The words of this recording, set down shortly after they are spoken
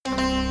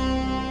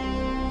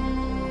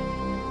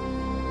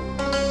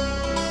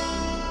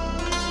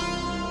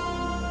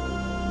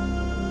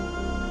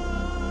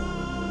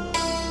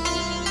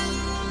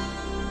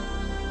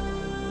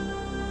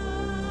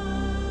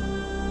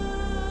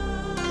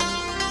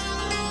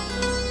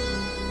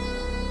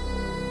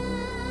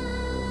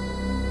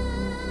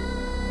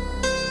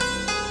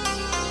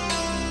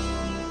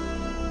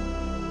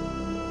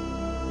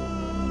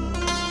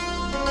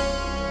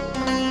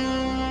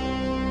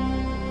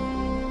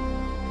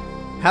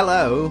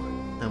Hello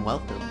and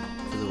welcome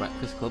to the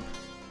Breakfast Club.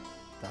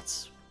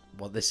 That's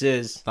what this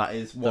is. That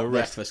is what the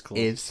Breakfast Club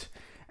is.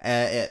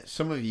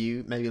 Some of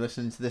you may be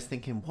listening to this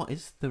thinking, what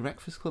is the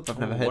Breakfast Club? I've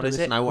never heard of this,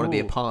 and I want to be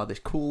a part of this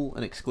cool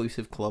and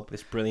exclusive club.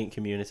 This brilliant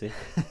community.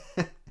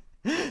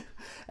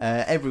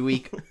 Every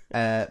week,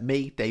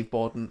 me, Dave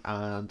Borden,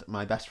 and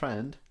my best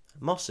friend,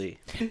 Mossy.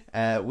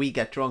 we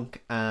get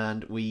drunk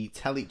and we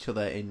tell each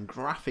other in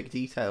graphic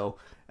detail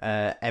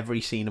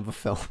every scene of a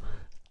film.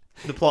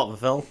 The plot of a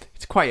film.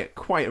 It's quite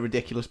a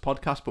ridiculous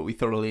podcast, but we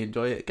thoroughly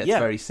enjoy it. It gets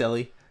very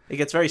silly. It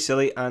gets very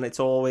silly, and it's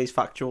always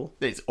factual.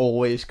 It's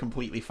always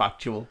completely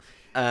factual.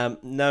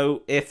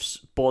 No ifs,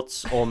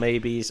 buts, or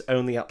maybes,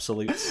 only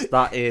absolutes.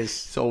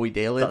 That's all we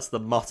deal in. That's the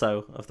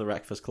motto of the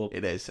Breakfast Club.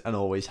 It is, and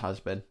always has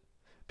been.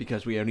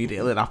 Because we only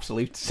deal in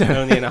absolutes.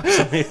 Only in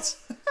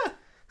absolutes.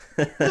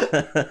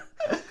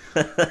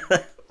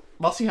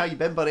 Mossy, how you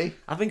been, buddy?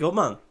 I've been good,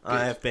 man. Good.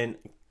 I have been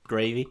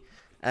gravy.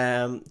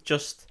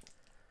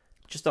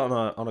 Just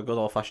on a good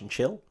old fashioned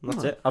chill.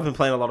 That's it. I've been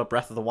playing a lot of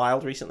Breath of the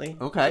Wild recently.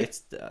 Okay.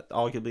 It's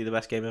arguably the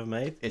best game ever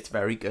made. It's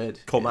very good.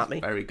 Come at me.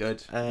 Very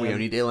good. We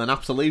only deal in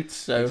absolutes,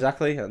 so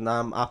exactly, and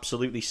I'm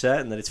absolutely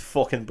certain that it's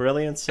fucking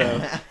brilliant. So,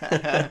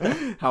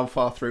 how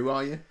far through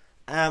are you?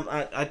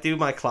 I do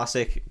the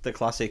classic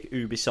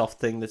Ubisoft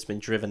thing that's been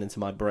driven into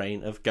my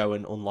brain of go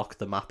and unlock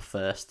the map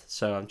first.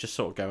 So I'm just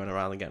sort of going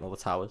around and getting all the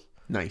towers.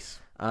 Nice.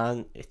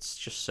 And it's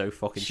just so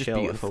fucking just chill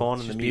beautiful. and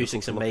fun, and the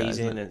music's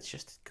amazing, and it's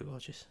just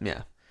gorgeous.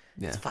 Yeah.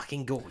 It's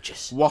fucking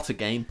gorgeous. What a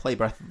game. Play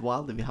Breath of the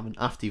Wild if you haven't,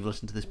 after you've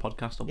listened to this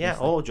podcast, obviously. Yeah,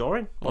 or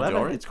during.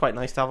 Whatever. It's quite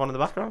nice to have on in the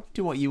background.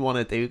 Do what you want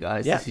to do,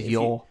 guys. Yeah, this is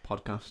your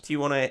podcast. Do you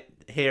want to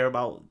hear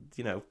about,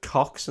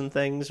 cocks and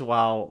things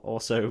while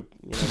also,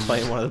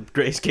 playing one of the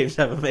greatest games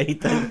ever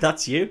made? Then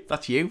that's you.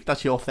 That's you.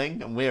 That's your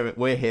thing, and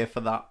we're here for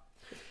that.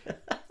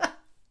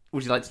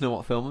 Would you like to know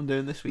what film I'm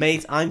doing this week?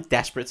 Mate, I'm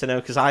desperate to know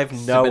because I have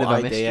no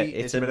idea.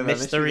 It's a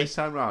mystery this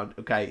time round.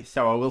 Okay,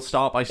 so I will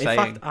start by saying...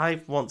 In fact,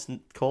 I've once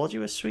called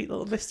you a sweet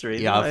little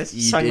mystery. Yeah, you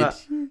did. Sang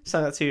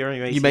that to your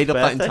 18th You made up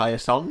birthday. that entire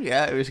song.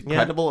 Yeah, it was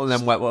incredible. Yeah. And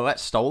then Wet Wet Wet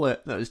stole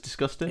it. That was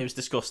disgusting. It was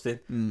disgusting.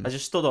 I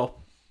just stood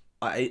up.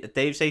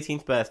 Dave's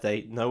 18th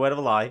birthday, no word of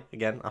a lie,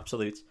 again,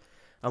 absolute.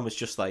 And was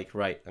just like,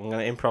 right, I'm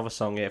going to improv a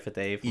song here for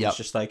Dave. And it's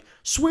just like,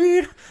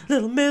 sweet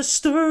little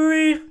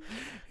mystery...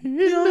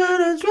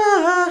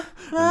 Dry.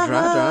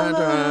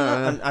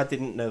 And I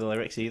didn't know the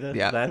lyrics either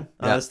then.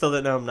 I still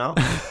don't know them now.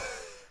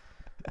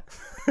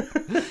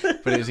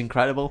 But it was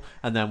incredible.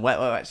 And then Wet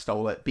Wet Wet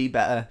stole it. Be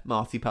better,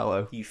 Marty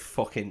Pello. You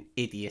fucking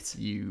idiot.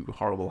 You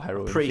horrible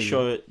heroin. Pretty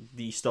sure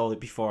you stole it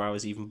before I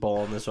was even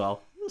born as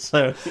well.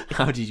 So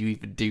how did you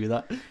even do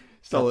that?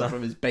 Stole it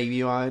from his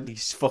baby mind.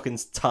 He's fucking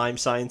time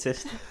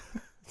scientist.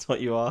 That's what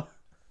you are.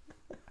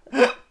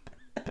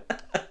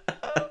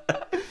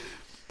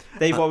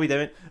 Dave, what are we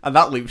doing? And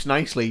that loops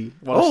nicely.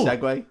 What a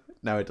segue.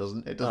 No, it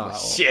doesn't. It doesn't at all.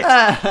 Shit.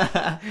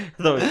 I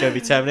thought it was going to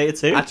be Terminator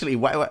 2. Actually,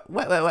 Wet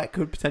Wet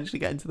could potentially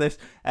get into this.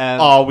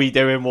 Are we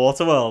doing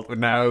Waterworld?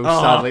 No,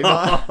 sadly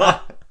not.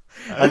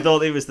 I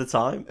thought it was the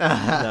time.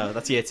 No,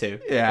 that's year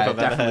 2. Yeah,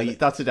 definitely.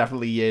 That's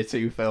definitely year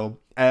 2 film.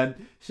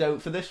 So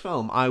for this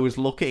film, I was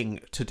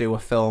looking to do a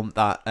film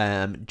that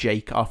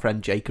Jake, our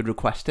friend Jake, had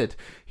requested.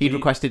 He'd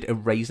requested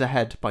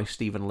Eraserhead by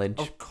Stephen Lynch.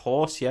 Of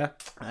course, yeah.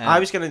 I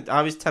was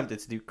tempted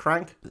to do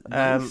Crank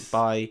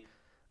by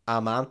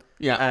our man.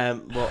 Yeah.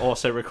 But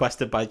also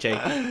requested by Jake.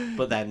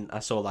 But then I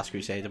saw Last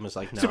Crusade and was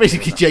like, no. So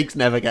basically, Jake's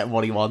never getting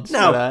what he wants.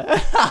 No. But,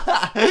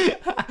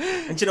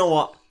 and do you know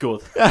what?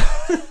 Good.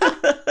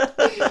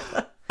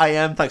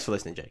 Thanks for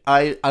listening, Jake.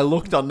 I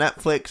looked on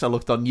Netflix, I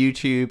looked on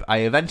YouTube, I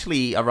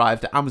eventually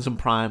arrived at Amazon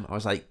Prime. I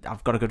was like,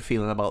 I've got a good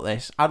feeling about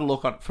this. I had a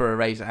look for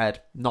Eraserhead,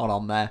 not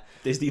on there.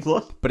 Disney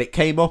Plus? But it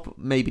came up,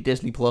 maybe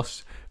Disney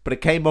Plus, but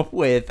it came up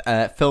with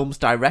films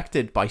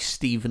directed by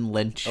Stephen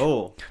Lynch.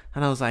 Oh.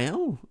 And I was like,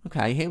 oh,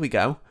 okay, here we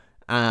go.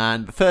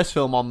 And the first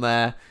film on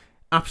there,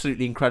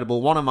 absolutely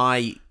incredible. One of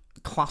my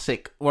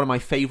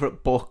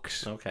favourite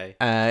books. Okay.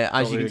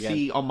 As you can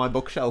see on my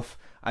bookshelf,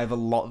 I have a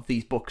lot of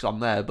these books on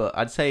there, but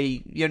I'd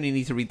say you only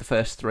need to read the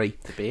first 3.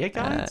 The Beer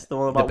Guides? The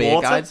one about the beer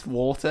water? Guides,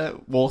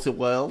 Water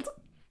World.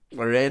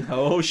 We're in.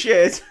 Oh,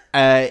 shit.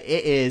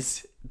 It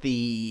is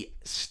the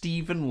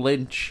Stephen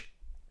Lynch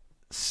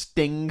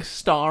Sting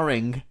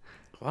starring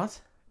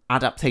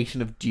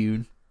adaptation of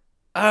Dune.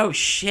 Oh,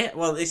 shit.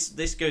 Well,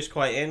 this goes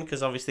quite in,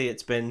 because obviously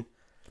it's been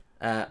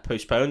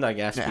postponed, I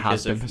guess,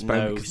 because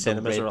no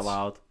cinemas are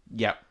allowed.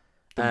 Yep.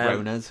 The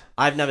Ronas.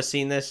 I've never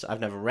seen this.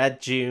 I've never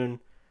read Dune.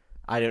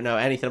 I don't know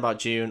anything about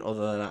Dune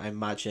other than I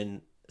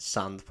imagine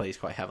sand plays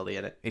quite heavily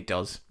in it. It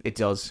does.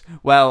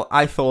 Well,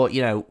 I thought,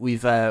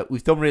 we've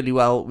done really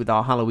well with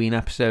our Halloween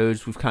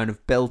episodes. We've kind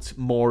of built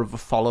more of a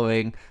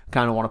following.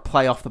 Kind of want to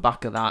play off the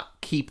back of that,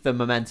 keep the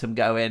momentum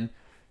going.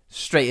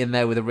 Straight in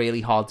there with a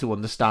really hard to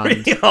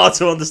understand,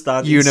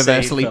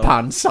 universally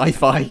panned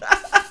sci-fi.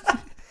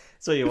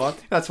 That's what you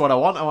want. That's what I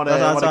want. I want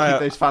to keep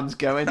those fans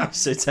going. I'm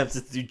so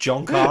tempted to do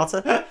John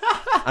Carter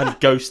and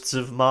Ghosts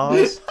of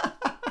Mars.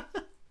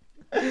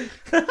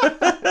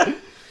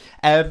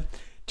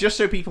 Do just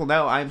so people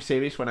know, I'm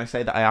serious when I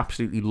say that I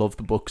absolutely love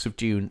the books of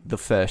Dune, the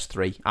first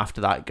 3.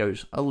 After that, it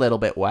goes a little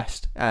bit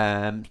west.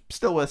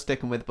 Still worth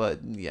sticking with, but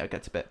yeah, it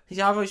gets a bit...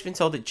 Yeah, I've always been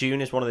told that Dune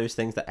is one of those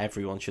things that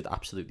everyone should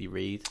absolutely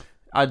read.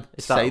 I'd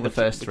say the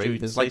first 3.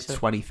 There's like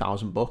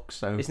 20,000 books,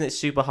 so... Isn't it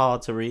super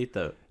hard to read,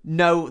 though?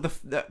 No,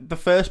 the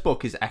first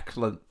book is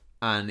excellent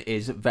and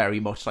is very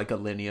much like a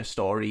linear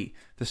story.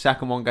 The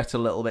second one gets a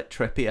little bit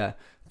trippier.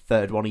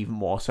 Third one even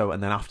more so,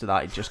 and then after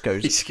that it just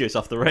goes... It just goes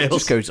off the rails. It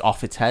just goes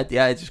off its head.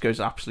 Yeah, it just goes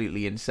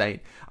absolutely insane.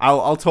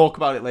 I'll talk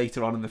about it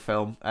later on in the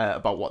film,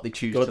 about what they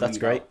choose to leave that's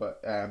great. out,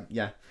 but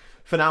yeah.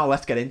 For now,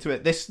 let's get into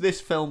it. This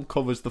film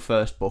covers the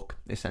first book,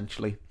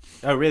 essentially.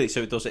 Oh, really?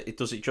 So it does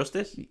it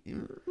justice?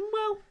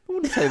 Well, I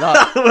wouldn't say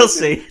that. We'll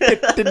see.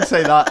 Didn't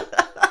say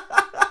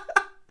that.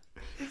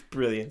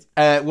 Brilliant.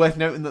 Worth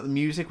noting that the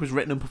music was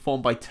written and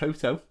performed by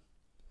Toto.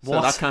 So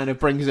that kind of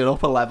brings it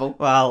up a level.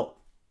 Well,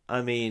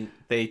 I mean,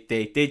 they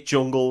did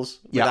jungles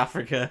with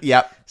Africa.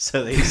 Yep.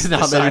 So they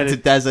now they're into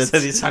deserts. So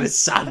they decided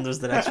sand was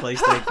the next place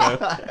they'd go.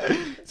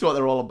 That's what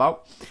they're all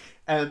about.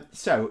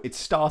 So it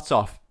starts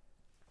off.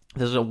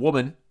 There's a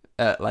woman,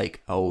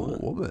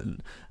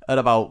 woman, at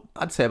about,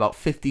 I'd say about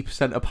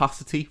 50%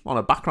 opacity on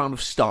a background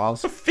of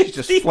stars. She's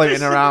just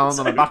floating around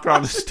on a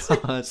background of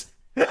stars.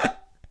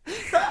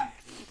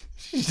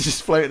 She's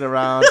just floating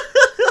around.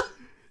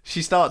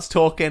 She starts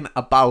talking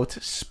about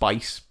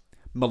spice.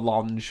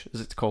 Melange, as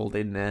it's called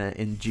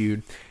in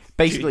Dune.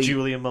 Basically,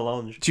 Julian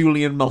Melange.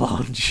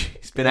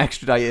 He's been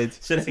extradited.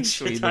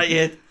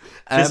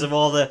 Because of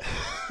all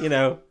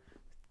the,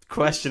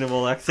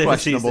 questionable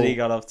activities that he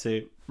got up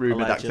to.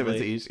 Rumoured allegedly.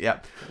 activities, yeah.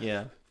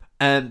 Yeah.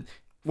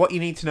 What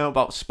you need to know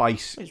about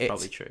spice... It's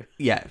probably true.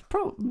 Yeah,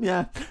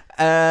 yeah.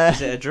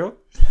 Is it a drug?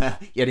 Yeah,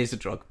 it is a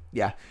drug.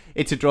 Yeah,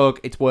 it's a drug.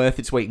 It's worth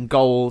its weight in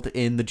gold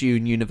in the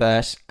Dune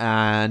universe,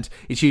 and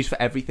it's used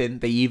for everything.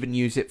 They even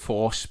use it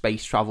for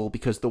space travel,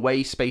 because the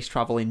way space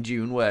travel in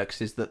Dune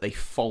works is that they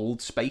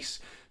fold space.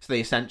 So they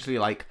essentially,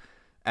 like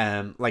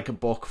a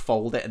book,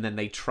 fold it, and then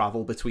they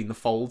travel between the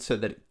folds so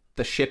that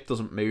the ship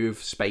doesn't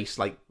move. Space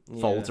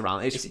folds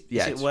around. Is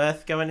it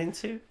worth going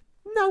into?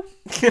 No.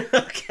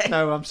 Okay.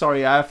 No, I'm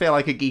sorry. I feel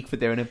like a geek for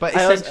doing it, but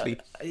essentially,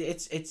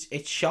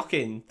 it's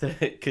shocking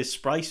because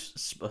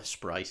spice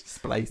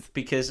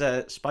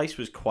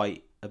was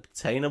quite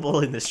obtainable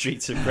in the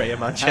streets of Greater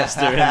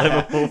Manchester and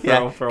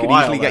Liverpool for a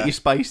while. Easily get your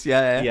spice,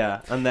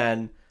 yeah. And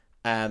then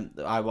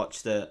I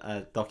watched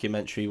a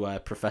documentary where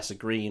Professor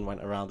Green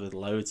went around with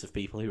loads of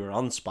people who were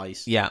on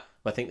spice. Yeah,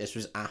 I think this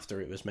was after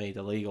it was made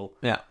illegal.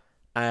 Yeah.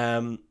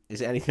 Is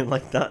it anything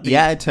like that?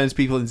 Yeah, it turns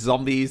people into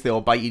zombies. They all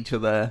bite each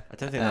other. I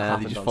don't think that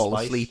happened. They just on fall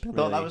Spice, asleep. I really.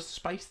 thought that was a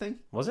spice thing.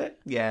 Was it?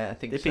 Yeah, I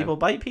think Did so. people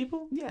bite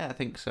people? Yeah, I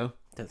think so.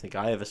 I don't think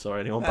I ever saw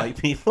anyone bite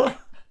people.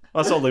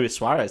 I saw Luis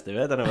Suarez do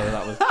it. I don't know whether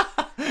that was...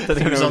 I don't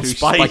think it was on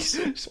Spice.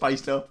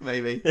 Spiced up,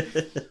 maybe.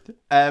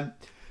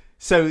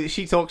 So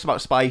she talks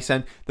about spice,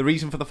 and the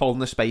reason for the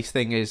folding the space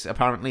thing is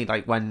apparently,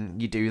 like, when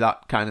you do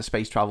that kind of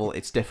space travel,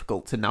 it's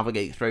difficult to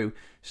navigate through.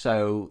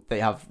 So they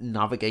have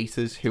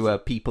navigators who are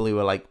people who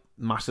are, like,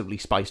 massively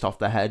spiced off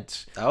their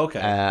heads. Okay.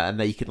 And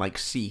they can, like,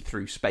 see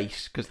through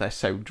space because they're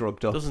so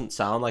drugged up. Doesn't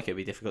sound like it'd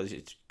be difficult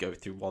to go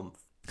through one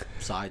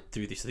side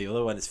through this to the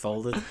other when it's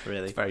folded,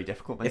 really. It's very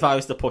difficult, mate. If I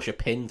was to push a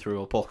pin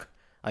through a book,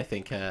 I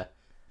think I'd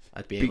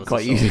be able to...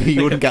 quite easy.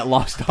 You wouldn't get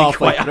lost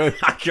halfway through.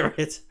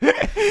 Accurate.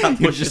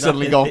 You'd just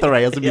suddenly go off the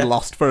rails and be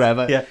lost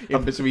forever. Yeah.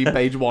 In between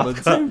page 1 and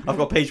 2. I've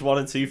got page 1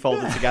 and 2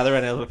 folded together,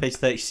 and I'll be page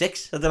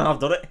 36. I don't know how I've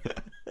done it.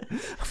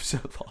 I'm so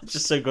lost. I'm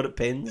just so good at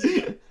pins.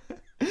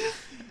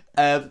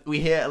 We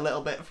hear a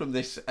little bit from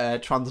this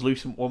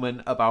translucent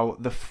woman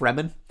about the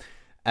Fremen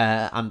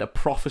and a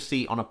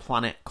prophecy on a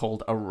planet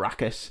called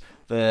Arrakis.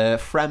 The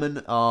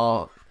Fremen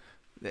are...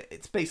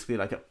 It's basically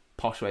like a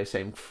posh way of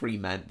saying free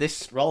men.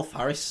 Rolf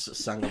Harris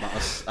sang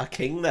about a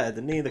king there,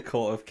 didn't he? The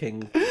court of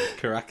King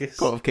Caracas.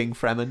 Court of King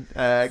Fremen.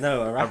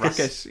 No,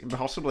 Arrakis.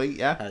 Possibly,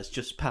 yeah. Has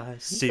just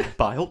passed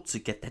by all to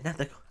get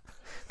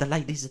the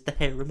ladies at the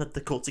harem of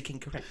the court of King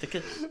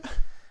Caracas.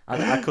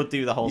 I could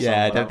do the whole song.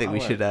 Yeah, I don't think we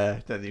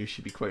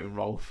should be quoting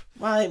Rolf.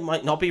 Well, it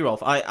might not be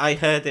Rolf. I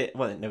heard it.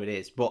 Well, no, it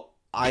is, but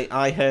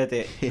I heard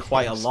it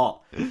quite a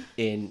lot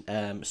in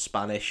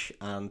Spanish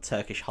and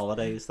Turkish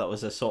holidays. That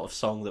was a sort of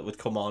song that would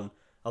come on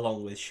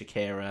along with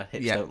Shakira,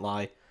 Hips Don't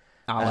Lie,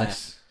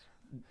 Alice,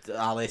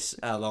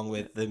 along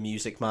with the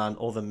Music Man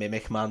or the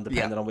Mimic Man,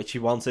 depending on which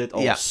you wanted,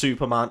 or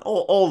Superman,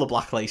 or all the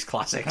Black Lace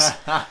classics,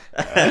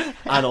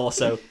 and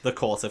also the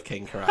Court of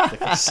King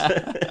Caractacus.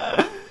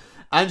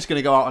 I'm just going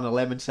to go out on a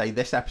limb and say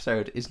this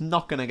episode is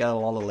not going to get a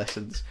lot of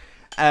listens.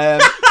 Hey,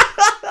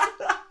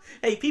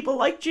 people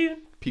like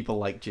Dune. People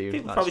like Dune.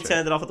 People probably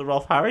turned it off at the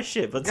Rolf Harris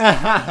shit, but...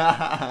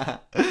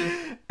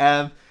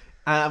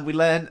 And we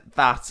learn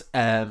that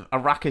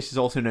Arrakis is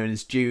also known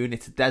as Dune.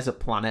 It's a desert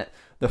planet.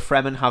 The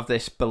Fremen have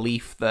this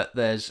belief that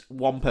there's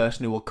one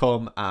person who will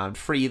come and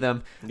free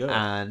them,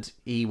 and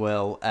he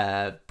will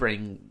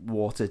bring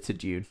water to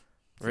Dune.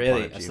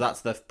 Really? So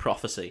that's the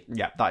prophecy.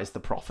 Yeah, that is the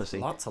prophecy.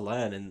 A lot to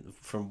learn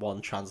from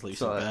one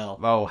translucent girl.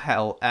 Oh,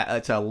 hell.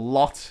 It's a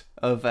lot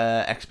of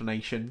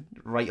explanation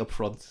right up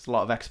front. It's a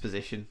lot of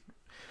exposition.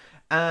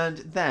 And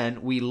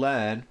then we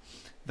learn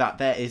that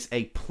there is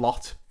a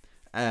plot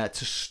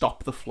to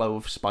stop the flow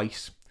of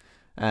spice.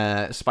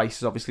 Spice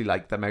is obviously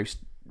like the most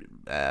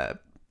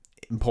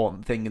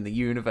important thing in the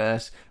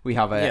universe. We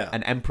have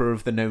an emperor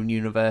of the known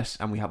universe,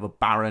 and we have a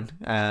baron,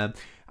 and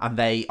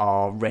they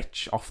are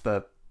rich off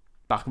the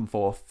back and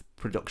forth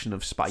production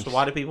of spice. So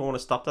why do people want to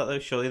stop that though?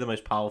 Surely the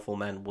most powerful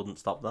men wouldn't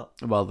stop that.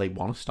 Well, they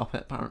want to stop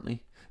it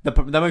apparently.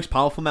 The most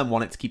powerful men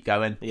want it to keep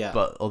going,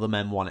 but other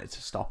men want it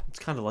to stop. It's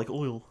kind of like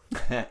oil.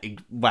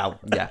 Well,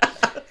 yeah,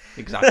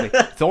 exactly.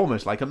 It's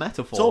almost like a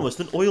metaphor. It's almost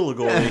an oil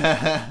allegory.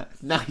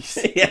 Nice.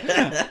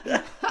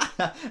 Yeah.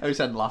 I was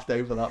hadn't laughed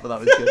over that, but that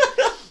was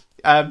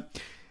good.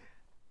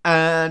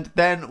 And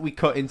then we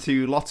cut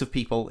into lots of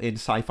people in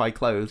sci-fi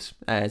clothes.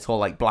 It's all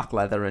like black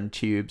leather and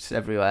tubes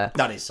everywhere.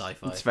 That is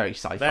sci-fi. It's very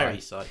sci-fi. Very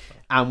sci-fi.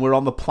 And we're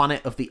on the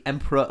planet of the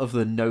Emperor of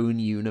the known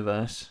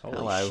universe.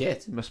 Holy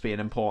shit! Must be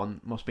an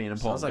important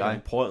Sounds like guy. an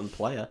important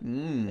player.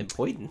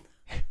 Important.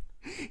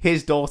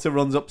 His daughter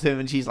runs up to him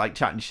and she's like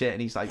chatting shit,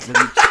 and he's like,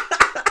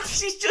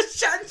 she's just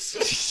chatting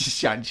shit. She's just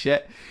chatting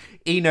shit.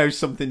 He knows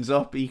something's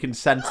up. He can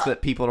sense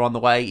that people are on the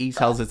way. He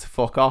tells her to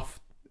fuck off.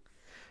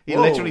 He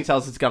literally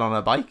tells her to get on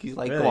her bike. He's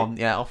like, really? Go on,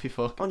 yeah, off you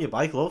fuck. On your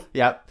bike, love.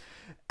 Yeah.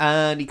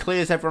 And he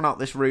clears everyone out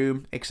this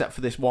room except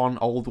for this one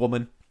old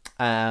woman.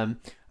 And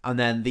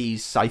then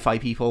these sci-fi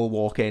people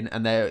walk in,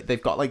 and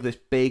they've got like this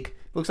big,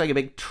 looks like a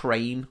big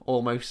train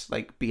almost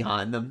like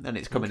behind them, and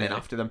it's coming in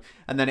after them.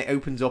 And then it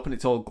opens up and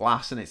it's all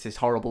glass, and it's this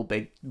horrible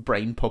big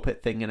brain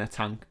puppet thing in a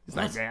tank. It's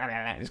like,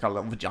 it's got a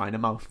little vagina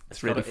mouth.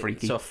 It's really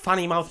freaky. So a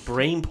fanny mouth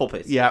brain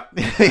puppet. Yeah.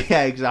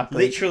 Yeah,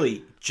 exactly.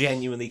 Literally,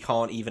 genuinely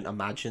can't even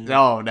imagine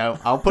that. No.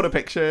 I'll put a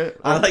picture.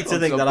 I like to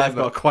think that I've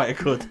got quite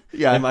a good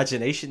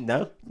imagination.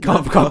 No.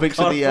 Can't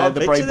picture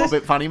the brain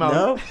puppet fanny mouth.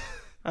 No.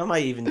 I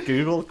might even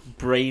Google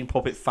brain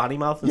puppet fanny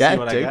mouth and see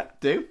what I get.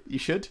 Do. You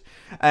should.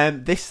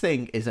 This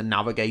thing is a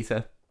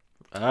navigator.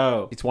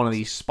 Oh. It's one of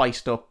these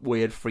spiced up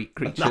weird freak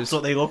creatures. That's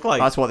what they look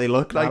like. That's what they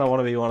look like. I don't want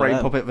to be one brain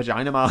of them. puppet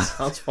vagina mouth.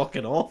 Sounds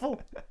fucking awful.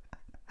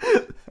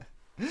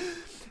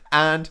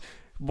 And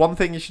one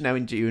thing you should know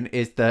in Dune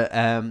is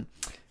that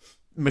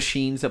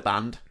machines are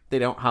banned. They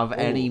don't have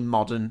any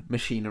modern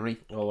machinery.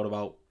 Or what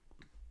about,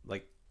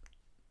 like,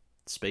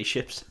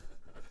 spaceships?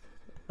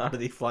 How do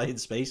they fly in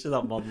space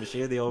without modern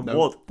machinery? They own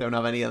wood. Don't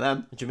have any of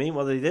them. What do you mean?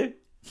 What do they do?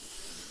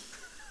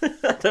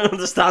 I don't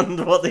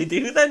understand what they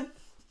do then.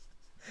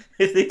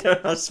 If they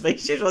don't have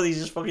spaceships, or they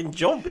just fucking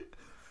jump?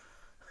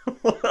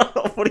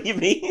 What do you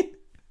mean?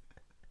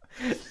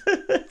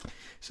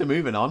 So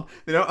moving on,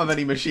 they don't have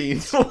any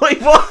machines.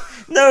 Wait, what?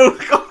 No,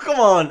 come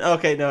on.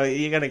 Okay, no,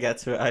 you're gonna get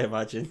to it, I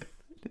imagine.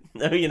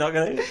 No, you're not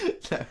gonna.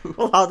 No.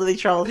 Well, how do they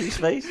travel through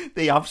space?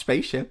 They have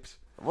spaceships.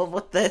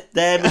 What?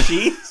 They're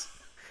machines.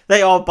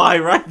 They are by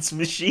rights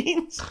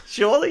machines,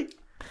 surely.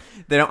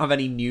 They don't have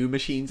any new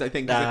machines, I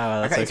think.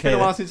 It's been a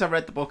while since I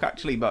read the book,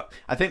 actually, but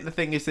I think the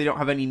thing is they don't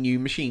have any new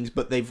machines,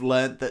 but they've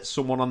learned that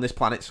someone on this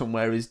planet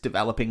somewhere is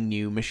developing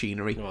new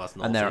machinery,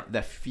 and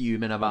they're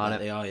fuming about it.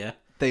 They are, yeah.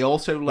 They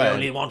also learn. We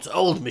only want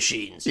old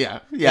machines. Yeah.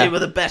 They were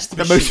the best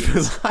machines. The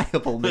most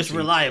reliable machines. Most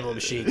reliable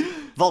machines.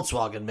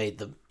 Volkswagen made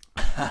them.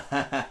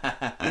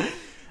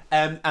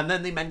 And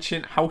then they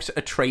mention House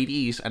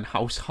Atreides and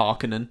House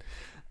Harkonnen.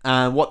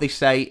 And what they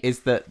say is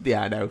that,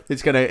 I know,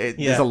 there's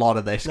a lot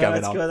of this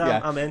going on. Good.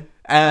 Yeah. I'm in.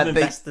 I'm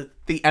invested.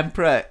 The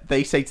Emperor,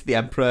 they say to the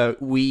Emperor,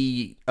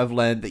 we have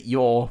learned that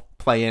you're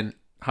playing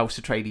House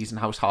Atreides and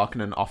House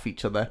Harkonnen off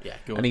each other. Yeah,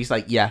 go on. And he's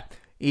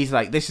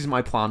like, this is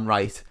my plan,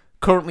 right?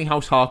 Currently,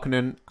 House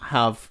Harkonnen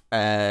have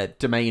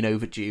domain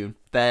over Dune.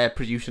 They're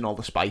producing all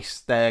the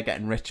spice. They're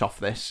getting rich off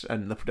this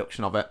and the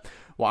production of it.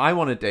 What I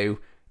want to do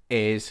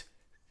is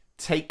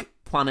take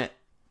planet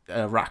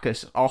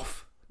Arrakis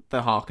off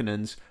the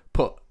Harkonnens,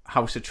 put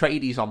House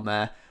Atreides on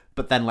there,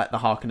 but then let the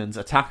Harkonnens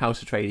attack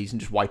House Atreides and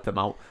just wipe them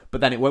out.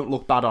 But then it won't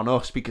look bad on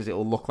us because it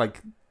will look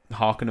like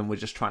Harkonnen were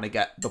just trying to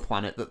get the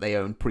planet that they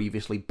owned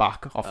previously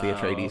back off the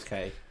Atreides.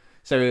 Okay.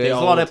 So there's a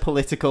lot of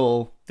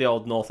political... The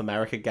old North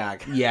America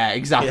gag. Yeah,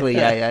 exactly,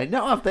 yeah.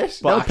 No, have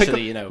this. But no,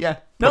 actually,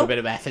 put a bit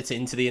of effort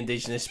into the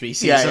indigenous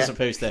species as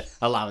opposed to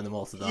allowing them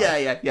all to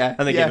die. Yeah.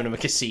 And then giving them a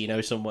casino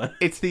somewhere.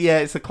 It's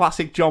the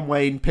classic John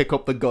Wayne pick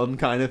up the gun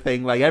kind of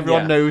thing. Like,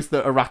 everyone knows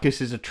that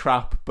Arrakis is a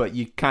trap, but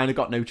you kind of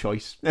got no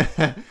choice.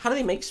 How do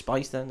they make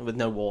spice then with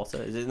no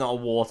water? Is it not a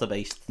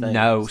water-based thing?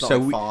 No, it's not so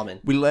like farming.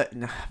 we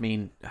learn. I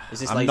mean, is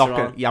this I'm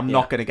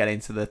not going to get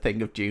into the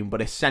thing of Dune,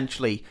 but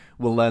essentially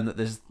we'll learn that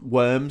there's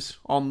worms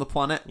on the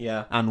planet,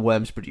 and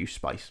worms produce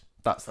spice.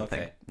 That's the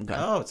thing. Okay.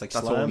 Oh, it's like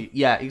slime.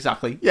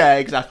 Exactly. Yeah,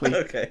 exactly.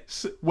 Okay.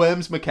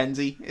 Worms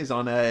Mackenzie is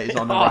on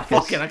Arrakis.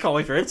 Fucking! I can't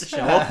wait for him to show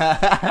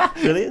up.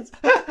 Brilliant.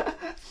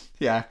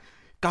 Yeah.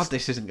 God,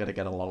 this isn't going to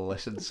get a lot of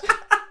listens.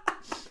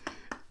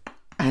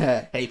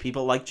 Hey,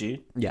 people like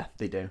Dune. Yeah,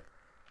 they do.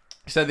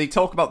 So they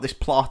talk about this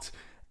plot,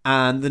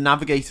 and the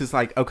navigator's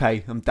like,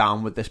 okay, I'm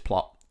down with this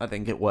plot. I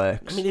think it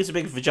works. I mean, he's a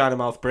big vagina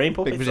mouth brain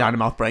puppet. Big vagina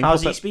mouth brain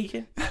How's puppet. he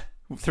speaking?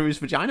 Through his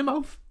vagina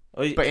mouth.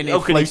 But in a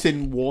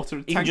floating water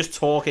tank. He can just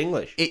talk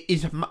English.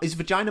 His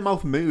vagina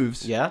mouth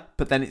moves. Yeah.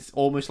 But then it's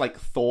almost like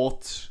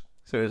thoughts.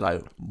 So it's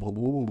like,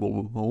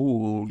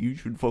 oh, you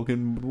should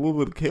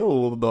fucking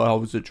kill the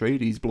House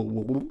Atreides.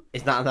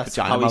 Isn't that's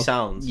how he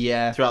sounds?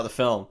 Yeah. Throughout the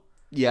film.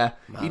 Yeah.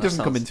 Man, he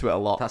doesn't come into it a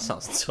lot. That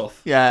sounds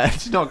tough. Yeah,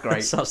 it's not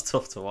great. That sounds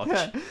tough to watch.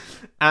 Yeah.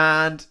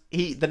 And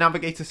the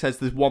navigator says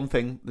there's one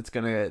thing that's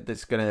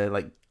gonna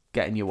like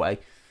get in your way,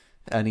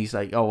 and he's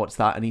like, oh, what's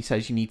that? And he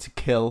says you need to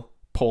kill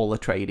Paul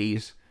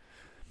Atreides.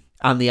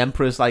 And the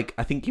Emperor's like,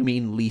 I think you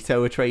mean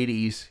Leto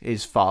Atreides,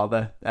 his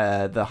father,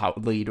 the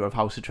leader of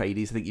House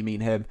Atreides. I think you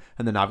mean him.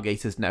 And the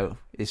navigator's, no,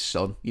 his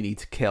son. You need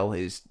to kill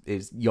his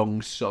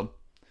young son.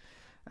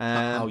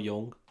 How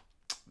young?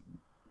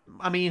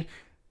 I mean,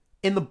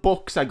 in the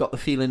books, I got the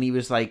feeling he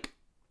was like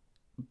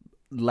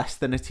less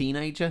than a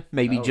teenager.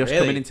 Maybe just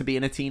coming into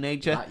being a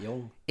teenager. That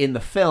young. In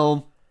the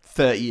film,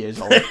 30 years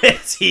old.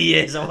 30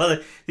 years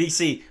old. You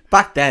see,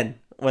 back then,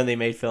 when they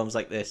made films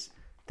like this,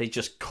 they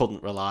just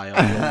couldn't rely on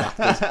young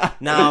actors.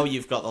 Now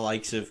you've got the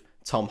likes of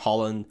Tom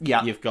Holland.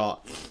 Yeah. You've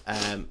got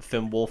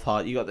Finn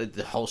Wolfhard. You've got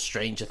the whole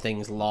Stranger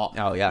Things lot.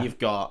 Oh, yeah. You've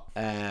got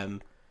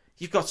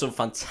some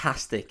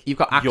fantastic You've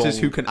got actors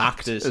who can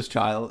actors. act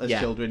as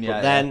children. Yeah.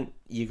 But then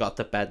you got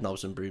the bed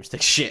knobs and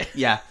broomstick shit.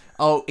 Yeah.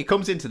 Oh, it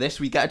comes into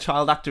this. We get a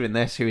child actor in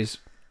this who is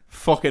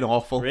fucking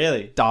awful.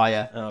 Really?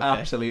 Dyer. Okay.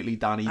 Absolutely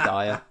Danny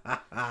Dyer.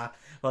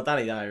 Well,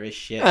 Danny Dyer is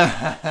shit.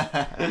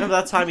 Remember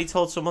that time he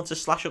told someone to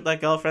slash up their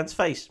girlfriend's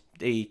face?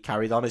 He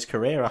carried on his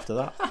career after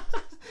that.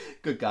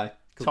 Good guy.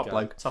 Good Top guy.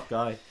 bloke. Top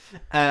guy.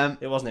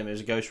 It wasn't him. It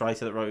was a ghostwriter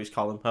that wrote his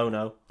column. Oh,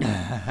 no.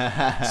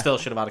 Still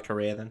should have had a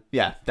career then.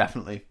 Yeah,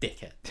 definitely.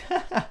 Dickhead.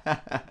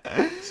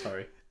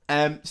 Sorry.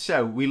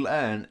 So we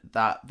learn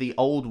that the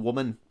old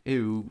woman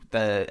who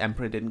the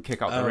Emperor didn't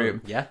kick out the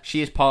room, yeah,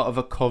 she is part of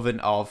a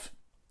coven of...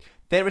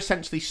 They're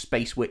essentially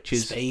space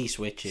witches. Space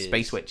witches.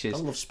 I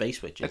love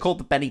space witches. They're called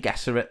the Bene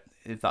Gesserit,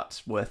 if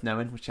that's worth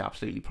knowing, which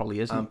absolutely probably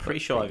isn't. I'm pretty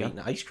sure I've eaten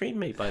ice cream,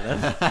 mate, by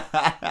then.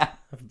 I'm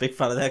a big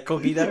fan of their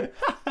cookie dough.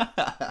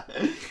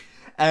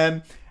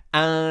 And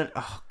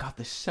oh god,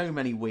 there's so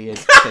many weird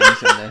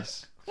things in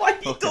this. Why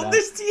have you done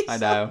this to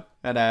yourself?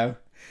 I know.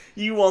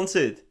 You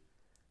wanted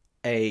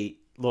a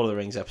Lord of the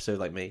Rings episode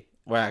like me,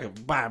 where I go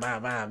bam,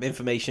 bam, bam,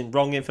 information,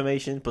 wrong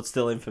information, but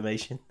still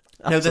information.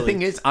 No, the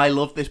thing is, I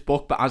love this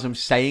book, but as I'm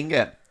saying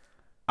it,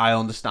 I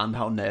understand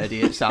how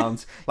nerdy it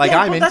sounds. Like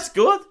yeah, that's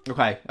good.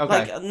 Okay.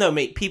 Like, no,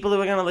 mate, people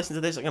who are going to listen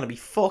to this are going to be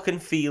fucking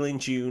feeling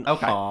Dune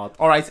hard.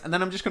 All right, and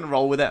then I'm just going to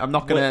roll with it. I'm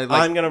not going to.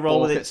 I'm going to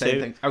roll with it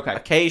too. Things. Okay.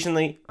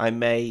 Occasionally, I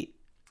may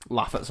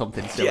laugh at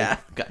something silly. Yeah.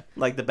 Okay.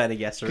 Like the Bene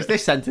Gesserit. Because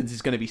this sentence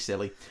is going to be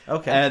silly.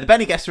 Okay. The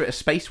Bene Gesserit are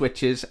space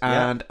witches,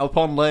 and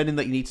upon learning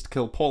that you need to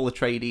kill Paul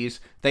Atreides,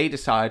 they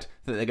decide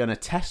that they're going to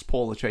test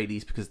Paul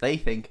Atreides because they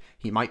think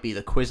he might be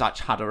the Kwisatz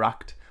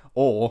Haderach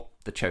or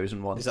the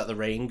Chosen One. Is that the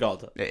rain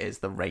god? It is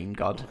the rain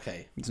god.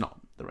 Okay. It's not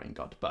the rain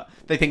god, but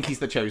they think he's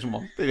the Chosen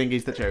One. They think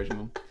he's the Chosen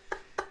One.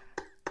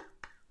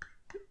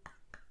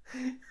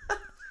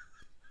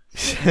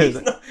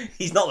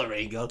 He's not the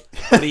rain god,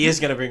 but he is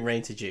going to bring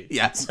rain to Dune.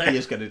 Yeah, he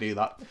is going to do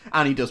that.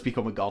 And he does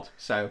become a god,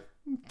 so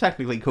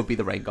technically he could be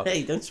the rain god.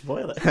 Hey, don't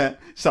spoil it.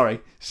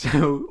 Sorry.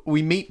 So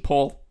we meet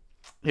Paul,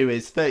 who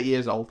is 30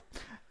 years old.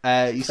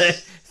 He's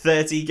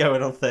 30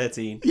 going on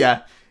 13.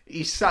 Yeah.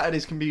 He's sat at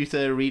his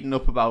computer reading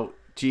up about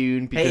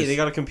Dune. Because, hey, they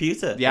got a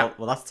computer? Yeah.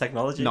 Well, that's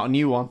technology. Not a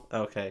new one.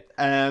 Okay.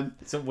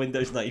 It's a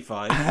Windows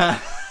 95.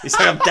 It's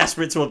like I'm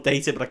desperate to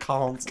update it, but I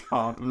can't.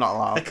 I'm not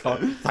allowed. I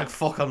can't. Thank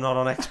fuck I'm not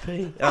on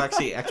XP.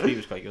 Actually, XP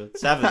was quite good.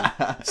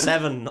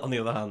 7, on the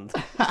other hand.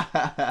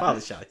 Well,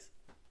 the shite.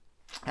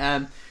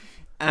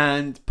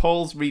 And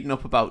Paul's reading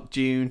up about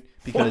Dune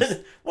because...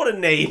 What a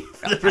name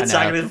for the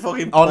protagonist,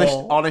 fucking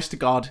Paul. Honest to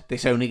God,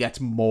 this only gets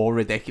more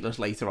ridiculous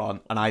later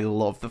on, and I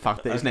love the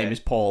fact that his name is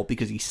Paul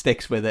because he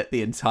sticks with it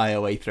the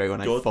entire way through,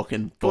 and I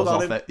fucking buzz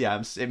off it.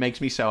 Yeah, it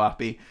makes me so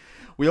happy.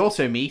 We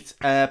also meet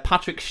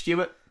Patrick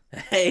Stewart.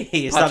 Hey,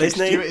 is Patrick that his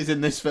name? Stewart is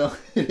in this film.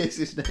 It is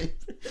his name.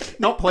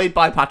 Not played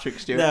by Patrick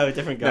Stewart. No,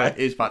 different guy. No, it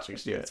is Patrick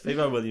Stewart. It's played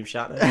by William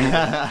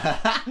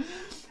Shatner.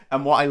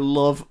 And what I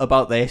love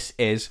about this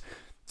is...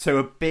 So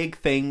a big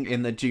thing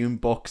in the Dune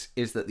books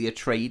is that the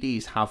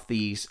Atreides have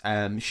these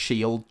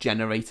shield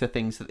generator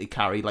things that they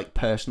carry, like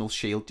personal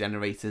shield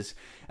generators.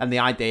 And the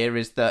idea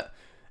is that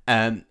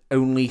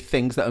only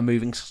things that are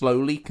moving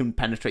slowly can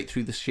penetrate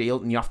through the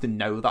shield, and you have to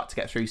know that to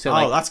get through.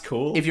 So, that's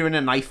cool. If you're in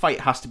a knife fight,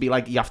 it has to be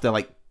like, you have to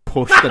like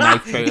push the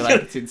knife through.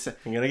 Like, it's insane.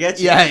 I'm going to get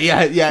you.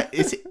 Yeah.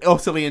 It's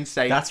utterly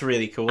insane. That's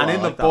really cool. And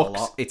in the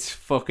books, it's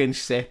fucking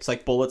sick. It's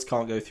like bullets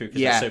can't go through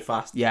because they're so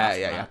fast.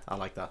 Yeah. I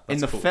like that. That's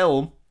in the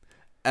film...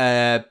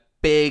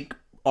 big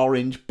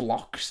orange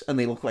blocks, and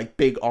they look like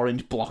big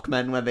orange block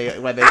men where they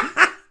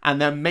and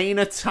their main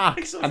attack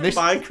and this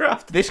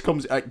Minecraft. This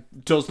comes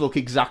does look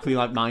exactly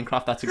like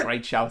Minecraft. That's a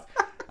great shout.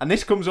 And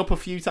this comes up a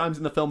few times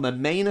in the film. Their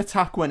main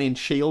attack when in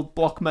shield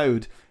block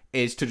mode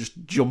is to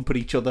just jump at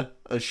each other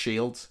as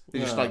shields. They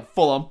just like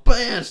full on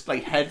burst,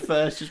 like head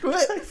first. Just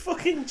like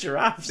fucking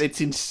giraffes. It's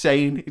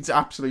insane. It's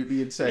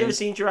absolutely insane. You ever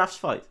seen giraffes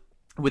fight?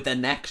 With their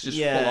necks just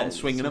full on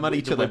swinging them at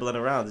each other. Wibbling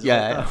around.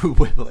 Yeah, like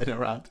wibbling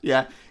around.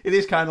 Yeah, it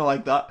is kind of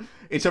like that.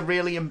 It's a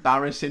really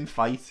embarrassing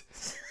fight.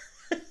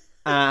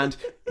 And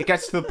it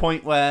gets to the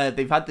point where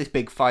they've had this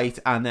big fight,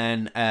 and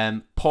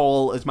then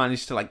Paul has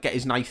managed to like get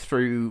his knife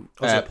through.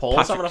 So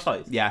Paul's having a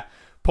fight? Yeah.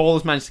 Paul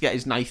has managed to get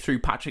his knife through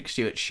Patrick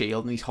Stewart's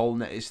shield, and he's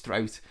holding it at his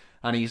throat.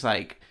 And he's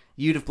like,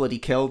 "You'd have bloody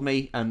killed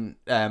me." And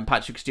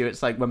Patrick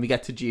Stewart's like, "When we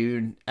get to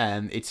Dune,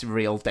 it's a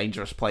real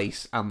dangerous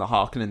place, and the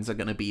Harkonnens are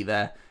going to be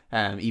there.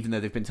 Even though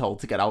they've been told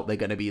to get out, they're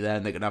going to be there,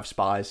 and they're going to have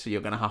spies, so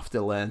you're going to have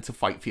to learn to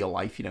fight for your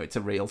life. You know, it's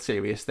a real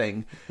serious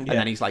thing." Yeah. And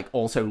then he's like,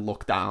 "Also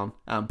look down,"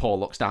 and Paul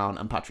looks down,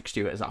 and Patrick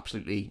Stewart is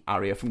absolutely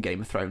Arya from Game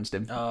of Thrones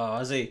him. Oh,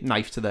 has he?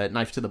 Knife to the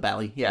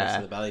belly. Yeah. Knife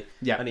to the belly.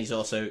 Yeah. And he's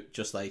also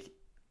just like,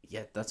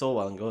 yeah, that's all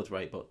well and good,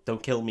 right? But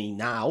don't kill me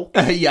now.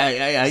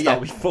 yeah.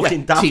 We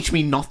fucking daft. Teach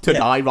me not to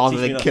die rather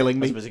than killing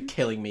me. As opposed to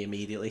killing me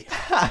immediately.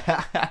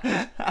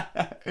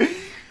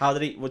 How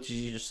did he? What did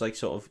you just like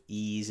sort of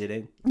ease it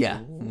in?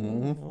 Yeah.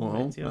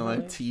 Well,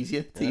 tease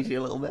you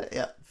a little bit.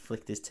 Yeah.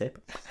 Flicked his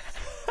tip.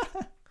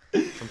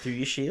 Come through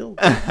your shield.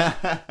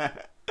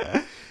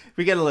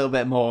 We get a little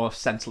bit more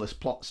senseless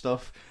plot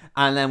stuff,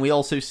 and then we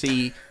also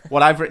see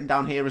what I've written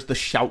down here as the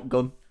shout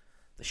gun.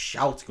 The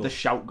shout gun. The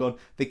shout gun.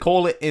 They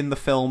call it in the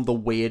film the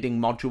weirding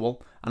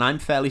module, and I'm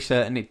fairly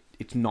certain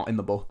it's not in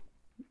the book.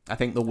 I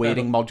think the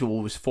weirding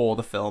module was for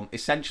the film.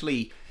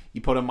 Essentially,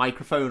 you put a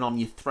microphone on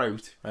your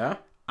throat. Yeah.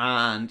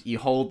 And you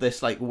hold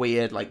this like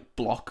weird like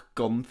block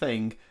gun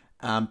thing,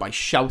 and by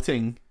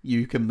shouting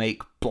you can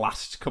make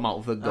blasts come out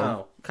of the gun.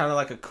 Oh, kind of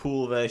like a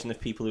cool version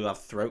of people who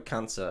have throat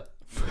cancer.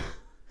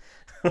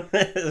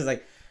 It's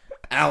like,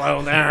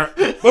 hello there,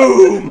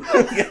 boom.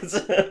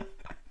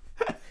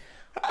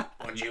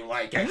 Would you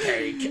like a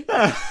cake?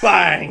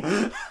 Bang.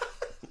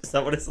 Is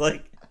that what it's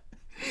like?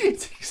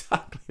 It's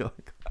exactly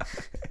like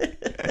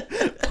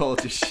that. Paul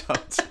just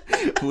shouts,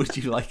 "Would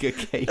you like a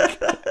cake?"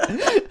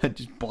 and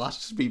just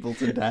blasts people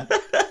to death.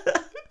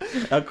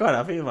 I'm quite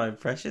happy with my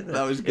impression.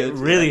 That was good. It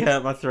really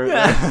hurt my throat.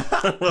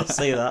 We'll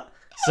say that.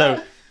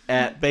 So,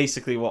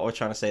 basically what we're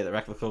trying to say at the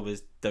Record Club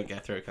is don't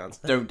get throat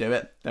cancer. Don't do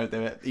it.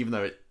 Even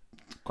though it's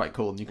quite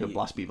cool and you can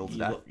blast people to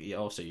death.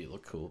 You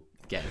look cool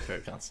getting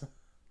throat cancer.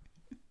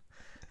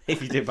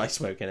 If you do by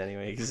smoking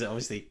anyway, because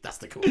obviously that's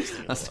the coolest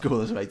thing. That's the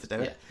coolest way to do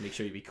it. Yeah, make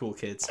sure you be cool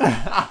kids.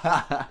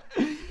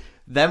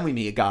 Then we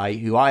meet a guy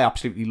who I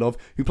absolutely love,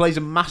 who plays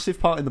a massive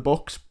part in the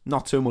books,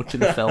 not so much in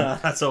the film.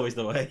 That's always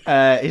the way.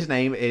 His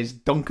name is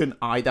Duncan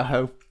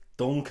Idaho.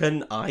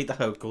 Duncan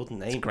Idaho, good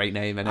name. It's a great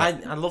name, isn't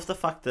it? I love the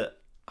fact that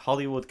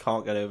Hollywood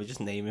can't get over just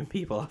naming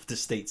people after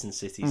states and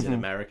cities in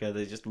America.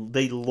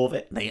 They love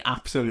it. They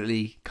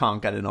absolutely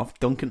can't get enough.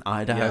 Duncan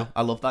Idaho. Yeah.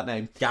 I love that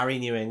name. Gary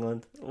New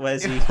England.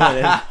 Where's he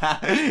coming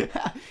in?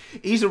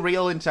 He's a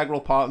real integral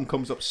part and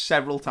comes up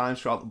several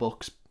times throughout the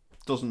books.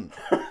 Doesn't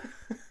in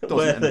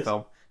the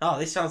film. Oh,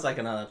 this sounds like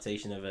an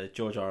adaptation of a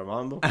George R. R.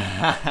 Martin book.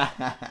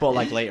 But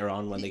like later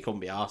on when they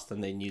couldn't be asked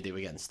and they knew they were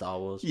getting Star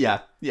Wars.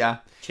 Yeah.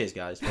 Cheers,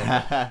 guys.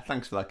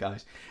 Thanks for that,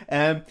 guys.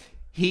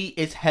 He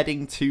is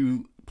heading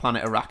to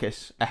planet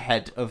Arrakis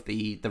ahead of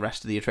the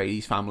rest of the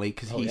Atreides family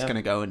because he's going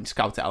to go and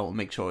scout it out and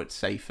make sure it's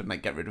safe and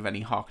like get rid of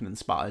any Harkonnen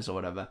spies or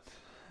whatever.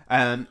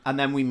 And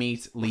then we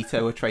meet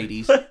Leto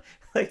Atreides.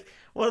 Like,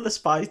 what are the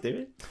spies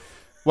doing?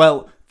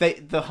 Well,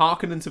 the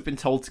Harkonnens have been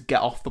told to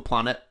get off the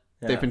planet.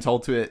 Yeah. They've been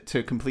told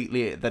to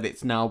completely that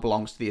it now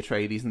belongs to the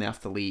Atreides and they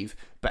have to leave.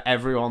 But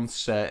everyone's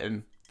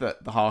certain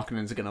that the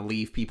Harkonnens are going to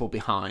leave people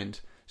behind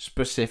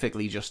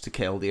specifically just to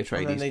kill the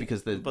Atreides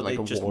because they're like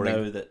a just warring.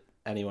 Know that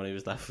anyone who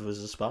was left was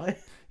a spy.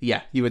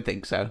 Yeah, you would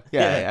think so.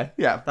 Yeah.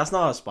 That's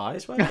not how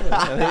spies work.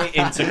 They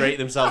integrate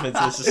themselves into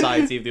the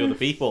society of the other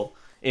people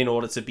in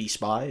order to be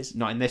spies.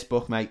 Not in this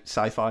book, mate.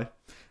 Sci-fi.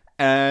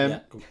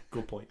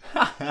 Good point.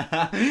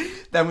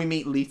 Then we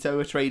meet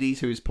Leto Atreides,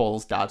 who is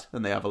Paul's dad,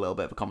 and they have a little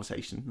bit of a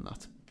conversation, and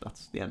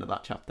that's the end of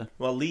that chapter.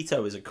 Well,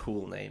 Leto is a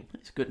cool name.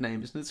 It's a good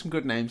name, isn't it? Some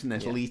good names in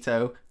this. Yeah.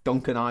 Leto,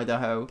 Duncan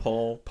Idaho,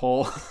 Paul,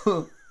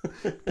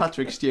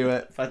 Patrick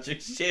Stewart.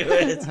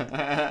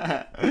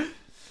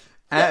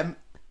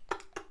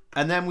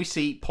 And then we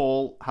see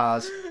Paul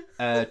has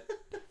a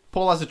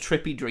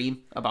trippy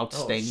dream about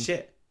Sting. Oh,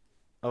 shit.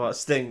 About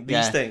Sting.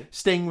 Sting.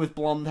 Sting with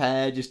blonde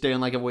hair, just doing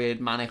like a weird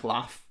manic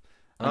laugh.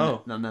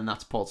 And then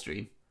that's Paul's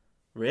dream.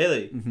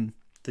 Really? Mm-hmm.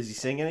 Does he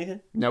sing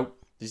anything? Nope.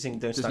 Does he sing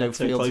Don't There's Stand no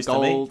Too Fields Close of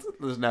Gold. to Me?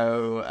 There's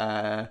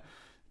no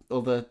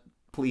other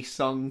police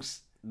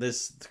songs.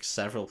 There's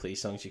several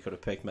police songs you could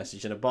have picked.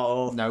 Message in a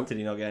Bottle. No. Did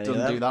he not get any Doesn't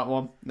of them? do that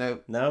one.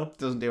 No.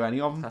 Doesn't do any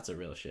of them. That's a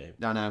real shame.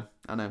 I know.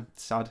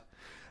 It's sad.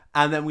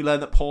 And then we learn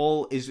that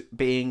Paul is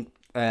being...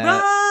 He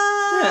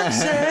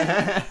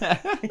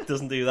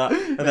doesn't do that.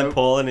 And then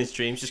Paul in his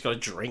dreams just got to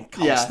drink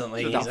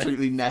constantly. Yeah,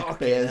 absolutely neck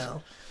beers.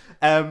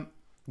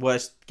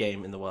 Worst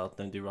game in the world.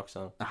 Don't do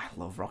Roxanne. I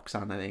love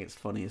Roxanne. I think it's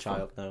funny as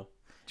Child, no.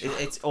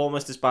 It's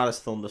almost as bad as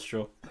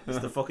Thunderstruck. It's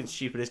the fucking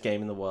stupidest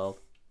game in the world.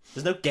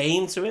 There's no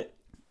game to it.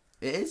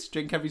 It is.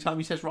 Drink every time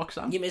he says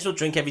Roxanne. You may as well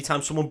drink every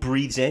time someone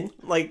breathes in,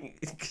 like,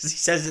 because he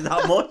says it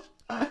that much.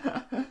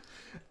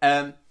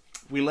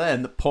 We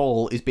learn that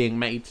Paul is being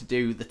made to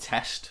do the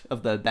test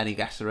of the Bene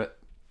Gesserit.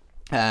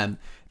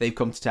 They've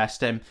come to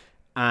test him,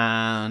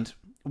 and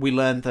we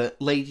learn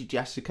that Lady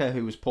Jessica,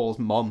 who was Paul's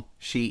mum,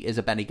 she is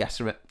a Bene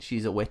Gesserit.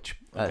 She's a witch,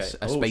 a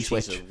space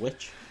witch. She's a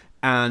witch.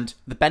 And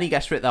the Bene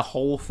Gesserit, their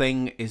whole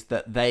thing is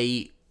that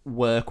they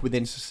work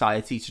within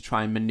society to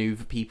try and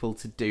maneuver people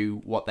to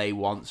do what they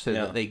want, so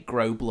that they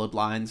grow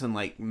bloodlines and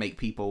like make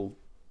people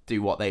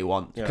do what they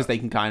want, because they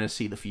can kind of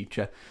see the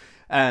future.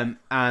 And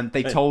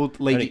they told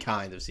Lady... Only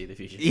kind of see the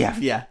future.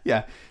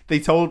 Yeah. They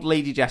told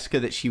Lady Jessica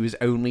that she was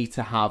only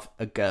to have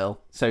a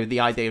girl. So the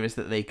idea is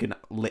that they can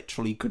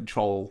literally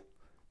control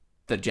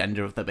the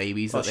gender of the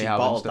babies that they have.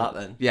 Well, she bottled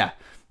that then.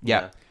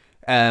 Yeah.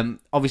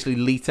 Obviously,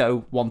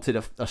 Leto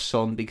wanted a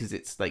son because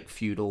it's like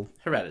feudal.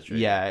 Hereditary.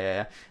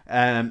 Yeah.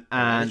 And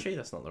hereditary?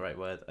 That's not the right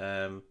word.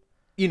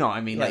 You know what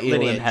I mean? Like,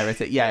 he'll inherit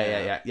it.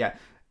 Yeah.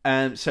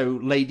 So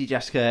Lady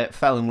Jessica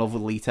fell in love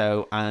with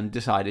Leto and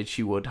decided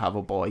she would have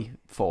a boy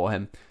for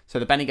him. So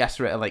the Bene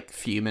Gesserit are like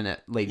fuming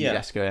at Lady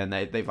Jessica, and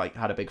they've like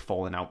had a big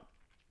falling out.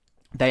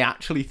 They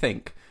actually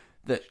think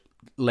that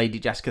Lady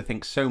Jessica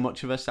thinks so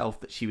much of herself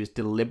that she was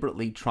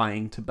deliberately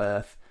trying to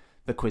birth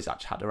the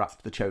Kwisatz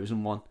Haderach, the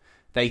Chosen One.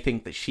 They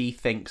think that she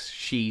thinks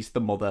she's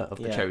the mother of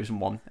the Chosen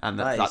One, and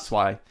that's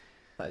why.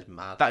 That is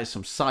mad. That is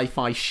some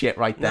sci-fi shit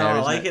right there. No, I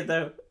isn't like it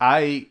though.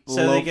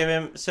 They give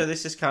him. So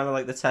this is kind of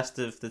like the test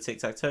of the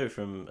tic-tac-toe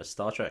from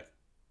Star Trek.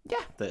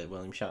 Yeah. That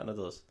William Shatner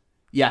does.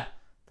 Yeah.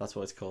 That's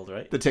what it's called,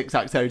 right? The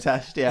tic-tac-toe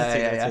test.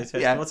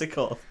 Yeah. What's it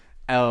called?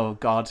 Oh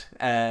God.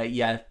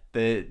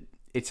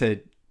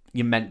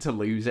 You're meant to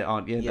lose it,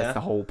 aren't you? Yeah. That's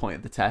the whole point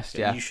of the test.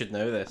 Yeah. You should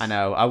know this. I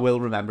know. I will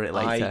remember it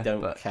later. I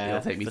don't care.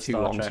 It'll take me too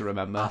long to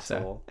remember. At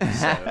all.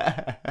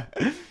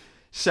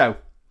 So,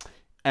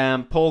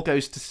 Paul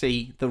goes to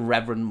see the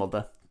Reverend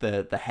Mother,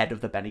 the head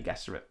of the Bene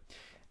Gesserit,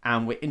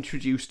 and we're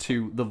introduced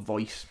to the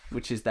voice,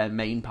 which is their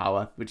main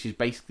power, which is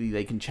basically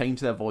they can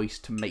change their voice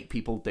to make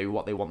people do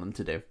what they want them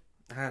to do.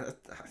 I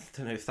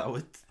don't know if that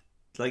would...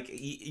 Like,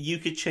 you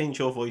could change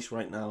your voice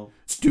right now.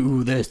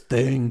 Do this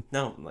thing.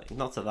 No, like,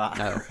 not to that.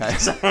 No, okay.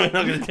 So I'm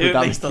not going to do it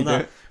based on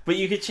that. But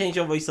you could change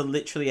your voice to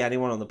literally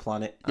anyone on the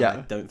planet. And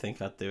I don't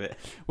think I'd do it.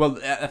 Well,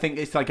 I think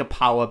it's like a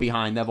power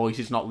behind their voice.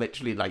 It's not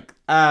literally like...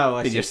 Oh,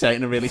 I they see. just say it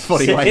in a really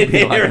funny way. In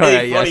a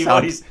really funny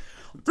voice.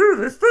 Do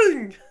this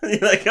thing. And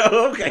you're like,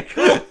 oh, okay,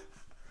 cool.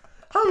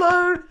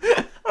 Hello.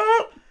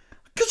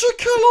 Could you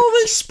kill all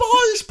these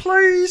spies,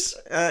 please?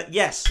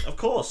 Yes, of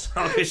course.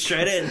 I'll go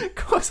straight in. Of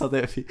course I'll do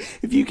it.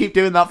 If you keep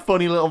doing that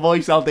funny little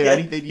voice, I'll do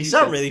anything you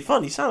sound really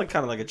fun. You sound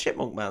kind of like a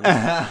chipmunk,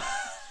 man.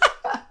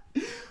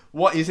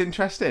 What is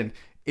interesting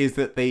is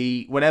that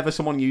whenever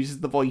someone uses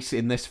the voice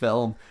in this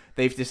film,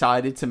 they've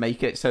decided to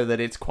make it so that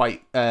it's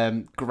quite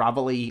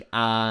gravelly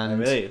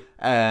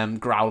and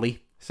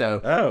growly.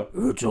 So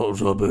it's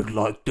also a bit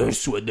like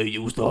this when they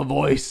use the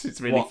voice.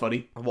 It's really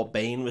funny. What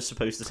Bane was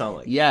supposed to sound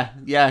like.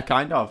 Yeah,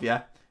 kind of,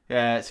 yeah.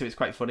 So it's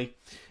quite funny.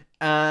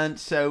 And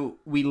so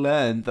we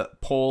learn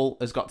that Paul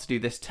has got to do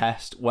this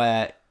test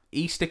where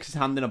he sticks his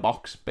hand in a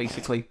box,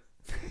 basically.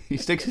 He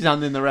sticks his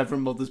hand in the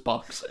Reverend Mother's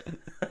box.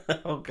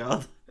 Oh,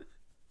 God.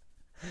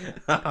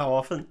 How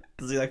often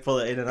does he like pull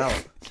it in and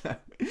out?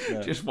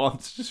 No. Just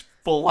once, just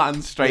full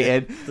hand straight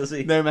in. Does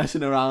he? No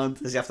messing around.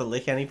 Does he have to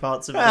lick any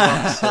parts of the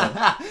box?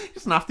 He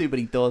doesn't have to, but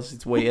he does.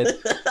 It's weird.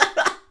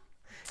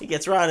 He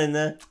gets right in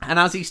there. And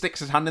as he sticks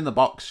his hand in the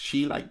box,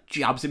 she like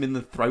jabs him in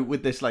the throat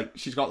with this like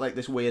she's got like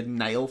this weird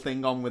nail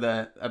thing on with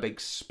a big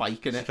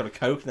spike in it. She's got a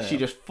coke nail. She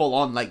just full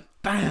on like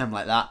bam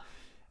like that,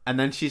 and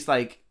then she's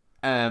like,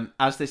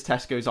 as this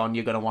test goes on,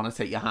 you're gonna want to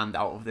take your hand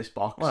out of this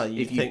box. Well,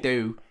 if you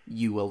do,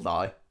 you will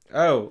die.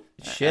 Oh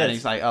shit! And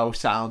he's like, oh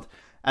sound.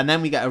 And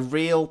then we get a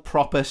real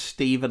proper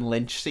Stephen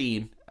Lynch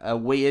scene, a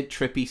weird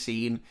trippy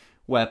scene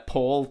where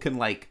Paul can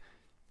like.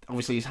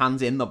 Obviously, his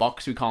hand's in the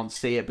box, we can't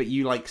see it, but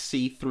you, like,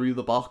 see through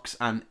the box,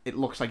 and it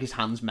looks like his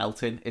hand's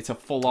melting. It's a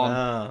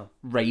full-on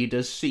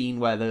Raiders scene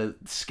where the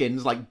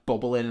skin's, like,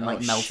 bubbling and,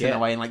 like, melting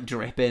away and, like,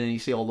 dripping, and you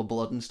see all the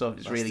blood and stuff.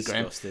 It's really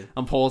disgusting. Grim.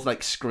 And Paul's,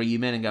 like,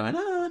 screaming and going,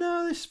 oh,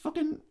 no, this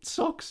fucking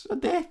sucks, a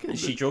dick. And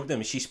she drugged him?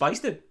 Has she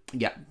spiced him?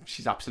 Yeah,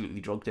 she's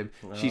absolutely drugged him.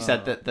 She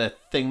said that the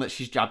thing that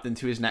she's jabbed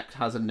into his neck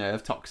has a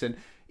nerve toxin.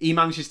 He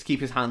manages to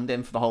keep his hand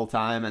in for the whole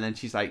time, and then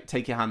she's like,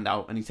 take your hand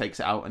out, and he takes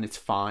it out, and it's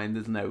fine,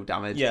 there's no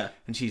damage. Yeah.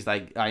 And she's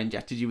like, I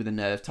injected you with a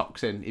nerve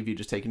toxin. If you'd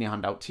just taken your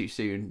hand out too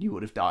soon, you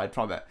would have died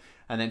from it.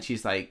 And then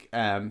she's like,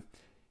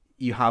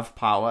 you have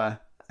power,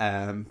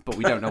 but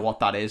we don't know what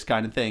that is,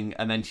 kind of thing.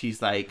 And then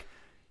she's like,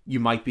 you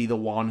might be the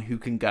one who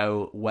can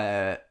go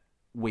where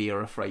we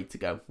are afraid to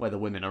go, where the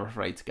women are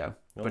afraid to go.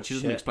 But she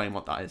doesn't explain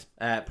what that is.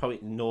 Probably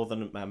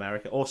Northern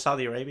America or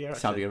Saudi Arabia.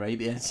 Actually. Saudi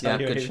Arabia.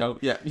 Good show.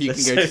 Yeah, you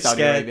can go to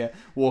Saudi Arabia,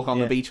 walk on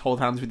the beach,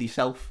 hold hands with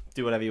yourself.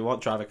 Do whatever you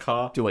want, drive a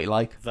car. Do what you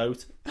like.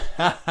 Vote.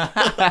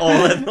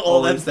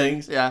 all them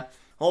things. Yeah.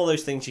 All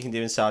those things you can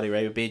do in Saudi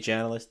Arabia. Be a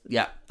journalist.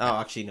 Yeah. Oh,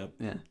 actually, no.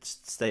 Yeah.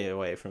 Stay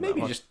away from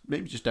maybe that one.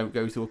 Maybe just don't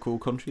go to a cool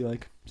country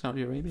like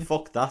Saudi Arabia.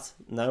 Fuck that.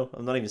 No,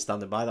 I'm not even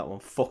standing by that one.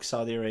 Fuck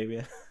Saudi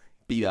Arabia.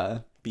 Be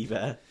there. Be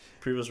better.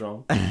 Prove us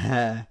wrong.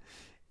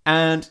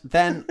 And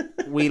then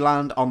we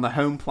land on the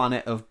home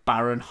planet of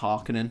Baron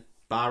Harkonnen.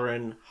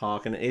 Baron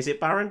Harkonnen. Is it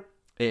Baron?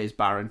 It is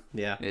barren.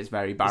 Yeah. It is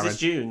very barren. Is this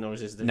Dune or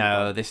is this a different No,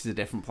 planet? this is a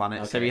different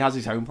planet. Okay. So he has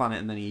his home planet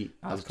and then he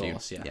has Of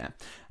course, Dune. yeah.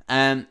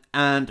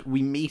 And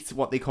we meet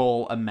what they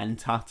call a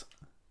mentat.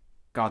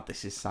 God,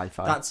 this is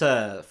sci-fi. That's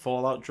a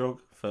Fallout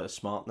drug for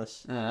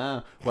smartness.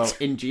 Well,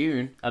 in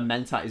Dune, a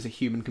mentat is a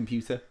human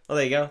computer. Oh,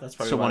 there you go. That's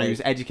probably Someone why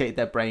who's educated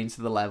their brains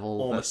to the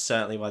level. almost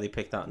certainly why they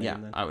picked that name. Yeah,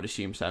 then. I would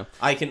assume so.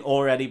 I can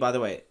already, by the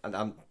way, and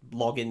I'm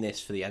logging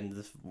this for the end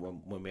of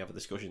when we have a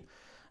discussion.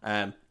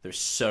 There's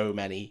so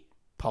many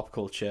pop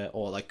culture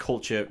or like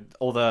culture,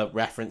 other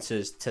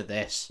references to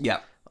this.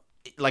 Yeah.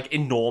 Like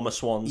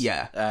enormous ones.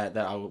 Yeah.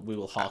 That we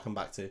will harken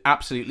back to.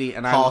 Absolutely.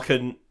 And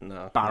Harken.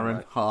 No.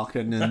 Baron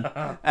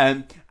Harkonnen.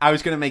 And I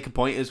was going to make a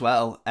point as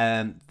well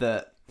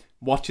that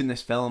watching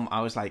this film,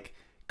 I was like,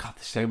 God,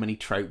 there's so many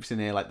tropes in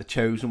here, like the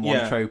chosen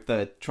one trope,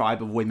 the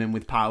tribe of women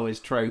with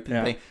powers trope,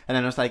 and thing. And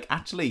then I was like,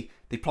 actually,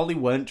 they probably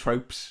weren't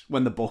tropes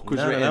when the book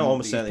was written. No,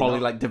 almost He's certainly probably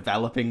not. like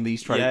developing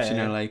these tropes,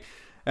 Yeah, like.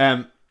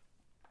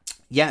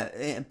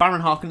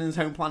 Baron Harkonnen's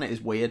home planet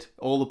is weird.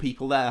 All the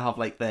people there have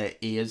like their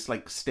ears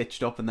like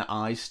stitched up and their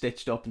eyes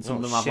stitched up, and some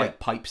of them have like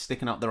pipes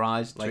sticking out their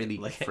eyes. It's really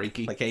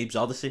freaky. Like Abe's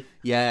Odyssey.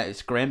 Yeah,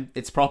 it's grim.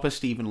 It's proper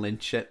Stephen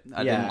Lynch shit.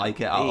 I didn't like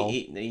it at all.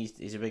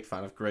 He's a big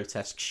fan of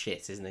grotesque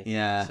shit, isn't he?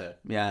 Yeah,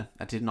 yeah,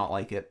 I did not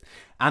like it.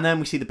 And then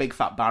we see the big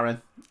fat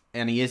Baron,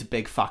 and he is a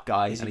big fat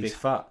guy. He's and big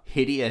fat.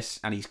 Hideous,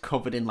 and he's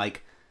covered in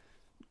like...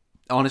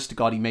 Honest to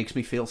God, he makes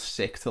me feel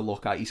sick to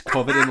look at. He's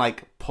covered in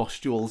like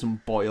pustules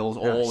and boils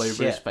all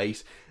over his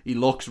face. He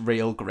looks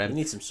real grim. You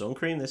need some sun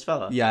cream, this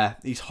fella. Yeah,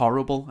 he's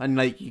horrible. And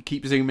like you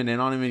keep zooming in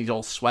on him and he's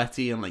all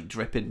sweaty and like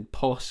dripping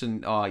pus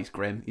and he's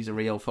grim. He's a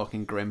real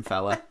fucking grim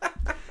fella.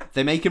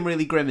 They make him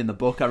really grim in the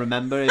book. I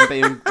remember him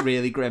being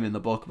really grim in the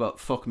book, but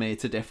fuck me,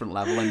 it's a different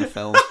level in the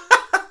film.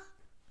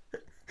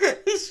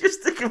 He's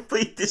just a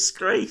complete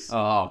disgrace.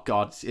 Oh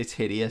God, it's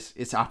hideous.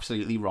 It's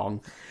absolutely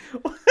wrong.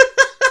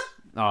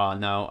 Oh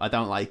no, I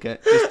don't like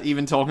it. Just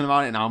even talking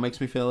about it now makes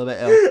me feel a bit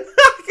ill.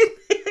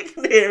 I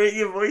can hear it in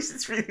your voice.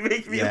 It's really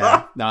making me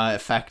laugh. No, it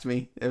affected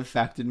me. It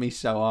affected me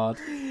so hard.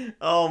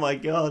 Oh my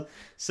God.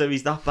 So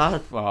he's that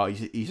bad? Oh,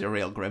 he's a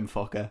real grim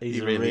fucker. He's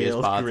he a really real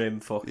is bad. grim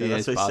fucker. He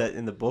That's is what he bad. said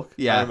in the book.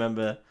 Yeah. I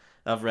remember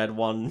I've read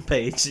one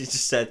page. It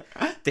just said,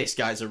 this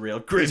guy's a real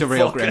grim fucker. He's a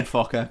real grim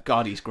fucker.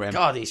 God, he's grim.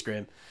 God, he's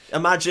grim.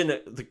 Imagine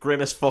the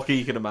grimmest fucker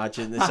you can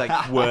imagine. It's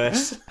like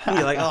worse.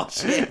 You're like, oh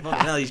shit,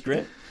 fucking hell, he's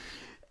grim.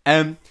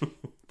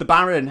 The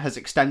Baron has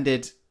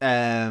extended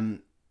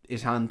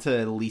his hand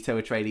to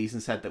Leto Atreides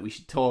and said that we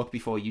should talk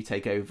before you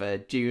take over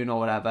Dune or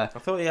whatever. I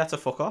thought he had to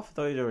fuck off. I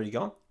thought he'd already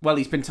gone. Well,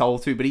 he's been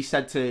told to, but he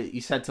said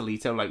to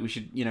Leto like we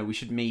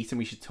should meet and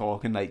we should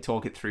talk and like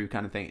talk it through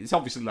kind of thing. It's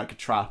obviously like a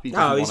trap. He's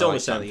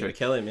always certainly going to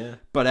kill him, yeah.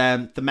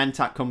 But the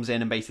Mentat comes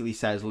in and basically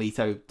says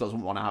Leto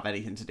doesn't want to have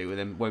anything to do with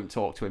him, won't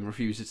talk to him,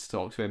 refuses to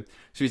talk to him.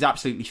 So he's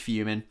absolutely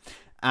fuming.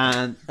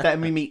 And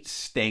then we meet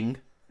Sting,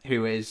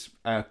 who is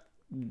a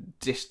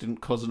distant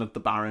cousin of the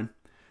Baron.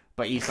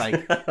 But he's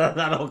like...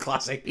 that old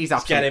classic. He's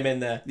Just get him in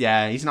there.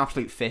 Yeah, he's an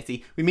absolute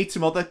fitty. We meet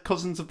some other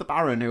cousins of the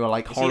Baron who are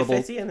like horrible.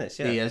 Is he a fitty in this?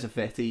 Yeah. He is a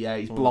fitty, yeah.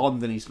 He's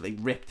blonde and he's like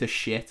ripped to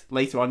shit.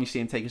 Later on you see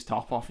him take his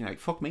top off and you're like,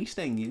 fuck me,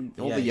 Sting.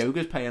 All the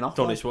yoga's paying off.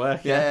 Done his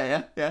work.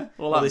 Yeah.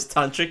 All this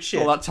tantric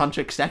shit. All that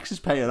tantric sex is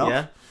paying off.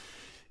 Yeah.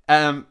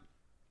 And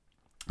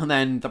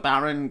then the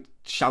Baron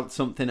shouts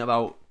something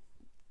about...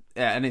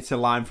 and it's a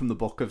line from the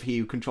book of he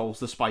who controls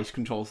the spice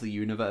controls the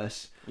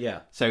universe. Yeah.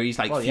 So he's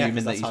like fuming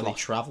that that's he's how they lost.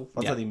 travel.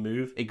 That's how they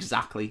move.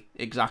 Exactly.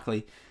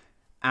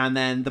 And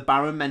then the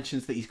Baron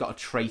mentions that he's got a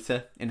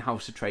traitor in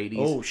House Atreides.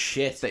 Oh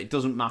shit! That it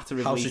doesn't matter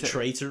if House Leto...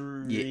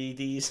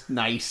 Atreides.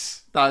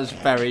 Nice. That is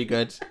very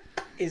good.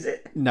 Is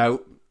it?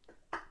 No.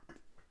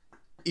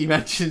 He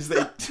mentions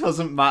that it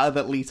doesn't matter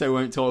that Leto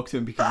won't talk to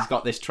him because he's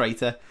got this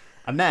traitor,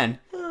 and then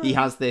he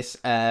has this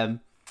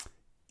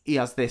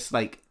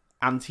like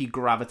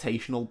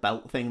anti-gravitational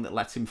belt thing that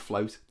lets him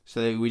float.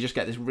 So we just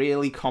get this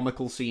really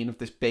comical scene of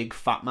this big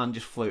fat man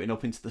just floating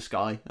up into the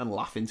sky and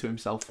laughing to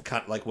himself.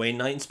 Kind of like Wayne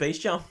Knight in Space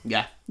Jam.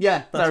 Yeah,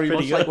 very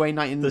much good. like Wayne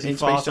Knight in Does he Space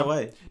fart Jam.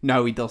 away?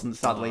 No, he doesn't,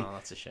 sadly. Oh,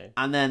 that's a shame.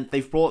 And then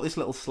they've brought this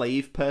little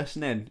slave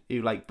person in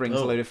who like brings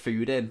a load of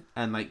food in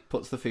and like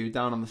puts the food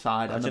down on the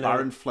side, and the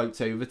Baron floats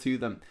over to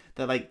them.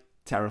 They're like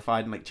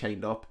terrified and like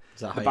chained up.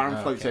 The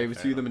Baron floats over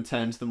to them and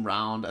turns them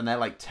round, and they're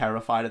like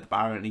terrified of the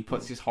Baron, and he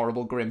puts his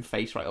horrible grim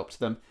face right up to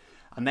them.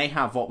 And they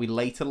have what we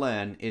later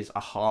learn is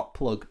a heart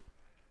plug,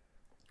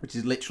 which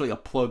is literally a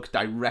plug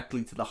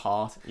directly to the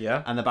heart.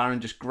 Yeah. And the Baron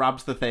just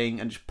grabs the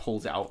thing and just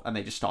pulls it out, and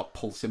they just start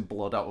pulsing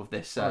blood out of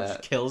this.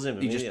 Just kills him.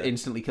 He just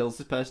instantly kills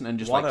this person and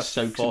just what like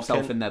soaks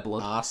himself in their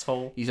blood.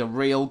 Asshole. He's a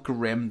real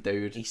grim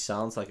dude. He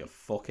sounds like a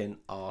fucking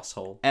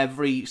asshole.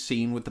 Every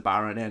scene with the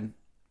Baron in,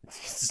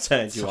 It's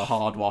turned it's you a off.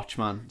 hard watch,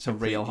 man. It's a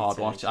real hard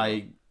watch.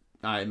 I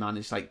I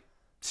managed like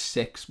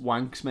 6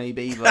 wanks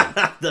maybe, but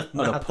at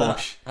a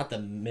push. At the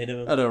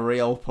minimum. At a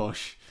real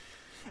push.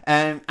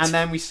 And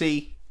then we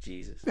see...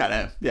 Jesus. I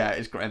know. Yeah,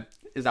 it's grim.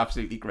 It's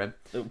absolutely grim.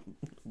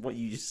 What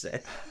you just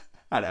said.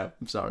 I know.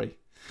 I'm sorry.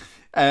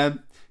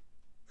 Then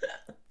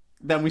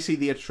we see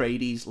the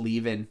Atreides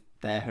leaving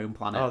their home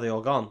planet. Oh, they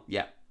all gone?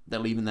 Yeah, they're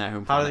leaving their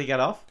home How planet. do they get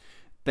off?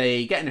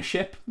 They get in a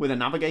ship with a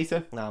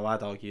navigator. No,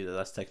 I'd argue that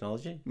that's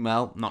technology.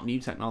 Well, not new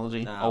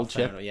technology. Old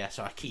ship. Yeah,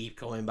 so I keep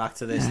going back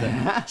to this.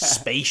 That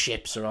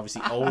spaceships are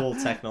obviously old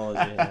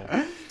technology.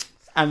 Yeah.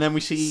 And then we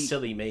see...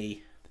 Silly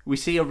me. We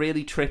see a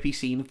really trippy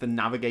scene of the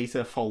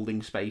navigator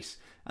folding space.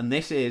 And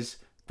this is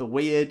the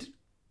weird...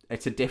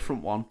 It's a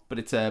different one, but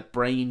it's a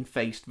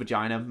brain-faced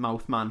vagina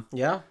mouth man.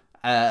 Yeah.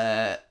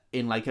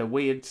 In like a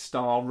weird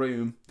star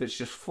room that's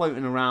just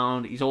floating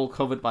around. He's all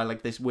covered by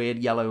like this weird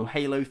yellow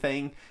halo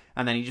thing.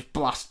 And then he just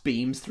blasts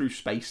beams through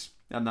space.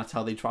 And that's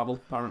how they travel,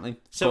 apparently.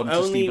 So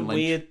only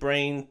weird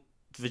brain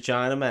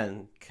vagina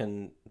men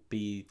can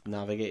be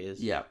navigators?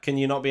 Yeah. Can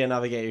you not be a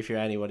navigator if you're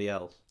anybody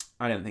else?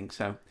 I don't think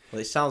so. Well,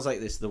 it sounds like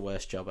this is the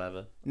worst job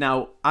ever.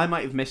 Now, I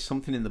might have missed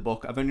something in the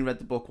book. I've only read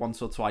the book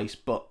once or twice,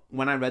 but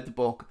when I read the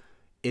book,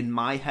 in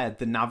my head,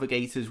 the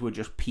navigators were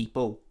just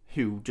people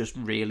who just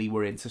really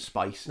were into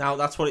spice. Now,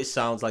 that's what it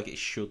sounds like it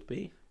should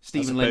be.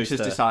 Stephen Lynch has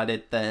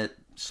decided they're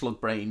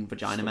slug brain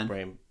vagina men. Slug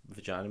brain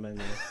vagina men,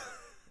 yeah.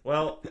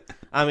 Well,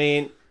 I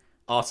mean,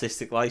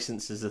 artistic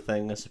license is a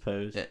thing, I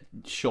suppose. It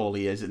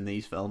surely is in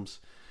these films.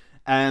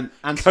 And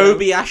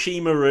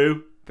Kobayashi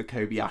Maru. The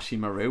Kobayashi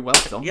Maru.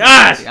 Well done.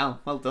 Yes! Yeah,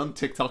 well done.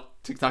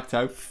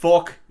 Tic-tac-toe.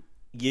 Fuck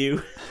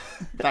you.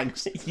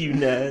 Thanks. You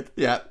nerd.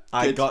 Yeah.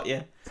 I got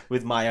you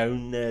with my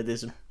own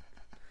nerdism.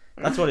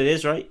 That's what it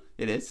is, right?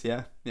 It is,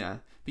 yeah. Yeah.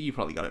 But you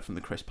probably got it from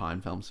the Chris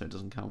Pine film, so it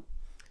doesn't count.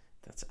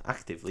 That's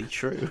actively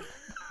true.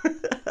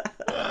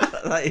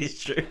 That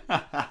is true.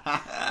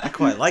 I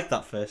quite like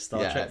that first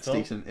Star Trek film.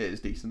 Decent. It is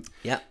decent.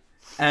 Yeah.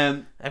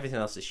 Everything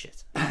else is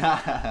shit.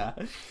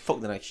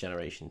 Fuck the Next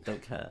Generation.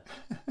 Don't care.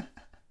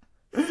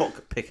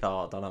 Fuck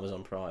Picard on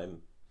Amazon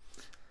Prime.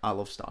 I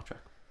love Star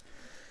Trek.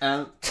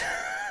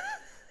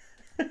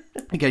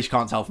 In case you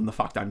can't tell from the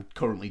fact I'm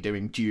currently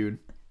doing Dune.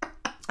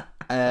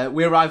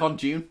 We arrive on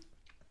Dune.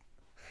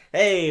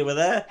 Hey, we're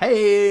there.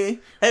 Hey!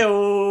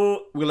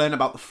 Hey-o! We learn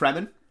about the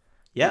Fremen.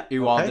 Yeah.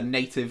 Who are the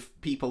native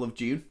people of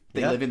Dune.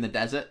 They live in the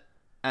desert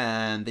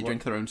and they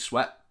drink their own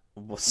sweat.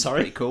 Well, sorry?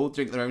 Pretty cool.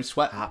 Drink their own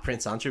sweat.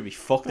 Prince Andrew would be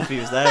fucked if he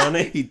was there,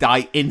 wouldn't he? He'd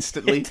die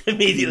instantly.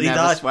 Immediately he never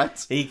die.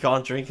 Sweats. He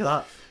can't drink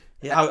that.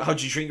 Yeah, how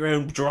do you drink your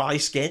own dry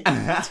skin?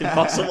 It's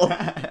impossible.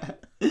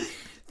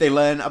 They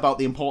learn about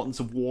the importance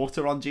of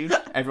water on Dune.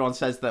 Everyone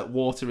says that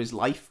water is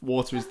life.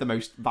 Water is the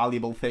most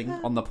valuable thing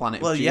on the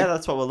planet of Dune. Yeah,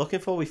 that's what we're looking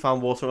for. We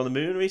found water on the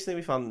moon recently.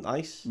 We found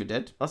ice. We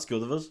did. That's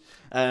good of us.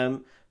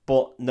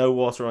 But no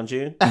water on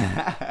Dune.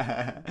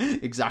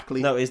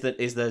 Exactly. No, is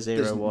there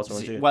zero water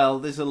on Dune? Well,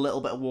 there's a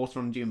little bit of water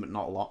on Dune, but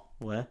not a lot.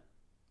 Where?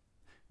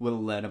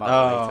 We'll learn about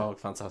that later. Oh,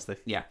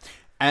 fantastic. Yeah.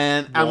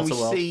 And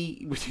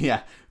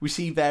we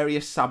see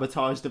various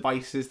sabotage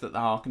devices that the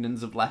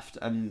Harkonnens have left,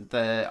 and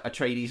the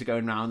Atreides are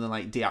going around and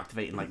like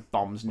deactivating like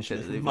bombs and shit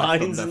that they've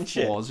left on their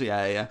floors. Shit.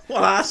 Yeah.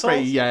 What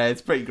assholes?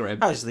 It's pretty grim.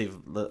 I just leave.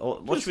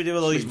 What should we do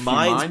with all these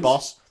mines,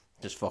 boss?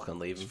 Just fucking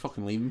leave them. Just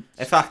fucking leave them.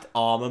 In fact,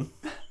 arm them.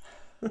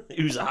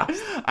 Who's that?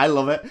 I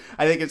love it.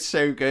 I think it's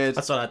so good.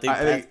 That's what I do.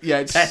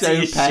 It's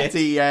petty so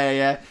petty.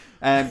 Yeah.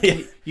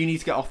 You need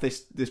to get off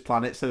this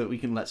planet so that we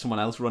can let someone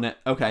else run it.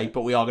 Okay,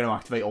 but we are going to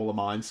activate all the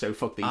mines, so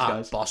fuck these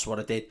guys. Boss, what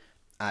I did,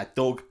 I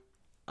dug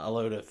a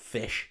load of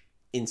fish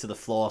into the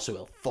floor so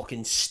it'll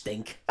fucking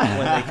stink when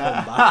they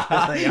come back.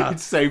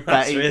 It's so petty.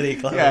 That's really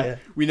clever. Yeah.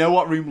 We know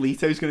what room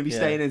Leto's going to be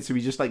staying in, so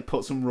we just like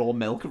put some raw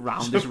milk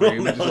around his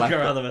room. Just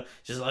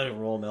like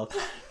raw milk.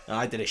 And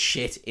I did a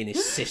shit in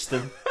his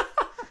system.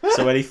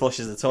 So when he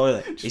flushes the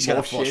toilet, he's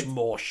going to flush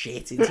more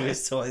shit into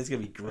his toilet. It's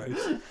going to be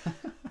gross.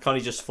 Can't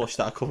he just flush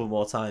that a couple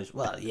more times?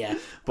 Well, yeah.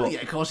 But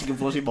of course he can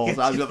flush it more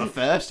times than the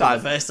first time.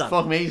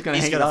 Fuck me, he's going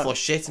to flush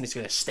shit and it's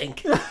going to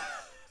stink.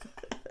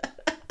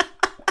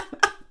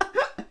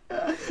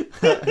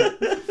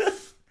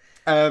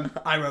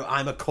 I wrote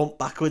 "I'm a cunt"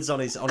 backwards on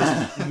his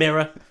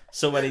mirror,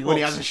 so when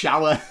he has a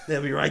shower,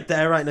 they'll be right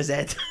there, right in his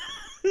head.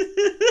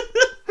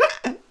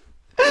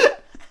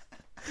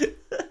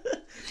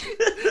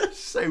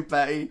 So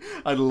petty.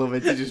 I'd love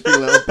it to just be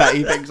little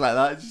petty things like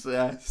that.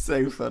 Just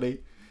so funny.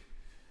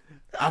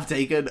 I've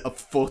taken a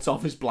foot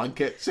off his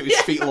blanket so his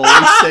feet will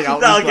always stay out.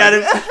 That'll get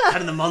him,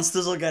 and the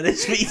monsters will get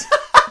his feet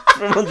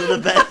from under the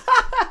bed.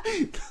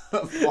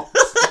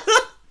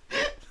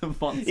 The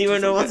monsters he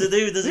won't know what to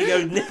do. Does he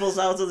go nipples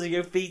out or does he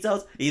go feet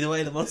out? Either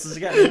way, the monsters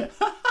are getting him.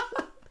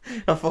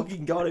 I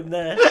fucking got him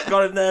there.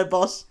 Got him there,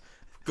 boss.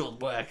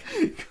 Good work.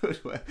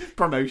 Good work.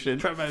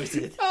 Promoted.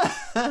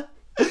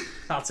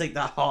 I'll take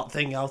that heart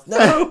thing out.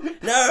 No!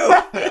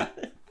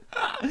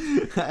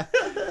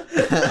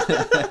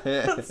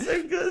 That's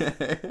so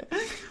good.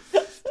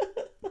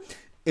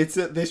 It's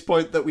at this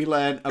point that we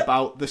learn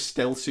about the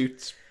still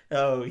suits.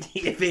 Oh,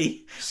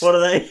 yippee. What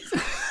are they?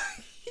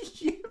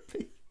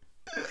 Yippee.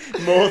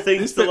 More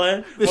things to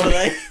learn. What are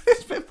they?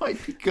 This bit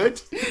might be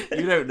good.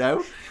 You don't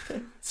know.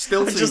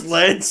 Still I suits. just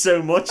learned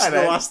so much in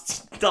the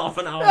last half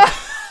an hour.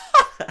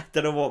 I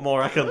don't know what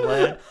more I can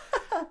learn.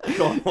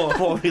 God, what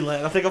have we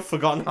learned? I think I've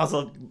forgotten how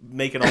to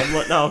make an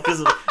omelette now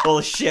because of all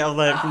the shit I've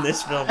learned from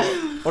this film.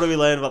 What have we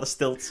learned about the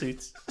still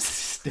suits?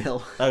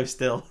 Still. Oh,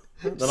 still.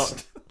 They're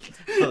not.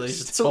 They're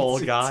just tall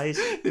guys.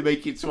 They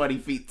make you 20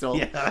 feet tall.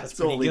 Yeah, that's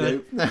all they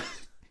do.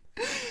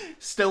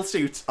 Still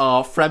suits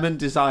are Fremen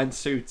designed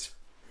suits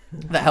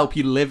that help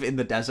you live in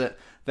the desert.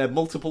 They're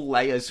multiple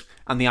layers,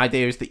 and the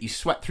idea is that you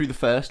sweat through the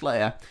first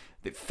layer,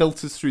 it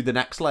filters through the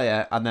next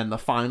layer, and then the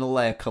final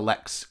layer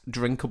collects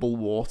drinkable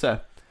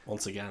water.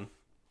 Once again,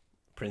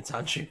 Prince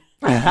Andrew.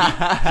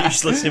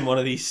 Useless in one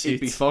of these suits.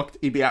 He'd be fucked.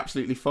 He'd be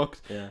absolutely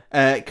fucked. Yeah.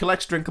 It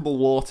collects drinkable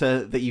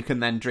water that you can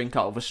then drink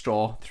out of a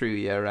straw through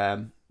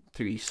your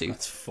suit.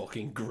 That's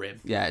fucking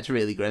grim. Yeah, it's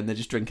really grim. They're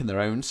just drinking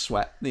their own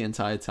sweat the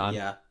entire time.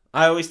 Yeah.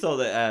 I always thought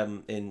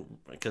that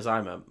because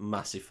I'm a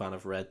massive fan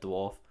of Red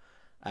Dwarf,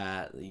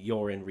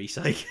 urine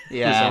recycle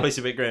was always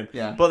a bit grim.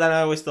 Yeah. But then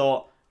I always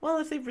thought, well,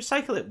 if they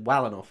recycle it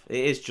well enough,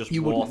 it is just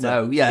you water. Wouldn't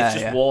know. Yeah,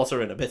 it's just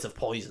water and a bit of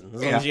poison.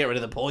 As long as you get rid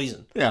of the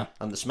poison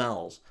and the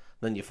smells,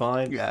 then you're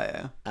fine.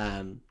 Yeah.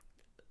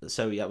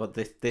 So yeah, but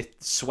the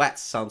sweat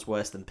sounds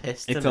worse than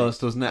piss. It does,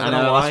 doesn't it? I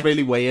know that's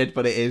really weird,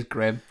 but it is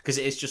grim because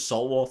it is just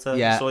salt water.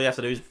 Yeah, so all you have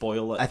to do is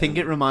boil it. I think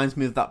it reminds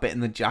me of that bit in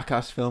the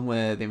Jackass film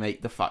where they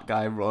make the fat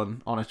guy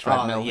run on a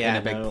treadmill in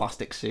a big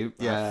plastic suit.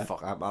 Yeah,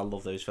 I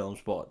love those films,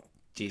 but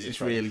Jesus,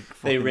 it's really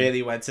they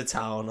really went to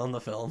town on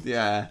the film.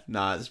 Yeah,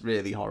 it's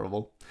really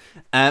horrible.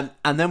 And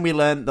then we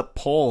learned that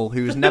Paul,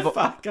 who's never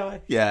fat guy.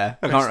 Yeah,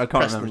 I can't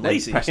remember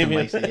his name. Preston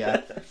Lacey.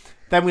 Yeah.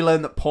 Then we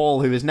learned that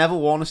Paul, who has never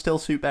worn a still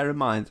suit, bear in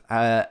mind,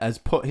 has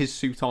put his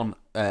suit on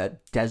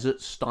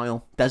desert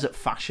style, desert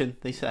fashion,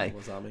 they say. What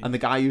does that mean? And the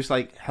guy who's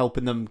like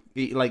helping them,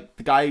 the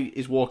guy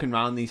is walking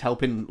around and he's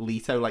helping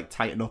Leto like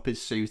tighten up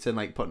his suit and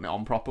like putting it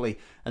on properly.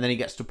 And then he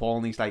gets to Paul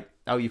and he's like,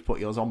 "Oh, you've put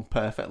yours on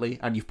perfectly,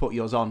 and you've put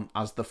yours on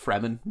as the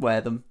Fremen wear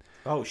them."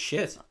 Oh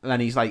shit! And then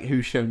he's like,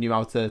 "Who's shown you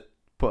how to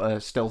put a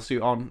still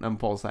suit on?" And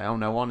Paul's like, "Oh,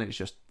 no one. It's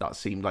just that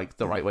seemed like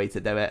the right way to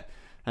do it."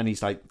 And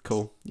he's like,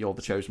 "Cool, you're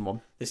the chosen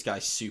one." This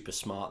guy's super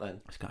smart then.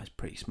 This guy's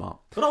pretty smart.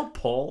 Good old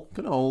Paul.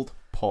 Good old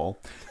Paul.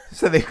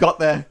 So they've got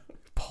their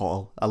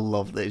Paul. I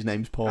love that his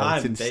name's Paul.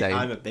 It's insane.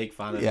 I'm a big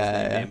fan of his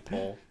name,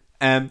 Paul.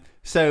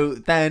 So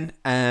then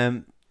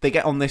they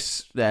get on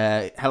this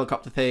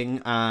helicopter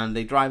thing and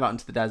they drive out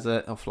into the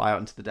desert, or fly out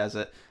into the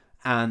desert,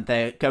 and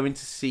they're going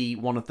to see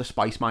one of the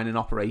spice mining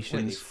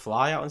operations. Wait, they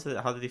fly out into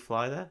the... How did he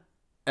fly there?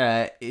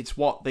 It's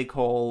what they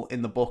call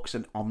in the books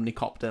an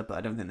omnicopter, but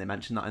I don't think they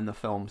mention that in the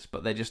films.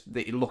 But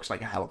it looks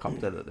like a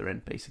helicopter that they're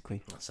in,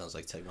 basically. That sounds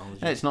like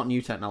technology. It's not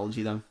new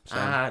technology though. So.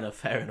 No,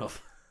 fair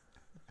enough.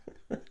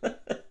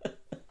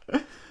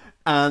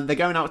 And they're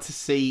going out to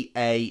see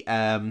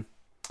a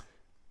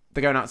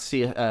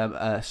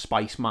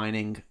spice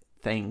mining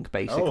thing,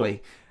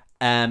 basically.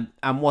 And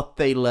what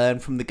they learn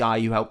from the guy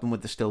who helped them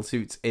with the still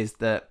suits is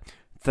that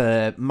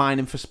the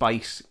mining for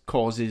spice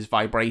causes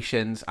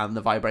vibrations, and the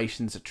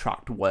vibrations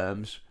attract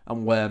worms,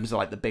 and worms are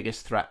like the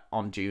biggest threat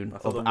on Dune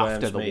after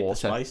the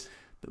water.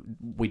 The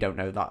we don't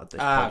know that at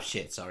this point.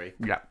 Shit, sorry.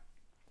 Yeah.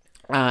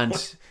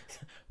 And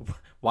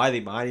why are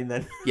they mining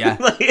then? Yeah,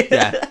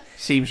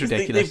 seems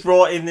ridiculous. They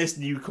brought in this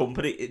new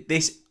company.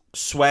 This,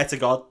 swear to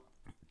God,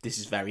 this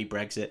is very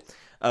Brexit,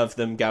 of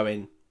them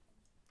going,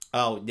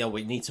 "Oh, yeah,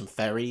 we need some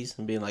ferries,"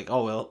 and being like,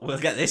 "Oh, we'll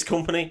get this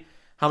company.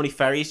 How many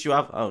ferries do you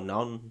have?" "Oh,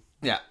 none."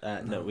 Yeah.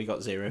 No, we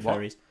got 0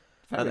 ferries.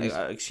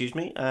 Excuse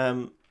me?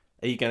 Are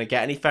you going to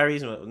get any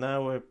ferries?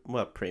 No,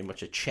 we're pretty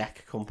much a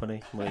Czech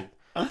company. We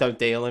don't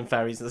deal in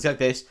ferries. It's like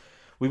this.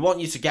 We want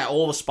you to get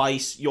all the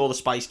spice. You're the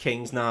Spice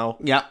Kings now.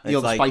 Yeah, you're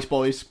the Spice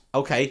Boys.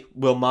 Okay,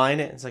 we'll mine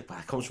it. It's like, but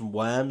it comes from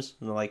worms.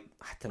 And they're like,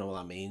 I don't know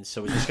what that means.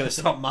 So we're just going to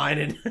stop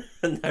mining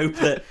and hope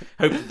that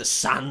the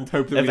sand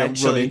Hope that we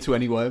don't run into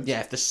any worms. Yeah,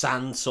 if the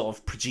sand sort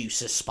of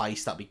produces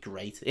spice, that'd be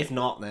great. If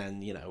not, then,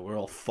 we're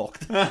all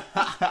fucked.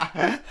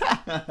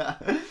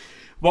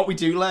 What we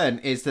do learn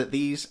is that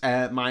these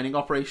mining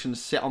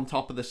operations sit on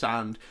top of the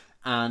sand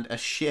and a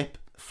ship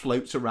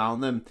floats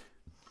around them.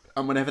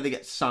 And whenever they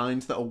get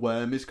signs that a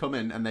worm is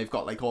coming, and they've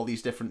got like all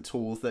these different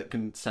tools that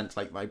can sense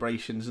like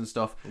vibrations and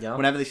stuff,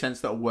 whenever they sense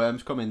that a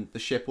worm's coming, the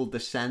ship will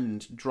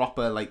descend, drop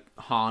a like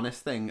harness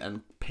thing,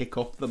 and pick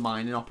up the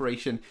mining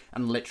operation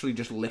and literally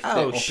just lift it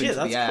up into the air.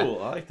 That's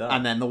cool. I like that.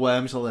 And then the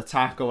worms will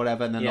attack or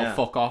whatever, and then they'll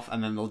fuck off,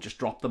 and then they'll just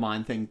drop the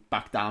mine thing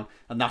back down,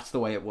 and that's the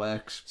way it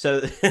works.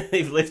 So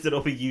they've lifted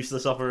up a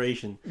useless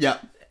operation. Yeah.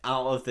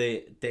 Out of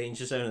the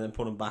danger zone and then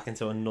put them back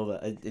into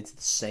the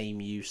same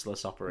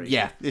useless operation.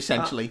 Yeah,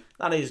 essentially.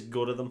 That is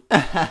good of them.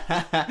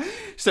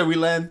 So we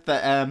learned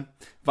that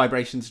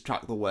vibrations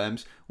attract the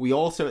worms. We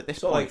also at this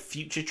point... like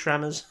future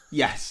tremors.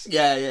 Yes.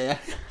 Yeah.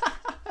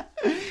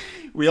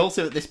 We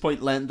also at this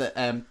point learned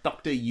that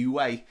Dr.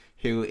 Yue,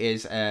 who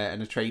is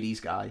an Atreides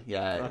guy,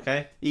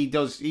 okay, he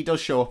does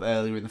show up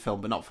earlier in the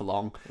film, but not for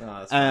long.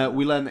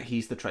 We learn that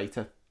he's the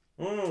traitor.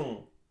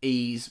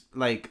 he's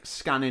like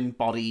scanning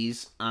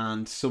bodies,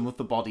 and some of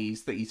the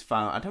bodies that he's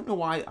found, I don't know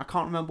why, I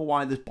can't remember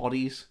why there's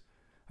bodies.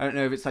 I don't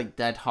know if it's like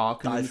dead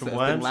Harkonnens that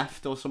have been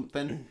left or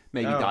something.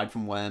 Maybe died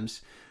from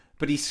worms.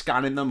 But he's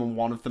scanning them, and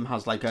one of them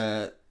has like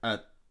a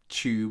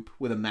tube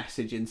with a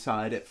message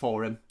inside it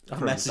for him. A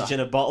message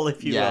in a bottle,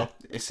 if you will. Yeah,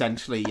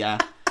 essentially, yeah.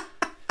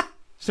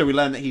 So we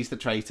learn that he's the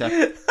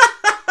traitor.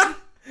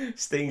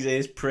 Sting's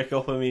ears prick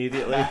up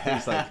immediately.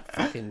 He's like,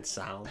 fucking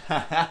sound.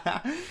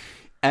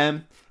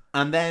 And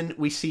then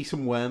we see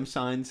some worm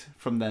signs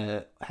from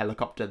the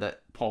helicopter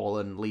that Paul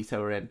and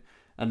Leto are in.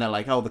 And they're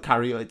like, oh, the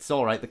carrier, it's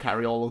all right, the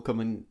carrier will come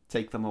and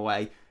take them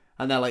away.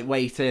 And they're like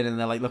waiting, and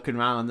they're like looking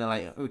around, and they're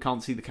like, we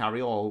can't see the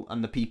carrier.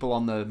 And the people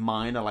on the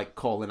mine are like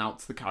calling out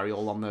to the carrier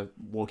on the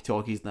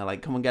walkie-talkies, and they're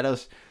like, come and get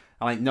us.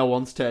 And like, no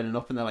one's turning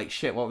up, and they're like,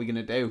 shit, what are we going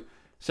to do?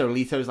 So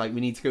Leto's like,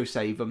 we need to go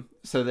save them.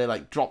 So they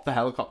like drop the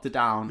helicopter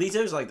down.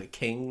 Leto's like the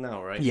king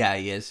now, right? Yeah,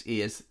 he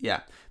is,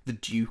 yeah. The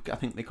Duke, I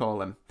think they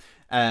call him.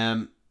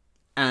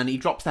 And he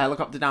drops the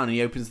helicopter down, and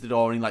he opens the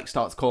door, and he like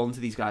starts calling to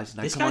these guys.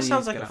 Like, this guy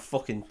sounds like a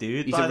fucking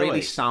dude. He's a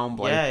really sound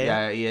bloke.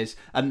 Yeah, he is.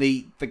 And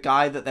the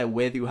guy that they're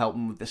with, who helped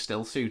him with the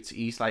still suits,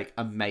 he's like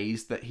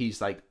amazed that he's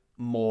like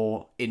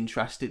more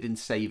interested in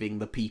saving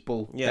the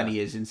people than he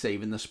is in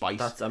saving the spice.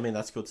 That's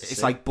good to see.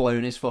 It's like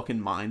blown his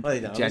fucking mind. Well,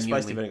 genuinely.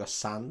 Spice, they've only got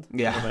sand.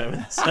 Yeah. At the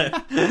moment,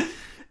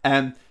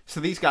 so. So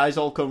these guys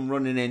all come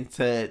running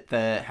into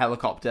the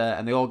helicopter,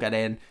 and they all get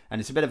in,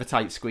 and it's a bit of a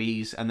tight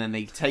squeeze, and then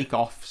they take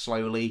off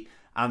slowly.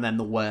 And then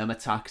the worm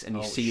attacks, and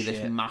you see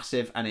this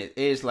massive, and it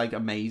is like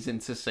amazing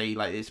to see.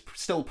 Like, it's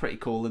still pretty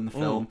cool in the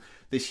film.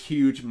 This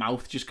huge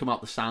mouth just come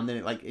out the sand,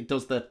 and it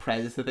does the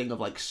Predator thing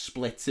of like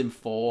splits in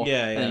four.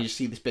 And then you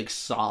see this big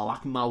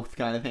Sarlacc mouth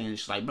kind of thing, and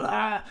it's just like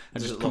blah,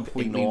 and just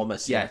completely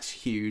enormous. Yeah, it's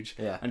huge.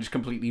 Yeah, and just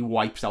completely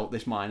wipes out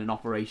this mine in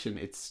operation.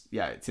 It's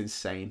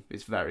insane.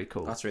 It's very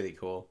cool. That's really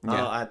cool.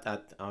 Yeah,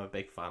 I'm a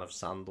big fan of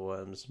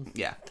sandworms.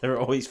 Yeah, they're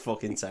always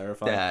fucking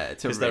terrifying. Yeah,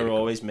 because they're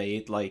always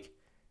made like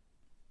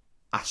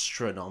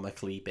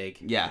astronomically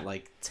big,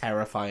 like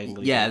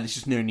terrifyingly. Yeah, big. There's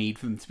just no need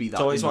for them to be that.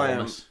 It's always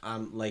enormous. why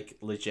I'm like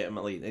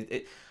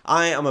legitimately.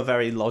 I am a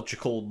very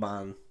logical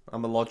man.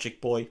 I'm a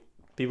logic boy.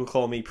 People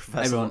call me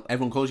Professor.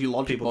 Everyone calls you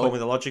Logic Boy. People call me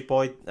the Logic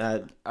Boy,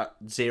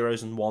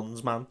 zeros and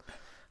ones man,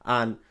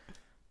 and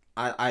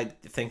I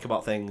think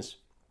about things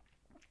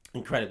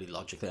incredibly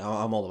logically.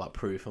 I'm all about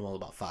proof. I'm all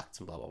about facts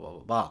and blah blah blah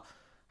blah blah.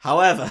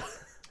 However,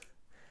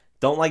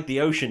 don't like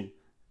the ocean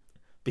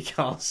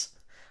because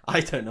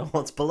I don't know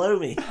what's below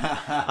me. And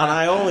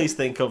I always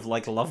think of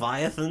like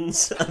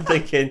leviathans and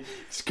thinking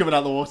it's coming out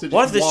of the water.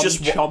 What if this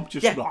just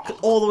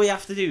all we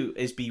have to do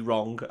is be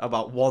wrong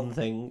about one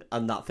thing,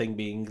 and that thing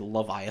being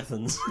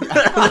leviathans.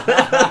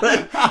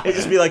 It'd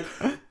just be like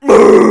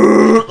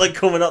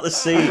coming out the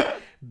sea,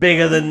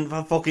 bigger than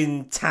a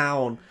fucking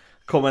town,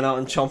 coming out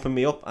and chomping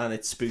me up, and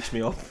it spooks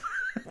me up.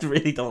 I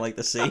really don't like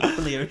the sea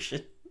and the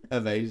ocean.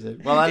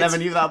 Amazing. Well, I never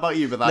knew that about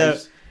you, but that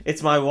is...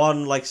 It's my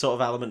one like sort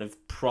of element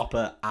of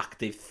proper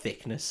active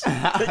thickness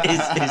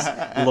is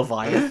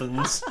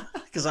leviathans,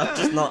 because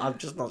I'm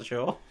just not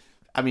sure.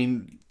 I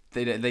mean,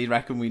 they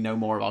reckon we know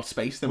more about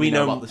space than we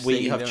know about the sea.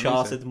 We have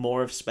charted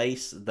more of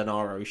space than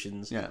our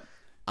oceans. Yeah,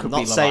 I'm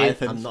not saying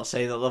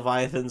that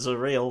leviathans are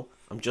real.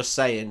 I'm just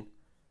saying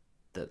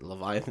that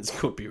leviathans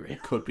could be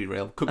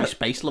real. Could be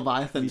space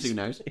leviathans. Who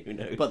knows? Who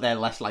knows? But they're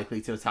less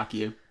likely to attack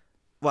you.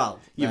 Well,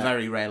 you're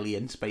very rarely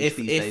in space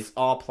these days. If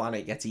our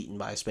planet gets eaten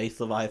by a space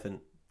leviathan,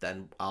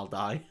 then I'll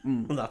die.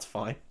 That's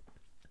fine.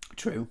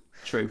 True.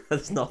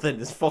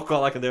 There's fuck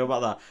all I can do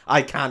about that.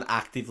 I can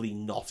actively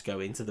not go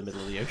into the middle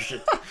of the ocean.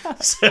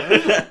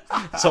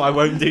 so I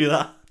won't do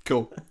that.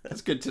 Cool. That's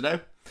good to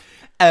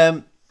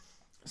know.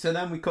 So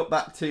then we cut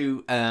back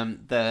to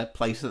the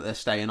place that they're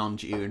staying on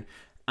Dune,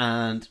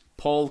 and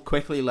Paul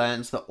quickly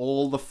learns that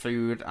all the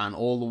food and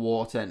all the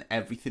water and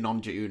everything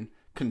on Dune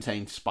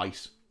contains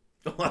spice.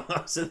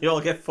 So they all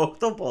get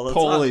fucked up all the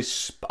time.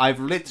 I've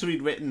literally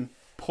written...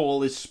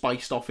 Paul is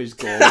spiced off his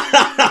gourd.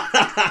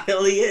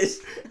 Well, he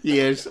is. He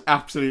is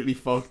absolutely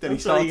fucked. And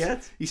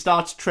he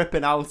starts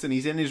tripping out, and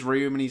he's in his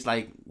room, and he's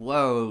like,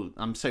 whoa,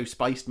 I'm so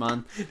spiced,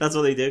 man. That's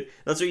what they do.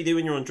 That's what you do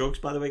when you're on drugs,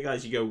 by the way,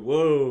 guys. You go,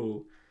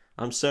 whoa,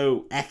 I'm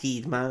so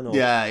eckied, man. Or,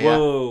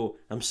 whoa,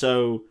 I'm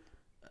so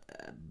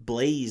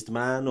blazed,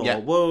 man.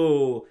 Or,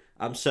 whoa,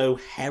 I'm so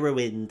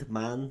heroined,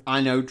 man.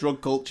 I know,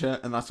 drug culture,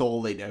 and that's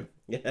all they do.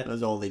 Yeah.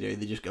 That's all they do.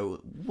 They just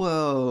go,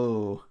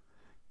 whoa,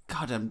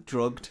 God, I'm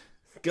drugged.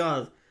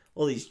 God,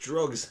 all these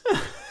drugs.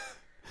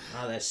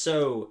 They're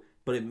so...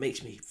 But it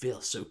makes me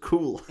feel so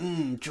cool.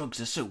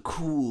 Drugs are so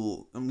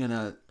cool. I'm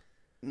gonna...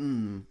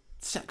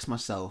 sex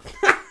myself.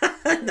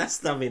 I'd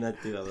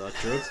do that without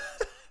drugs.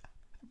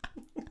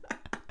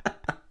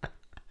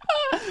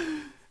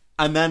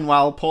 And then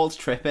while Paul's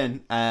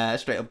tripping,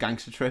 straight up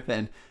gangster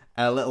tripping,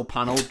 a little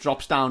panel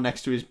drops down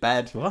next to his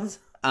bed. What?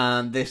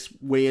 And this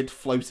weird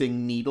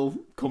floating needle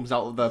comes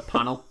out of the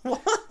panel.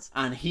 What?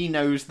 And he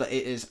knows that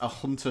it is a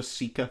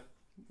hunter-seeker.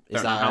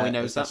 Is Don't know that how he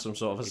knows is that that? some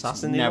sort of It's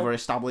assassin needle? never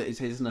established.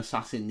 It is an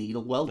assassin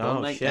needle. Well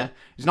done, mate. Shit. Yeah.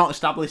 It's not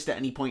established at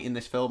any point in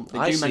this film.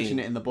 They do mention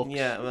it in the books.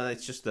 Yeah, well,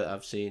 it's just that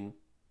I've seen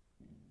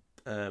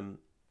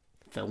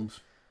Films.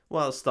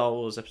 well, Star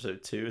Wars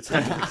Episode 2,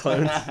 Attack of the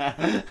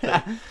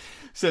Clones.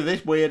 So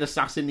this weird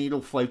assassin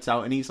needle floats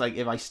out, and he's like,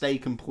 if I stay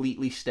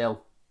completely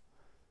still,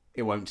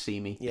 it won't see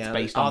me. Yeah, it's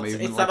based on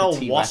movement. it's like that a old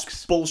T-Rex.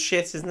 wasp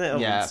bullshit, isn't it?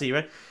 Yeah.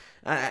 T-Rex.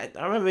 I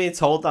remember being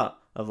told that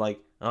of like,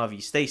 oh, if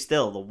you stay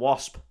still, the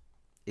wasp,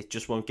 it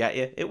just won't get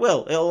you. It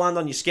will. It'll land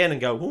on your skin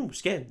and go, ooh,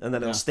 skin, and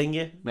then it'll sting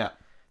you. Yeah.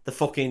 The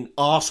fucking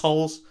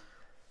arseholes.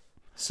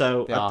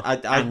 So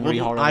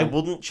I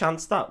wouldn't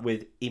chance that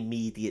with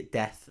immediate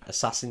death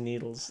assassin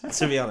needles,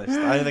 to be honest.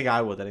 I don't think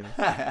I would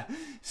anyway.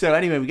 So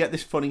anyway, we get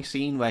this funny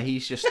scene where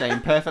he's just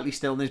staying perfectly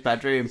still in his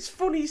bedroom. It's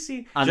funny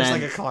scene. And just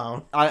then- like a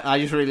clown. I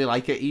just really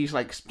like it. He's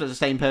like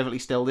staying perfectly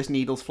still. This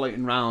needle's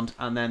floating around,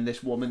 and then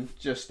this woman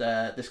just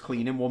this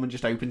cleaning woman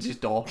just opens his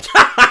door. Which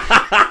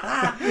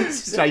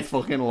I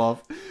fucking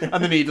love.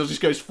 And the needle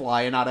just goes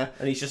flying at her.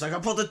 And he's just like, I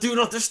put the do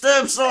not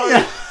disturb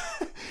sign.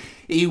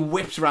 He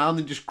whips around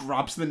and just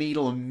grabs the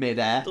needle in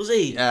midair. Does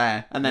he?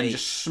 Yeah, and then Mate.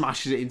 just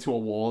smashes it into a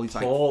wall. He's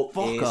like, Paul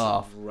fuck is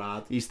off.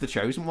 rad. He's the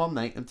chosen one,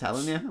 mate. I'm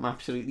telling you. I'm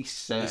absolutely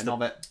certain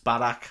of it.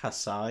 Barak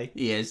Hassai.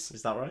 He is.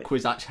 Is that right?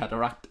 Kwisatz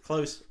Haderach.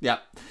 Close. Yeah.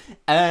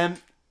 And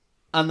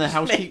the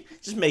housekeeper...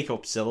 Just make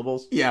up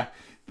syllables. Yeah.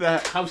 The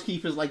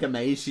housekeeper's like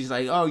amazed. She's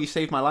like, oh, you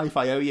saved my life.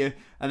 I owe you.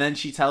 And then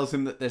she tells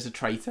him that there's a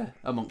traitor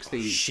amongst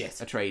the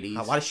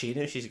Atreides. Why does she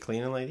know? She's a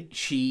cleaning lady.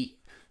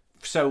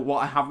 So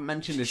what I haven't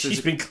mentioned is...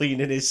 She's been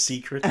cleaning his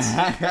secrets.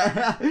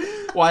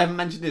 What I haven't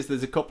mentioned is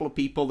there's a couple of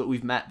people that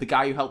we've met. The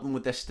guy who helped them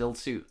with their still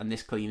suit and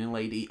this cleaning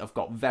lady have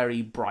got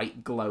very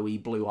bright,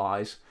 glowy blue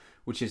eyes,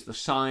 which is the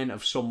sign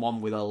of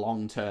someone with a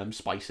long-term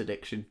spice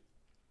addiction.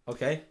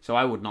 Okay. So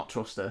I would not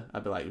trust her.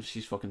 I'd be like,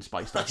 she's fucking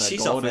spiced off her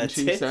She's gourd, off her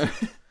isn't she? So...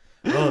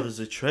 Oh, there's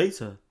a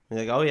traitor. And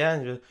you're like, oh yeah.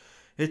 And you're like,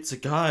 it's a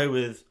guy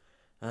with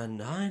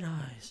 9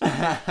 eyes.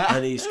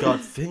 And he's got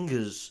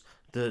fingers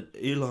that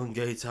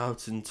elongate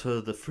out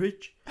into the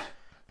fridge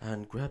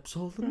and grabs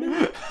all the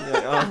milk. You're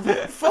like,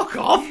 oh, fuck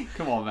off.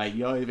 Come on, mate.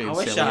 You're being I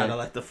silly. wish I had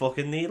let the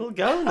fucking needle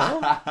go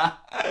now.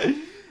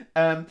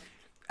 And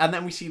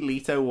then we see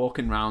Leto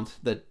walking around,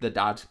 the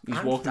dad.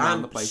 He's walking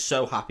around the place. I'm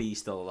so happy he's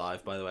still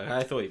alive, by the way.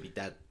 I thought he'd be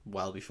dead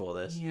well before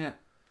this. Yeah.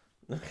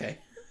 Okay.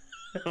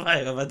 Have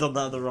I done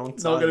that at the wrong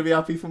time? Not going to be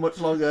happy for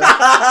much longer.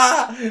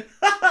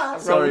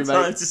 Sorry, mate.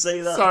 time to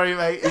say that. Sorry,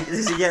 mate.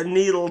 Is he getting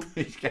needled?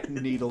 He's getting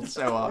needled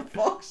so hard.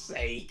 For fuck's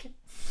sake.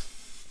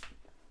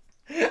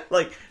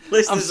 Like,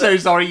 listeners, I'm so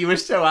sorry you were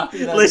so happy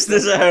then.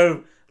 listeners at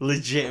home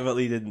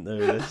legitimately didn't know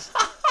this.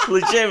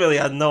 Legitimately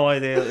had no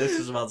idea that this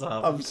was about to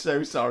happen. I'm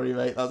so sorry,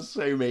 mate. That's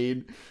so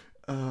mean.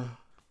 Oh.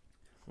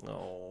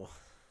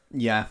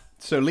 Yeah.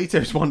 So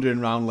Leto's wandering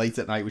around late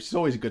at night, which is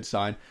always a good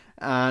sign.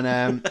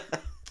 And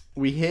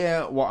we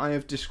hear what I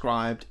have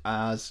described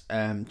as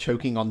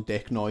choking on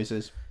dick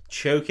noises.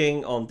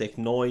 Choking on dick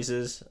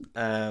noises.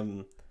 I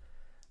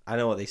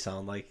know what they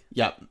sound like.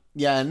 Yeah.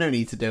 Yeah, no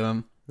need to do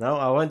them. No,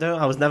 I won't do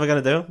them. I was never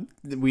going to do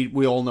them.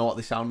 We all know what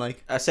they sound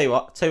like. I tell you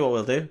what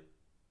we'll do.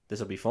 This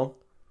will be fun.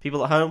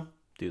 People at home,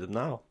 do them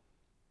now.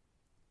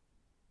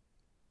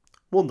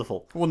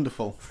 Wonderful.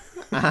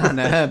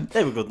 And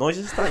they were good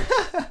noises, thanks.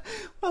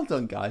 well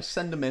done, guys.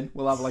 Send them in.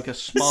 We'll have like a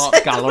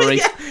smart gallery.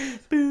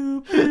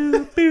 Boo,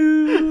 boo,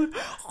 boo.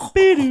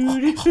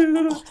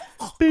 Boo-doo-doo-doo.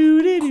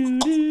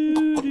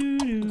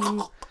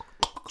 Boo-doo-doo-doo-doo-doo.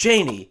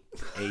 Janie,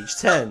 age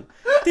 10.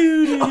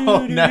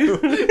 Oh no.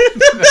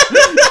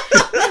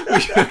 We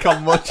should have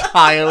gone much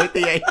higher with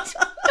the age.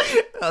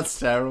 That's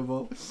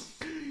terrible.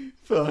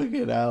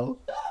 Fucking hell.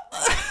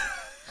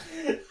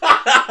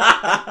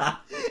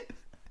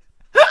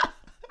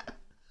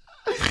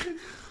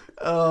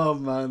 Oh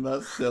man,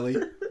 that's silly.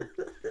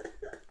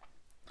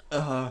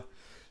 So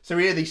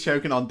we hear these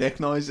choking on dick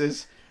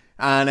noises,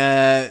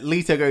 and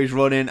Leto goes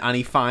running, and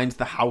he finds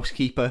the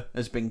housekeeper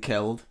has been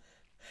killed.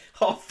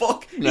 Oh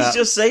fuck! Yeah. He's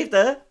just saved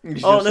her.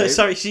 He's Oh just no, saved.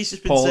 sorry, she's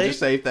just been Paul saved. just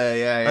saved her.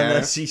 Yeah. And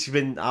then she's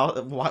been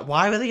out.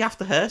 Why were they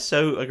after her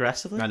so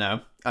aggressively? I know.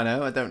 I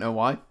don't know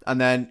why.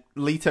 And then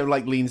Leto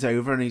like leans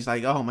over and he's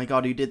like, "Oh my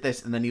god, who did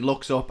this?" And then he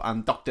looks up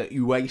and Dr.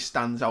 Uwe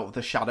stands out of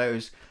the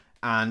shadows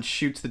and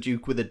shoots the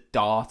Duke with a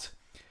dart.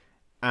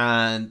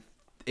 And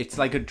it's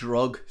like a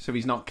drug, so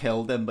he's not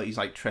killed him, but he's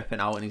like tripping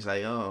out and he's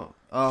like, "Oh,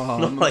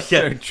 I'm like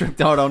so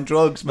tripped out on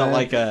drugs, man." Not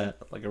like a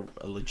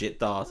legit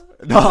dart.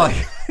 no,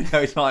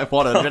 it's not like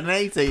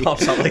 180.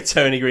 Pops out like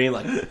Tony Green,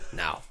 like,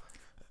 now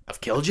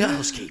I've killed your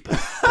housekeeper.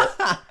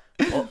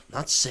 But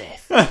that's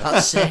safe.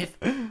 That's safe.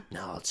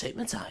 Now I'll take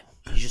my time.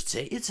 You just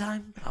take your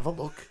time. Have a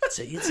look.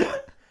 Take your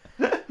time.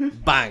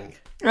 Bang.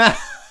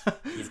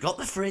 You've got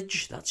the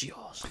fridge. That's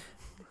yours.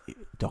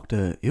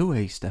 Dr.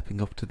 Uwe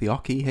stepping up to the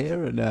hockey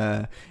here,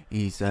 and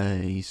he's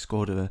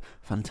scored a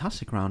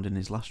fantastic round in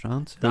his last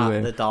round.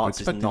 So the darts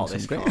is not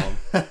this great... calm.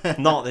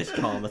 Not this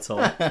calm at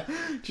all.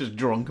 Just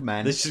drunk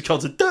men. This just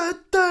called a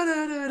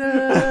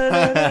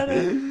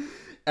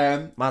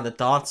man, the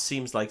darts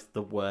seems like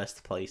the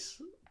worst place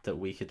that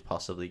we could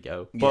possibly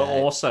go. But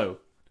also,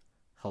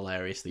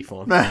 hilariously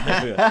fun.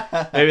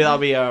 Maybe that'll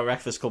be a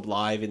Breakfast Club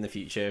live in the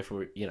future if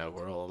we're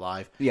all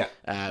alive. Yeah.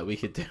 We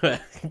could do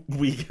it.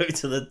 We go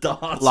to the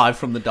darts. Live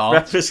from the darts.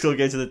 Breakfast Club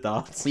go to the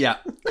darts. Yeah.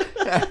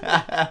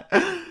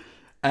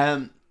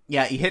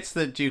 Yeah, he hits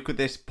the Duke with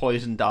this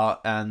poison dart,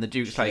 and the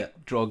Duke's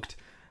drugged,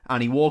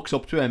 and he walks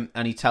up to him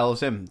and he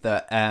tells him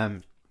that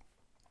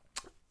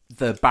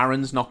the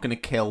Baron's not going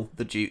to kill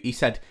the Duke. He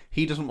said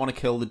he doesn't want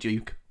to kill the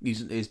Duke.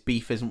 His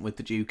beef isn't with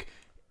the Duke.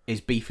 His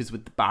beef is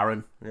with the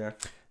Baron. Yeah.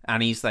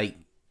 And he's like,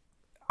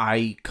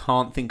 I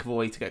can't think of a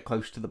way to get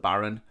close to the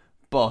Baron,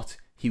 but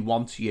he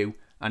wants you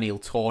and he'll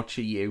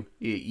torture you.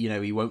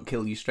 He won't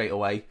kill you straight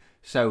away,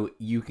 so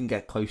you can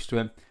get close to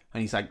him. And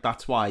he's like,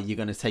 that's why you're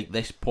going to take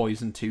this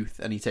poison tooth.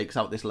 And he takes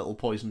out this little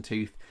poison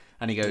tooth.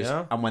 And he goes,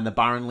 and when the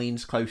Baron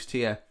leans close to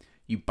you,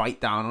 you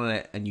bite down on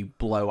it and you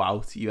blow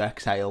out, you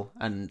exhale,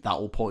 and that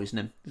will poison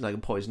him. It's like a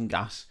poison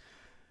gas.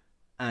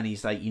 And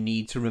he's like, you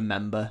need to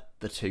remember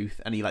the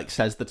tooth. And he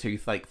says the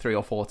tooth 3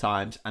 or 4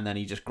 times. And then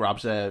he just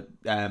grabs a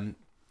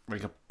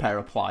pair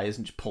of pliers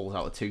and just pulls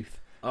out a tooth.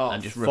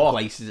 And just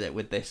replaces it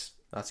with this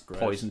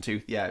poison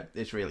tooth. Yeah,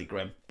 it's really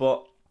grim.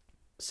 But,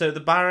 so the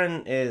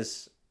Baron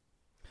is...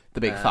 The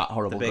big fat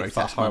horrible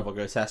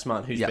grotesque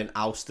man who's been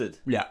ousted.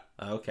 Yeah.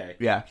 Okay.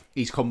 Yeah.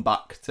 He's come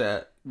back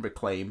to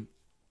reclaim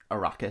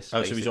Arrakis.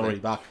 Oh, so he's already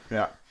back.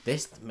 Yeah.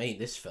 This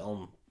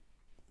film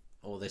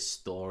or this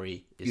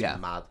story is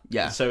mad.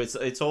 Yeah. So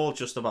it's all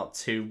just about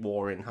 2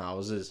 warring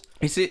houses.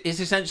 It's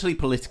essentially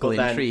political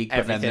intrigue,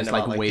 but then there's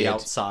about, weird the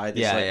outside.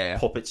 There's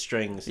puppet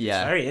strings. It's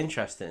very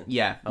interesting.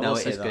 Yeah. No,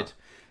 it is good.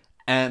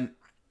 And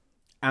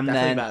definitely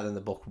then better than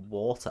the Book of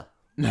Water.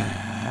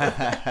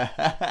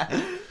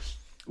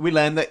 We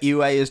learn that Yue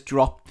has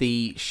dropped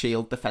the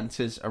shield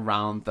defences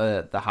around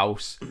the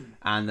house,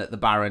 and that the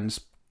Baron's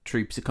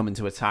troops are coming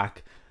to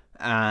attack.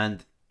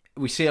 And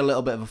we see a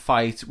little bit of a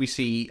fight. We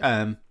see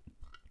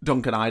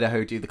Duncan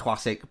Idaho do the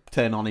classic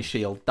turn on his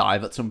shield,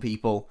 dive at some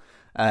people.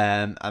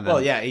 And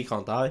then, he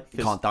can't die.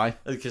 He can't die.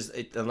 Because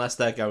unless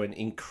they're going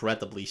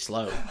incredibly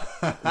slow,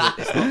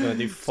 it's not going to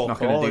do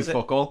fuck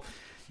all.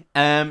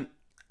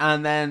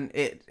 And then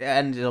it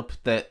ended up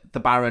that the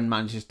Baron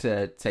manages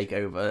to take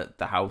over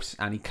the house,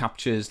 and he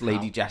captures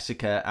Lady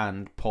Jessica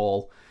and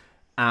Paul,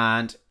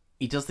 and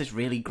he does this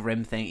really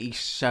grim thing. He's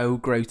so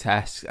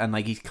grotesque, and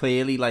he's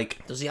clearly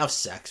Does he have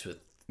sex with?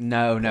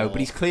 No,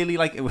 but he's clearly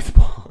with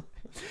Paul.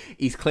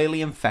 He's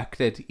clearly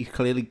infected. He's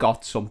clearly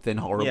got something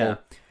horrible. Yeah,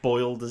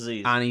 boil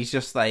disease. And he's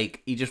just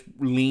he just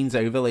leans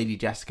over Lady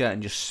Jessica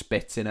and just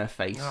spits in her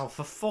face. Oh,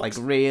 for fuck's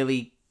sake.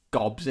 Really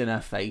gobs in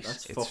her face.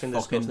 That's it's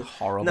fucking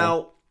horrible.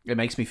 Now, it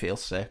makes me feel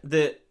sick.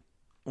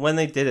 When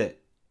they did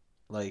it,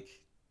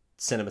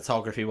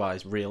 cinematography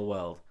wise, real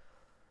world,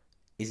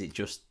 is it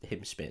just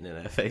him spitting in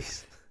her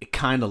face? It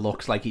kind of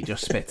looks like he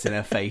just spits in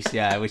her face,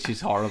 yeah, which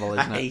is horrible, isn't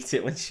it? I hate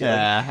it when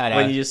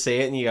when you just see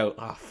it and you go,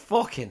 oh,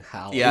 fucking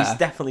hell. Yeah. He's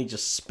definitely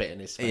just spitting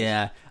his face.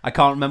 Yeah. I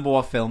can't remember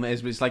what film it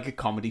is, but it's like a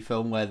comedy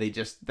film where they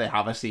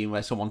have a scene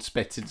where someone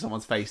spits in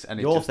someone's face. And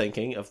you're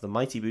thinking of the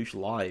Mighty Boosh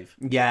Live.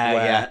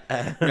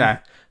 Yeah.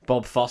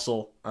 Bob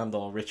Fossil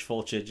or Rich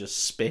Fulcher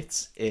just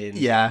spits in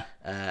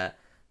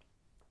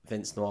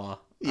Vince Noir.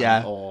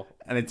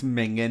 And it's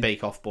minging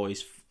Bake Off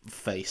Boy's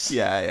face.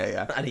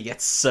 Yeah. And he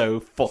gets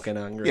so fucking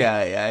angry.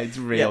 Yeah, it's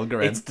real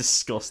grim. It's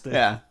disgusting.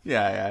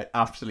 Yeah,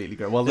 absolutely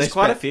grim. Well, there's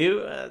quite a few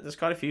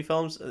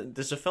films.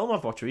 There's a film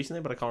I've watched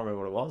recently, but I can't remember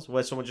what it was,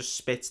 where someone just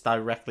spits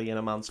directly in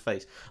a man's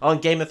face. On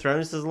Game of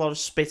Thrones, there's a lot of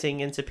spitting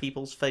into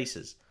people's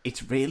faces.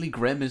 It's really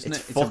grim, isn't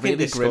it? It's a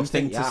really grim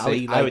thing to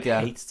see. I would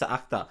hate to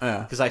act that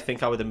because I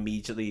think I would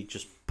immediately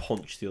just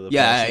punch the other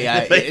person.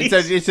 Yeah.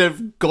 It's a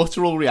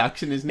guttural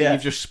reaction, isn't it? Yeah.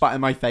 You've just spat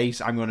in my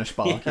face. I'm going to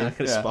spark you. I'm going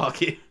to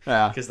spark you.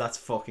 Yeah, because that's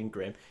fucking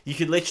grim. You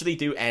could literally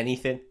do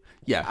anything.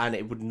 Yeah, and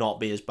it would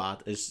not be as bad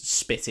as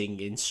spitting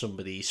in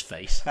somebody's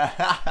face.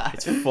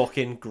 It's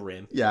fucking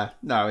grim. Yeah,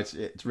 no,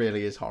 it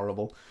really is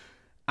horrible.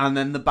 And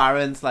then the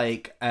Baron's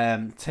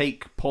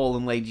take Paul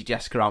and Lady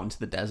Jessica out into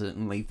the desert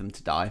and leave them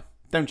to die.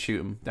 Don't shoot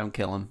them. Don't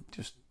kill them.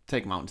 Just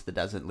take them out into the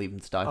desert and leave them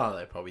to die. Oh,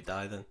 they'll probably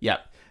die then. Yeah.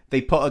 They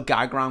put a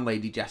gag around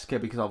Lady Jessica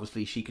because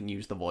obviously she can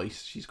use the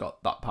voice. She's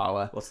got that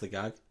power. What's the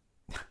gag?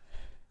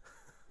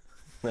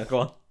 No, go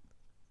on.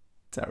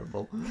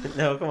 Terrible.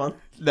 No, come on.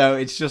 No,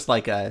 it's just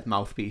like a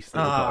mouthpiece.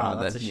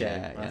 That's a shame.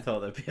 Yeah. I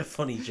thought there'd be a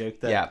funny joke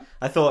there. Yeah.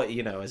 I thought,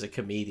 as a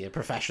comedian,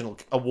 professional,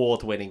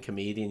 award-winning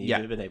comedian, you would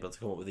have been able to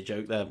come up with a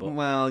joke there. But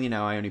well,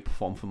 I only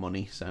perform for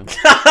money, so.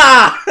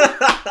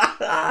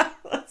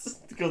 That's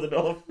good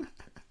enough.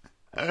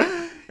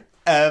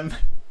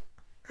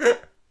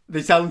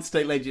 They tell them to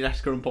take Lady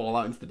Jessica and Paul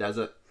out into the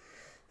desert.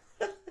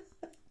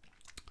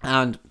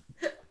 And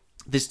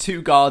there's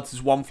 2 guards.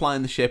 There's one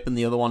flying the ship and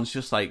the other one's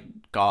just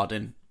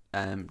guarding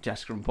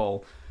Jessica and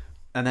Paul.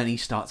 And then he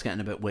starts getting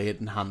a bit weird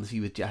and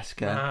handsy with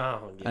Jessica.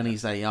 Oh, yeah. And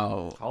he's like,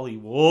 oh.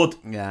 Hollywood.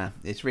 Yeah,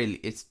 it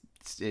really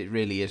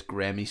is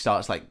grim. He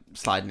starts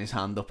sliding his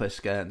hand up her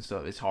skirt and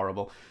stuff. It's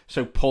horrible.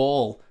 So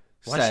Paul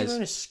says... Why is she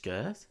wearing a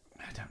skirt?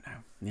 I don't know.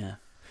 Yeah.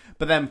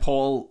 But then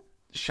Paul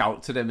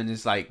shouts at him and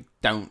is like,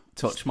 don't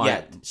touch my...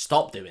 Yeah,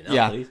 stop doing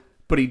that, please.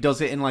 but he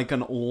does it in like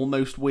an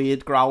almost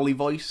weird growly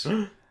voice.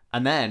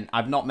 And then,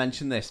 I've not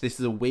mentioned this is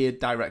a weird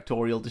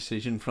directorial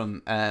decision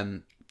from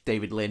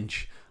David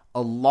Lynch.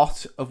 A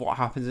lot of what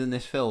happens in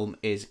this film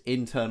is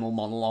internal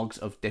monologues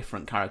of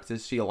different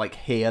characters, so you'll like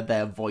hear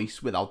their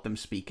voice without them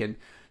speaking.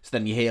 So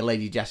then you hear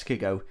Lady Jessica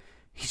go,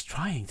 he's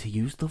trying to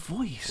use the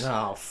voice.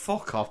 Oh,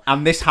 fuck off.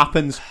 And this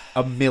happens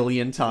a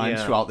million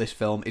times throughout this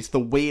film. It's the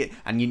weird...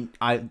 And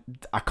I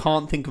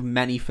can't think of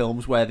many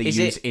films where they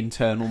use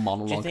internal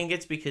monologue. Do you think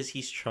it's because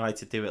he's tried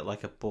to do it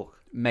like a book?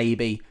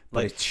 Maybe,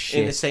 but like, it's shit.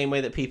 In the same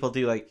way that people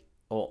do, like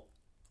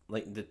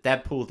the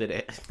Deadpool did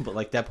it, but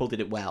like Deadpool did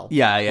it well.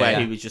 Yeah. Where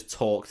he would just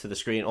talk to the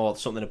screen or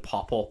something would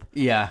pop up.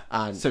 Yeah.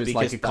 And so it's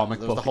like a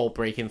comic book. The whole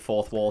breaking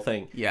fourth wall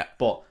thing. Yeah.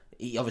 But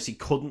he obviously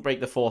couldn't break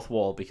the fourth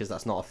wall because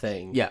that's not a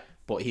thing. Yeah.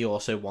 But he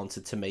also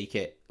wanted to make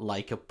it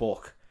like a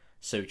book,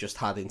 so just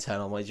had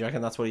internal. Do you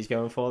reckon that's what he's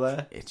going for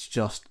there? It's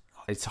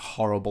a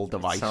horrible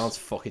device. It sounds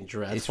fucking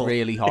dreadful. It's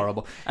really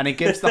horrible. And it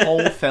gives the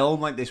whole film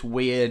like this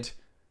weird,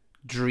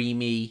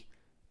 dreamy,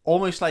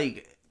 almost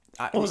like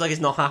it's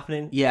not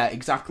happening. Yeah,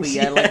 exactly.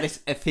 Yeah, like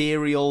this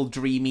ethereal,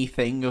 dreamy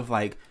thing of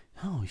like,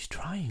 oh, he's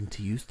trying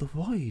to use the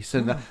voice,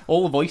 and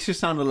all the voices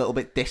sound a little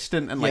bit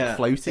distant and like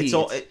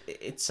floaty.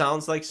 It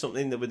sounds like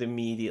something that would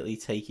immediately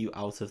take you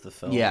out of the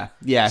film.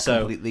 Yeah, so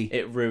completely.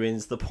 It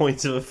ruins the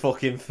point of a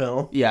fucking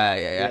film.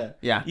 Yeah.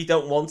 You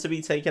don't want to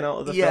be taken out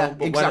of the film.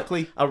 But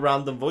exactly. When a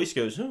random voice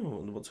goes,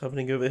 oh, what's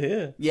happening over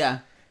here? Yeah.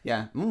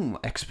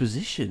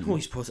 Exposition. Oh,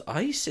 he's put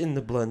ice in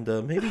the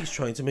blender. Maybe he's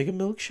trying to make a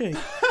milkshake.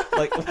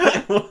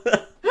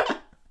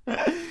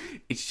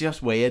 It's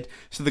just weird.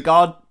 So the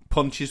guard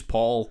punches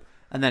Paul,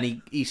 and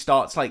then he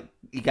starts like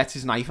he gets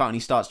his knife out and he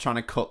starts trying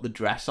to cut the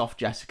dress off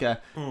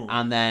Jessica,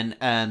 and then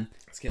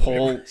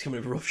Paul. It's gonna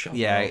be a rough shot.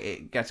 Yeah,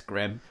 it gets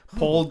grim.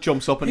 Paul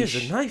jumps up and here's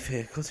a knife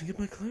here, cutting at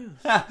my clothes.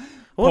 I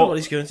wonder what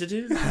he's going to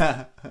do.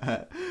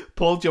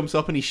 Paul jumps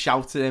up and he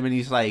shouts at him and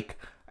he's like,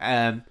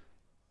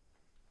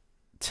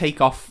 take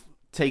off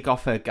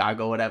her gag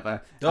or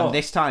whatever. And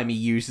this time he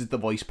uses the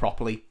voice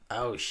properly.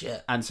 Oh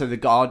shit. And so the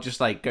guard just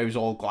like goes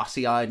all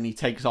glassy eyed and he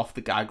takes off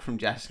the gag from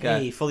Jessica.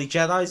 Hey, fully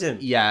Jedi's him.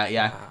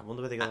 Yeah. I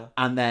wonder where they go.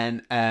 And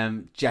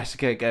then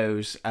Jessica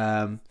goes,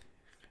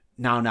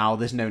 now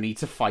there's no need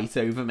to fight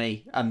over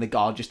me. And the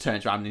guard just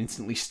turns around and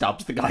instantly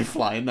stabs the guy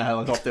flying the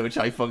helicopter, which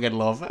I fucking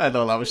love. I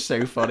thought that was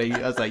so funny.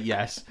 I was like,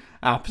 yes,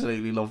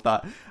 absolutely love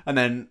that.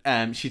 And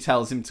then she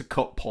tells him to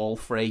cut Paul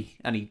free,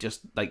 and he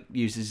just like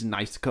uses his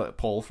knife to cut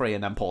Paul free,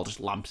 and then Paul just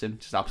lamps him,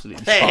 just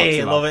absolutely sparks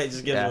him love up. it.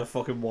 Just gives him a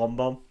fucking one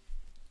bomb.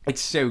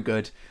 It's so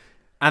good.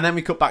 And then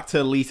we cut back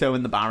to Leto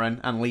and the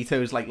Baron, and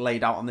Leto's like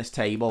laid out on this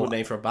table. Good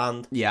name for a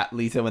band. Yeah,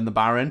 Leto and the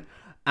Baron.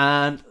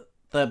 And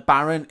the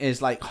Baron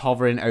is like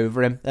hovering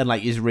over him and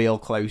like is real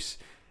close.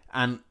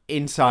 And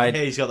inside...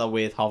 He's got that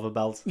weird hover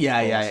belt.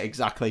 Yeah,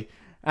 exactly.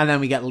 And then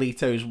we get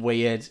Leto's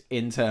weird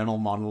internal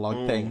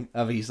monologue thing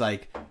of he's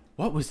like,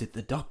 what was it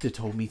the doctor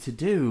told me to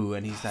do?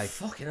 And he's like,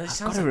 fucking hell,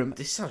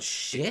 this sounds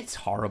shit. It's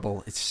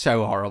horrible. It's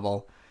so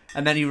horrible.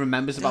 And then he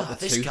remembers about the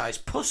this tooth. guy's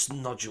pus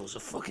nodules are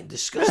fucking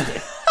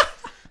disgusting.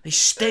 They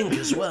stink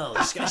as well.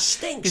 This guy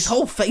stinks. His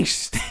whole face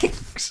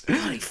stinks.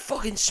 God, he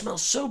fucking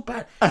smells so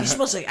bad. He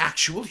smells like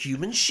actual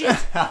human shit.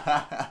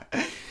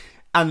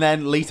 And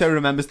then Leto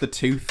remembers the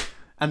tooth.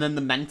 And then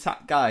the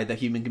Mentat guy, the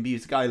human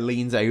computer guy,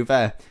 leans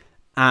over.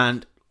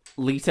 And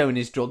Leto in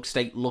his drug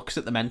state looks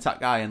at the Mentat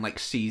guy and like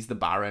sees the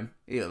Baron.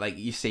 Like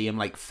you see him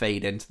like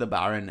fade into the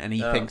Baron. And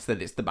he thinks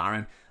that it's the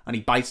Baron. And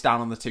he bites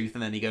down on the tooth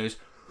and then he goes...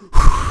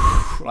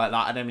 like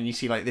that, and then you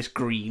see like this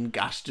green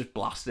gas just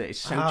blast it. It's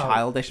so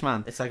childish,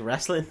 man. It's like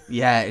wrestling.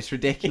 Yeah, it's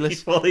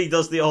ridiculous. He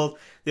does the old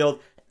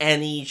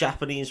any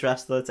Japanese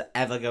wrestler to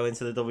ever go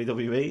into the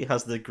WWE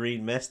has the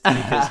green mist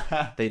because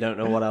they don't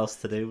know what else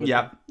to do with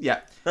yeah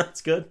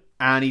that's good.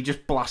 And he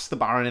just blasts the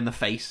Baron in the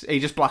face. He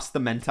just blasts the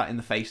Mentat in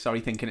the face,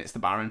 thinking it's the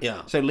Baron.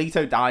 Yeah. So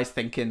Leto dies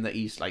thinking that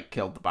he's like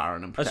killed the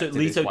Baron and protected so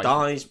Leto his wife.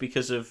 Dies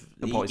because of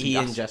the poison he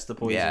gas. ingests the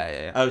poison.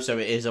 Yeah. Oh, so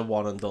it is a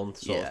one and done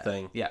sort of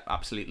thing. Yeah,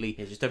 absolutely.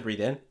 You just don't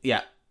breathe in.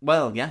 Yeah.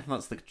 Well, yeah,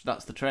 that's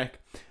the trick.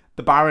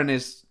 The Baron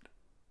is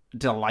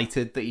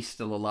delighted that he's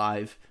still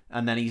alive,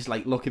 and then he's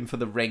like looking for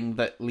the ring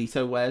that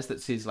Leto wears.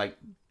 That's his like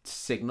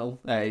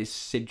his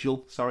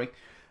sigil. Sorry.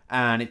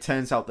 And it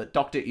turns out that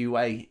Dr.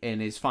 Uwe, in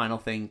his final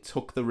thing,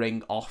 took the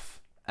ring off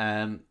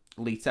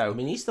Leto. I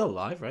mean, he's still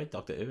alive, right?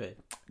 Dr. Uwe.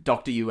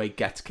 Dr. Uwe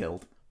gets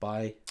killed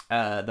by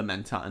the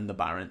Mentat and the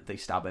Baron. They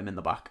stab him in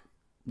the back.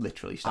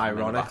 Literally stab him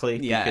in the back.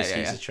 Because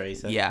he's a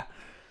traitor. Yeah.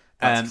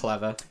 That's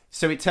clever.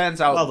 So it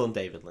turns out... Well done,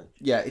 David Lynch.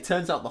 Yeah, it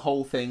turns out the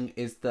whole thing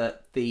is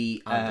that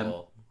the...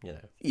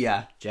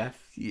 Yeah. Jeff?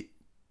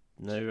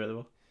 No, you read the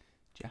book?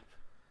 Jeff.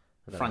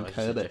 Frank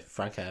Herbert.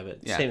 Frank Herbert.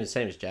 Yeah.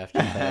 Same as Jeff.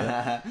 Jeff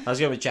Herbert. I was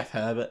going with Jeff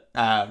Herbert.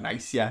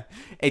 Nice, yeah.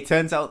 It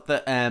turns out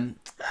that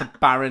the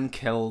Baron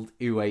killed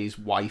Uwe's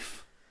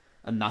wife,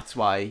 and that's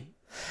why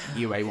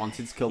Uwe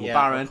wanted to kill the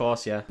Baron. Of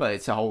course, yeah. But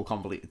it's a whole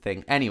convoluted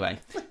thing. Anyway,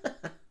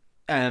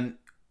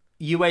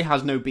 Uwe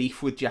has no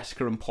beef with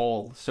Jessica and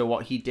Paul, so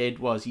what he did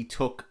was he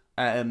took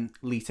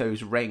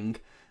Leto's ring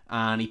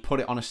and he put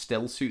it on a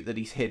still suit that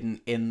he's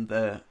hidden in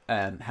the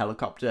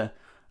helicopter.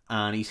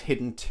 And he's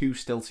hidden 2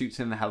 still suits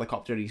in the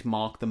helicopter. And he's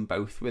marked them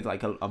both with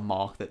like a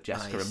mark that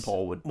Jessica and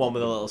Paul would. One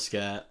with a little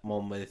skirt,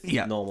 one with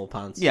normal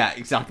pants. Yeah,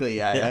 exactly.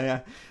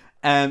 Yeah.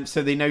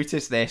 So they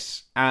notice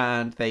this,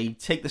 and they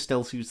take the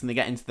still suits, and they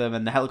get into them,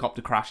 and the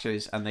helicopter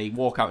crashes, and they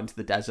walk out into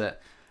the desert.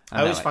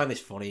 I always find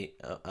this funny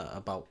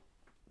about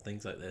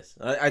things like this,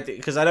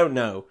 because I don't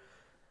know,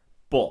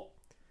 but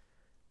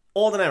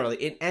ordinarily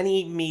in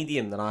any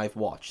medium that I've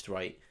watched,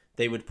 right,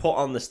 they would put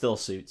on the still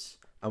suits,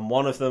 and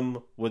one of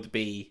them would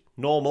be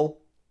normal,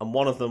 and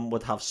one of them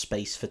would have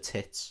space for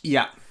tits.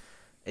 Yeah.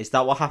 Is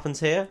that what happens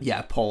here?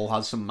 Yeah, Paul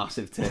has some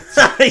massive tits.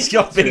 He's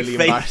got big, really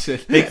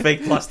big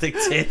fake plastic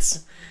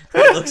tits.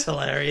 It looks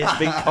hilarious.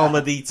 Big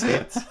comedy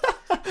tits.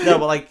 No,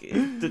 but like,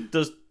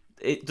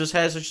 does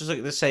hers just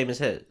look the same as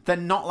his? They're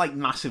not like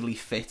massively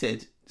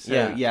fitted.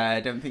 So yeah,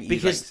 I don't think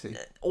because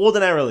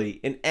ordinarily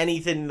in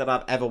anything that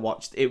I've ever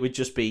watched, it would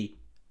just be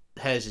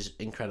hers is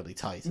incredibly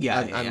tight.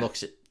 And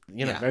looks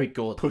very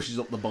good. Pushes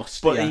up the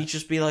bust. But he'd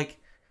just be like,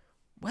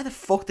 where the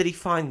fuck did he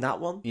find that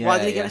one? Why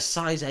did he get a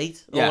size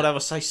 8 or whatever,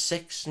 size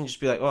 6, and just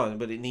be like, oh,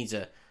 but it needs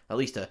at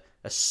least a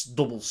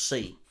double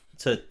C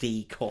to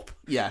D cup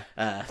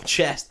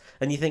chest.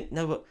 And you think,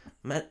 no, but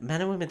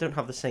men and women don't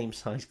have the same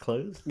size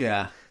clothes.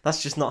 Yeah.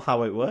 That's just not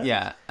how it works.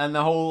 Yeah. And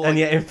the whole... And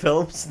yet in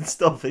films and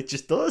stuff, it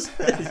just does.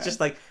 It's just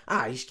like,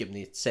 he's giving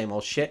the same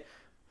old shit.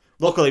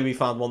 Luckily, we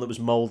found one that was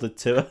moulded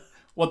to her.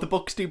 What the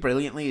books do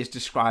brilliantly is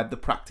describe the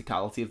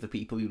practicality of the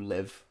people who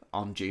live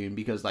on Dune,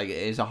 because like it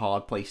is a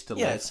hard place to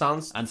live. Yeah, it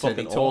sounds and so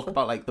they talk awful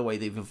about like the way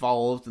they've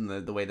evolved and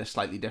the way they're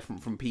slightly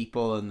different from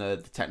people and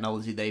the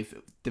technology they've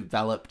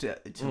developed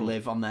to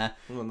live on there.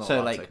 Well, not so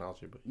that like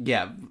technology, but...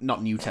 yeah,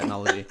 not new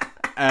technology.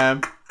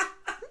 And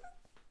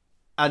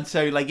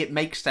so like it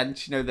makes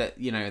sense, that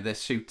their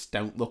suits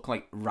don't look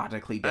like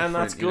radically different. And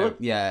that's good.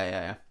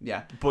 Yeah.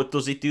 But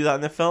does he do that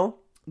in the film?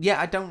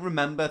 Yeah, I don't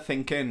remember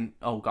thinking,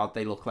 oh god,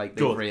 they look like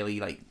they really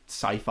like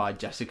sci-fi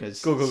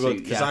Jessica's Good.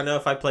 Because I know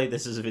if I played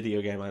this as a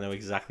video game, I know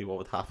exactly what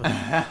would happen.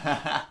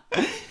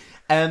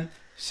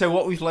 So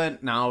what we've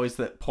learned now is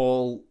that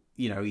Paul,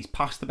 he's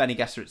passed the Bene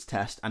Gesserit's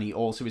test, and he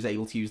also is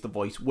able to use the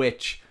voice,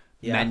 which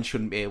men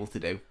shouldn't be able to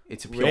do.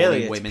 It's a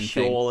purely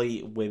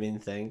women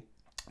thing.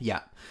 Yeah.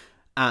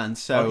 And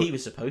so... he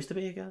was supposed to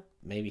be a girl?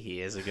 Maybe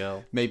he is a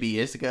girl. Maybe he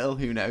is a girl,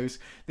 who knows?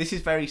 This is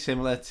very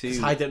similar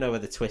to... I don't know where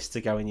the twists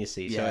are going, you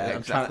see. So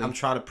I'm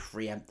trying to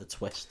preempt the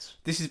twists.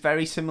 This is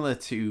very similar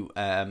to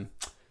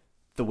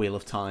the Wheel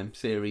of Time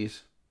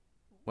series.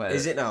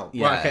 Is it now?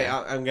 Yeah. Well, okay,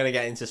 I'm going to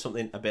get into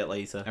something a bit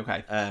later.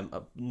 Okay.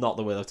 Not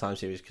the Wheel of Time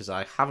series, because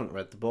I haven't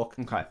read the book.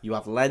 Okay. You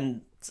have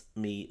lent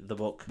me the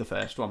book. The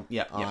first one.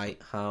 Yeah. I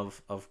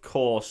have, of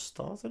course,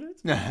 started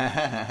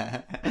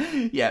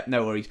it. Yeah,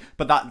 no worries.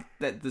 But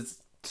there's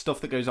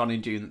stuff that goes on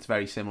in Dune that's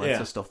very similar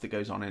to stuff that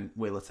goes on in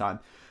Wheel of Time.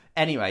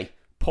 Anyway,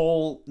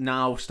 Paul,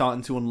 now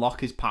starting to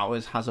unlock his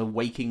powers, has a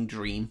waking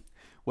dream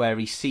where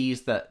he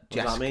sees that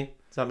Jessica... What does that mean?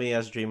 Does that mean he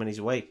has a dream when he's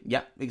awake?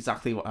 Yeah,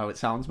 exactly how it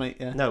sounds, mate.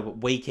 Yeah. No, but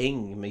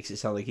waking makes it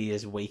sound like he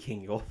is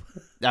waking up.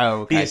 Oh,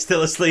 okay. He's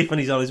still asleep when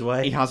he's on his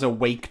way. He has a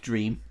wake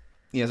dream.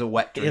 He has a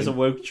wet dream. He has a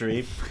woke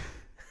dream.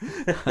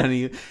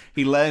 And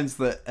he learns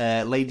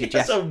that Lady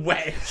Jessica... He has a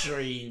wet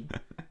dream.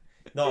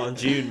 Not on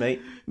Dune,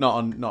 mate. Not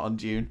on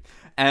Dune.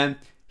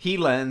 He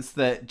learns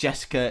that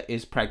Jessica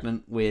is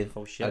pregnant with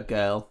a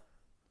girl,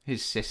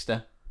 his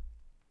sister.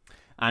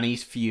 And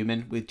he's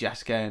fuming with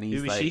Jessica, and he's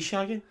Who is she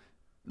shagging?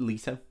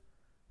 Leto.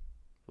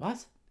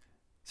 What?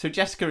 So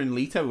Jessica and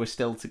Leto were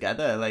still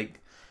together, like...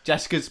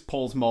 Jessica's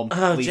Paul's mum.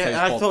 Oh,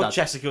 I thought dad.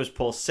 Jessica was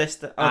Paul's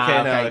sister.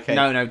 Okay.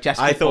 No,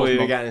 Jessica. I thought we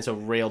were getting into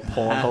real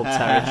Pornhub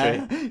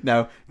territory.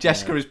 No,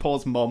 Jessica is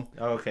Paul's mum.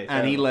 Okay.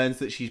 And he learns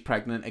that she's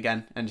pregnant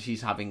again, and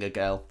she's having a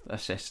girl, a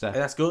sister.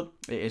 That's good.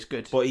 It is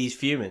good. But he's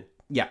fuming.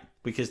 Yeah.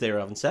 Because they were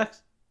having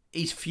sex.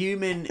 He's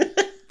fuming.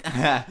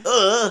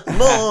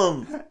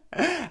 Mum!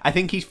 I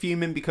think he's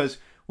fuming because,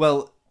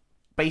 well,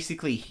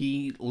 basically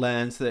he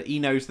learns that he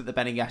knows that the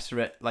Bene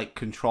Gesserit like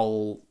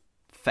control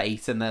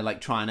fate, and they're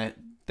like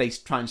they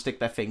try and stick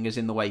their fingers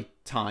in the way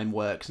time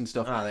works and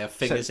stuff. They have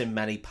fingers in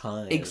many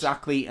pies.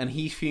 Exactly, and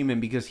he's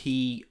fuming because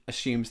he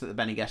assumes that the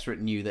Bene Gesserit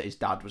knew that his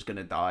dad was going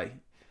to die.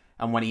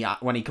 And when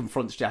he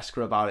confronts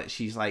Jessica about it,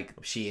 she's like,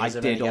 she is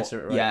a Bene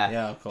Gesserit, right?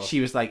 Yeah, of course.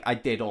 She was like, I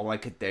did all I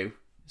could do.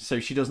 So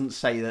she doesn't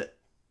say that.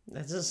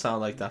 That doesn't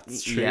sound like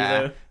that's true,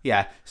 though.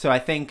 Yeah, so I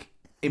think...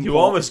 You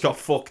almost got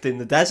fucked in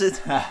the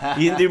desert.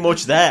 You didn't do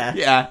much there.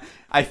 Yeah,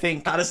 I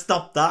think... Gotta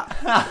stop that.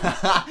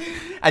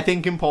 I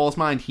think in Paul's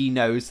mind, he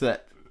knows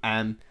that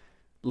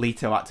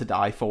Leto had to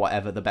die for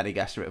whatever the Bene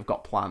Gesserit have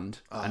got planned.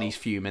 And he's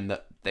fuming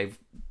that they've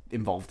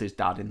involved his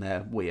dad in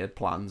their weird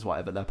plans,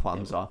 whatever their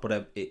plans are.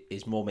 But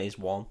his mum is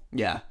one.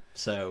 Yeah.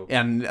 So...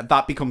 And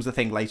that becomes the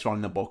thing later on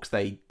in the books.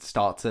 They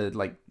start to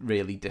like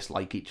really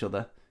dislike each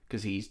other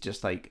because he's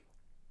just like...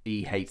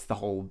 He hates the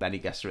whole Bene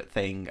Gesserit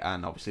thing,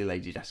 and obviously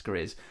Lady Jessica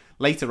is.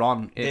 Later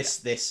on...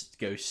 This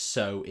goes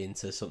so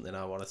into something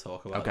I want to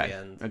talk about at the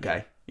end.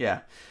 Okay,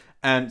 yeah.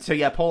 So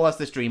yeah, Paul has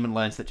this dream and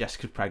learns that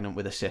Jessica's pregnant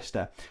with a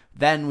sister.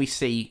 Then we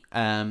see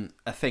a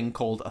thing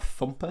called a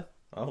thumper.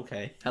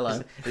 Okay.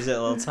 Hello. Is it a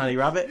little tiny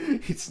rabbit?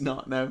 It's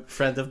not, no.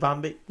 Friend of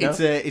Bambi? No?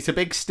 It's a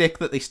big stick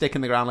that they stick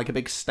in the ground, like a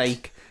big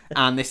stake,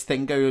 and this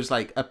thing goes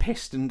like a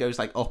piston goes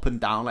like up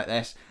and down like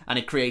this, and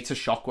it creates a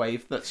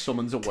shockwave that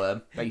summons a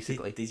worm.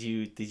 Basically, did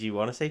you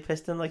want to say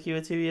piston like you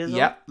were 2 years old?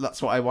 Yep,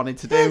 that's what I wanted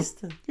to do.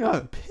 Piston.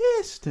 Oh,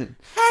 piston.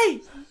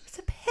 Hey, it's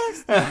a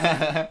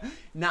piston.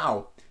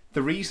 Now,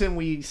 the reason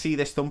we see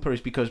this thumper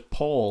is because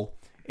Paul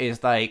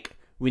is like,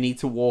 we need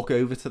to walk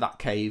over to that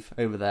cave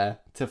over there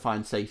to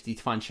find safety,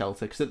 to find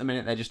shelter, because at the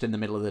minute they're just in the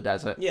middle of the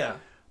desert. Yeah.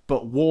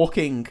 But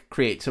walking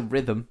creates a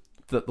rhythm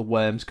that the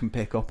worms can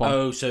pick up on.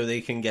 Oh, so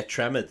they can get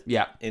tremored.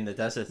 Yeah. In the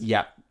desert.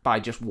 Yeah, by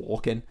just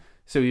walking.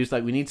 So he was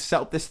like, we need to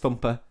set up this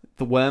thumper.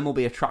 The worm will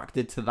be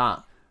attracted to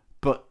that,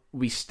 but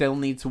we still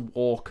need to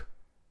walk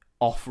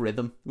off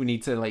rhythm. We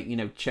need to, like, you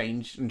know,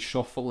 change and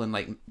shuffle and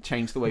like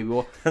change the way we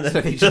walk. So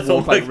they just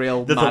walk like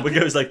real the mad. thumper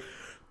goes like,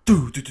 yeah,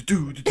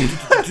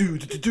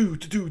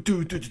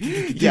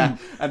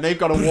 and they've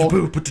got to walk.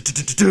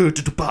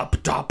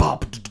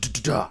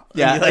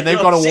 Yeah, like, and they've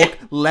got to walk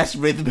less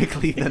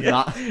rhythmically than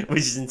that, which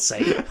is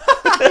insane.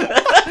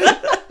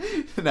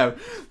 No,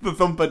 the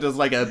thumper does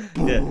like a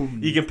boom.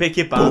 Yeah. You can pick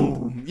your band.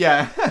 Boom.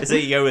 Yeah, it's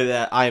like you go with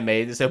Iron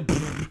Maiden, so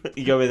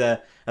you go with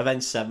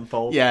Avenged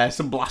Sevenfold. Yeah,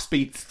 some blast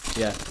beats.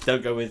 Yeah,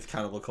 don't go with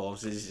Cannibal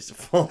Corpses.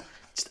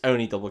 Just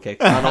only double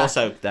kick, and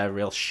also they're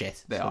real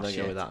shit. They are don't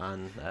shit. Go with that,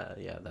 and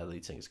yeah, their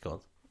lead singer's gone.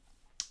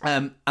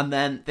 And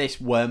then this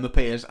worm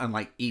appears and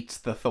like eats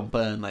the thumper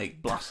and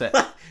like blasts it.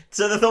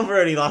 So the thumper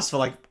only lasts for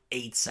like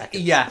 8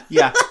 seconds.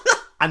 Yeah.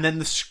 And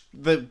then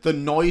the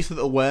noise that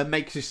the worm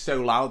makes is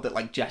so loud that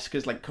like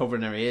Jessica's like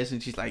covering her ears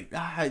and she's like,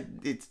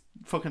 it's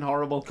fucking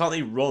horrible. Can't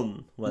they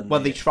run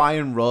when they try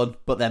and run,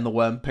 but then the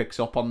worm picks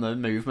up on the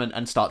movement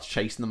and starts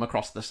chasing them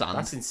across the sand.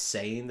 That's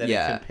insane that it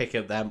can pick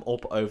them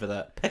up over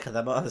the pick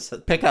them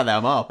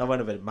up. I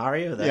went a bit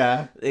Mario there.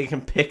 Yeah, it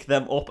can pick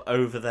them up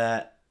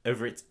over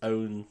its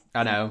own.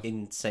 I know,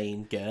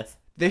 insane girth.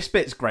 This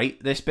bit's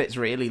great. This bit's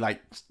really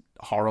like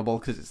horrible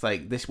because it's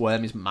like this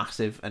worm is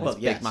massive and it's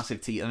big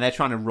massive teeth and they're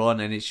trying to run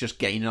and it's just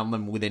gaining on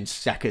them within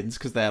seconds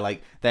because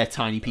they're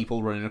tiny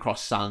people running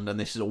across sand and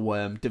this is a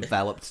worm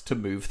developed to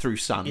move through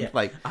sand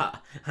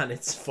and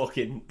it's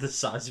fucking the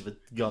size of a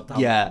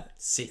goddamn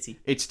city.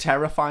 It's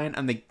terrifying.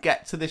 And they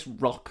get to this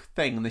rock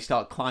thing and they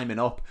start climbing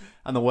up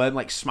and the worm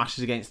like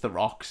smashes against the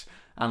rocks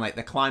and like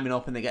they're climbing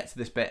up and they get to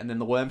this bit and then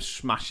the worm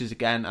smashes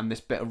again and this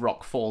bit of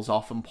rock falls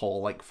off and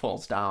Paul like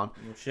falls down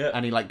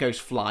and he like goes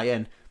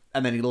flying.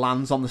 And then he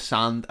lands on the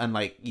sand and,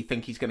 like, you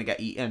think he's going to get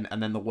eaten.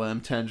 And then the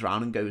worm turns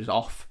around and goes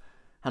off.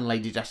 And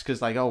Lady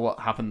Jessica's like, oh,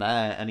 what happened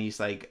there? And he's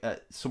like,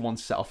 someone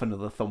set off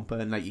another thumper.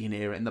 And, like, you can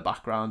hear it in the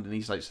background. And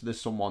he's like, so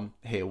there's someone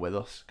here with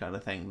us kind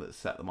of thing that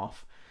set them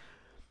off.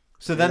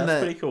 So then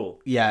that's pretty cool.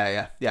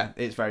 Yeah.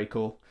 It's very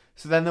cool.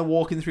 So then they're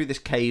walking through this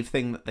cave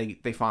thing that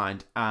they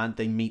find. And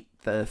they meet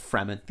the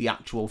Fremen, the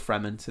actual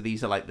Fremen. So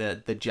these are, like,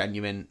 the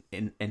genuine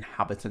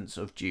inhabitants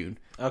of Dune.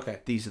 Okay.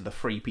 These are the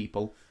free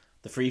people.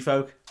 The free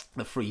folk.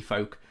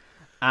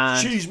 And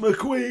she's my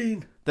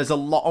queen. There's a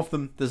lot of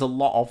them. That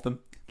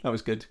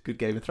was good. Good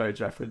Game of Thrones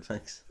reference.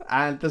 Thanks.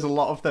 And there's a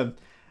lot of them.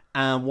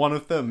 And one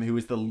of them, who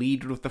is the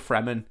leader of the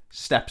Fremen,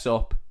 steps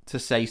up to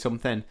say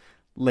something.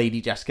 Lady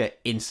Jessica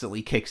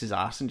instantly kicks his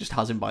ass and just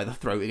has him by the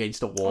throat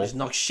against a wall. Just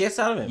knock shit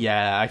out of him.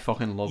 Yeah, I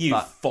fucking love that. You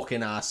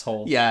fucking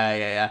asshole.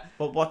 Yeah.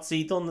 But what's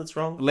he done that's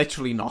wrong?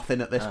 Literally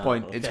nothing at this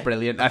point. Okay. It's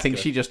brilliant. I think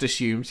she just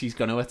assumes he's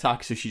going to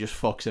attack, so she just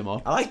fucks him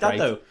up. I like that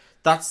though.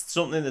 That's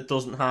something that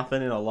doesn't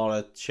happen in a lot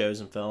of shows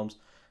and films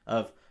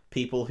of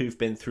people who've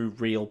been through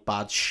real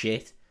bad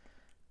shit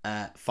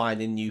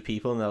finding new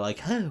people and they're like,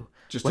 oh,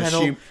 just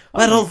we're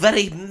all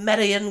very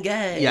merry and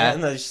gay. Yeah.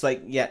 And they're just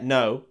like, yeah,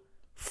 no,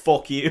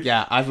 fuck you.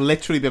 Yeah, I've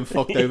literally been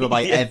fucked over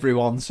by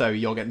everyone, so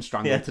you're getting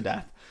strangled to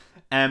death.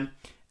 And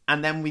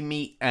then we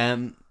meet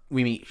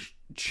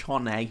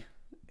Chone,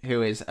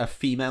 who is a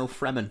female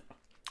Fremen.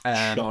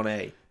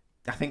 Chone.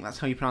 I think that's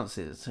how you pronounce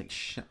it. It's like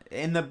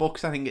in the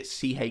books, I think it's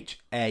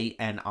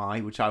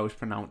Chani, which I always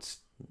pronounce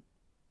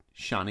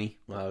Shani.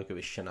 Well, it could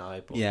be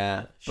Shani, but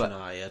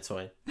Shani, that's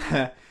fine.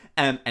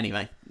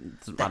 Anyway,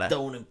 doesn't matter.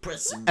 Don't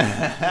impress me.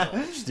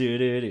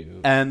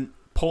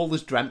 Paul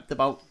has dreamt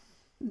about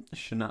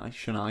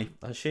Shani.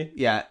 Has she?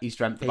 Yeah, he's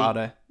dreamt about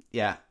her.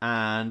 Yeah,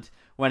 and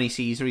when he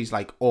sees her, he's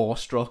like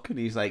awestruck, and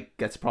he's like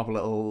gets a proper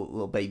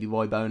little baby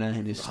boy boner,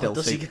 and he's still.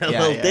 Does he get a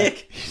little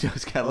dick? He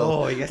does get a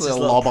little. He gets little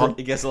his lob on.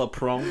 He gets a little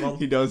prong on.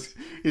 He does.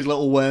 His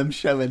little worm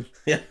showing.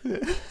 Yeah.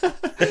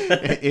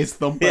 His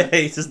thumper. Yeah,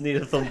 he doesn't need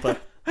a thumper.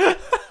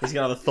 He's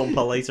gonna have a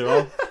thumper later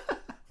on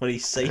when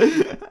he's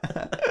safe.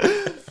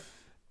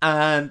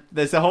 And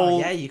there's a whole...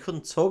 yeah, you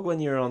couldn't tug when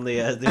you were on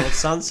the old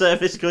sand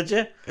surface, could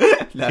you?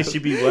 No, because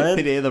you'd be worm.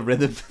 You'd hear the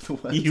rhythm of the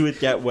worms. You would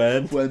get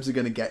worm. Worms are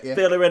going to get you.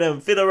 Feel the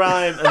rhythm, feel the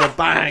rhyme, and then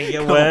bang, you get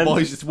Come worm. on,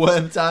 boys, it's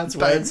worm time. It's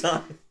worm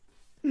time.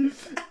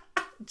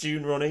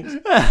 Dune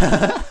running.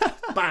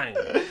 Bang.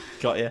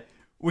 Got you.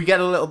 we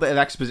get a little bit of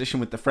exposition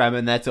with the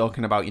Fremen. They're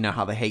talking about,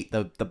 how they hate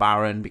the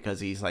Baron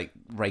because he's, like,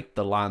 raped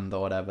the land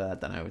or whatever. I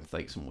don't know. It's,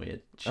 like, some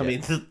weird shit. I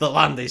mean, the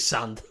land is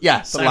sand.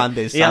 Yeah, the land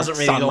is sand. He hasn't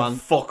really done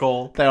fuck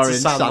all. They are in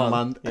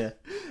Sandland. Yeah.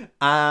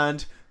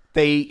 And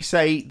they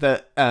say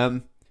that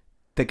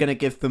they're going to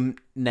give them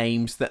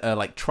names that are,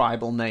 like,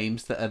 tribal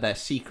names that are their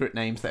secret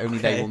names that only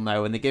they will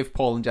know. And they give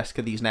Paul and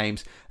Jessica these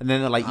names. And then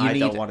they're like, I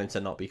don't want him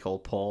to not be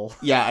called Paul.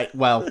 Yeah,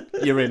 well,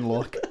 you're in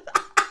luck.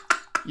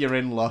 You're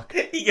in luck.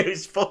 He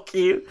goes, fuck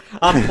you.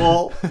 I'm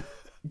Paul.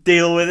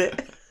 Deal with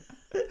it.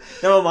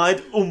 Never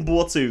mind.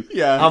 Umbotu.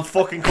 Yeah. I'm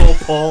fucking called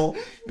Paul.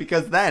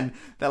 Because then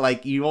they're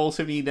like, you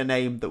also need a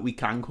name that we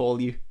can call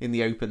you in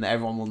the open that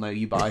everyone will know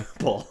you by.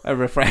 Paul. A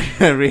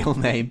real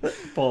name.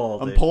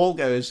 Paul. And Paul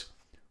goes,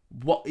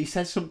 what? He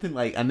says something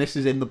like, and this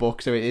is in the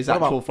book, so it is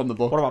actual from the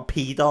book. What about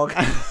P-Dog?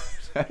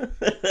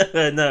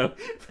 No.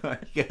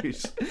 He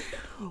goes,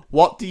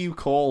 what do you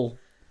call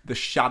the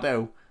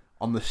shadow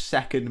on the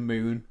second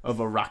moon of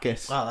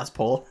Arrakis? Wow, that's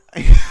Paul.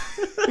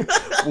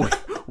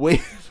 we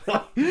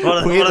What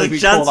are weirdly the we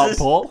call that chances?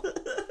 Paul.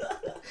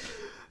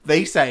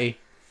 They say,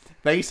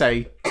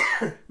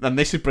 and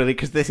this is brilliant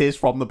because this is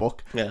from the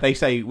book. Yeah. They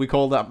say we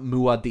call that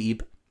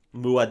Muad'Dib.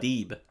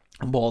 Muad'Dib.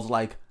 And Paul's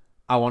like,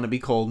 I want to be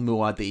called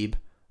Muad'Dib.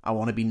 I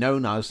want to be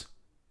known as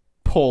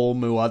Paul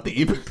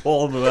Muad'Dib.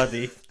 Paul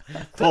Muad'Dib.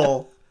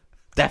 Paul.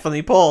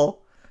 Definitely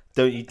Paul.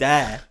 Don't you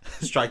dare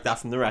strike that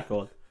from the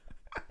record.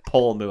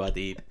 Paul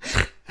Muad'Dib.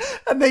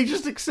 And they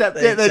just accept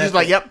They it. They're just accept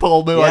like, it. yep,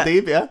 Paul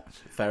Muad'Dib, yeah.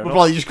 Fair We'll enough.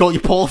 probably just call you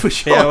Paul for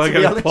short. Yeah, we're to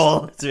be going to honest.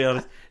 Paul, to be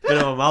honest. Bit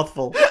of a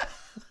mouthful.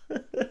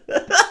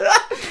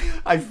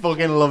 I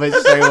fucking love it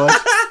so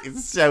much.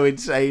 It's so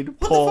insane. What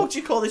Paul. the fuck do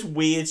you call this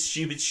weird,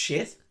 stupid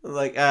shit?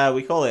 Like,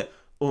 we call it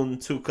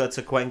Untuka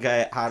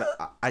Tequenga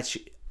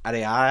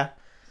Ariaya.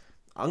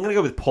 I'm going to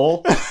go with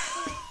Paul.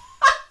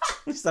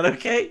 Is that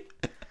okay?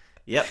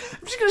 Yep.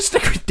 I'm just going to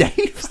stick with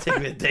Dave. Stick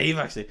with Dave,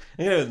 actually.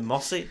 I'm going to go with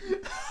Mossy.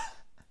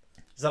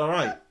 Is that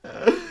alright?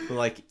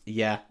 Like,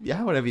 yeah.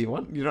 Yeah, whatever you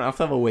want. You don't have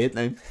to have a weird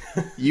name.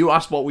 You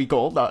asked what we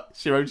called that.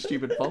 It's your own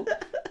stupid fault.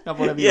 Have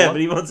whatever you Yeah, want.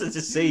 but he wanted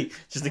to see,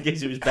 just in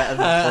case it was better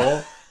than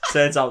Paul.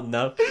 Turns out,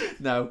 no.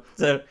 No.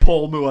 So,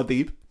 Paul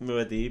Muad'Dib.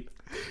 Muad'Dib.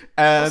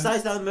 What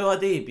size down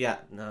Muad'Dib? Yeah,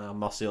 no,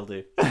 Mossy will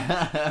do.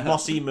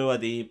 Mossy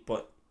Muad'Dib,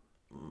 but,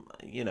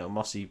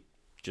 Mossy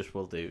just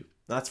will do.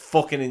 That's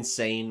fucking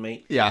insane,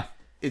 mate. Yeah.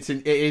 It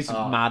is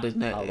mad,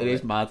 isn't it? It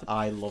is mad.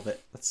 I love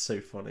it. That's so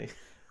funny.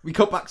 We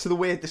cut back to the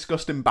weird,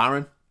 disgusting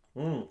Baron.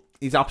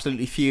 He's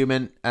absolutely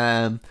fuming.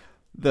 No,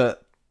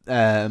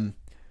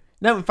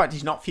 in fact,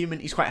 he's not fuming.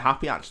 He's quite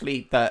happy,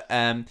 actually,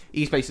 that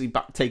he's basically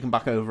taken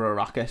back over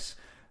Arrakis.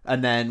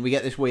 And then we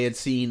get this weird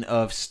scene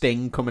of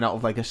Sting coming out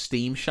of, like, a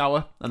steam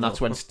shower. And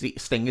that's when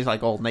Sting is,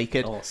 like, all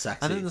naked. All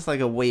sexy. And then there's,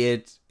 like, a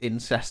weird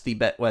incesty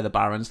bit where the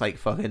Baron's, like,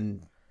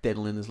 fucking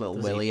diddling his little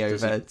willy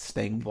over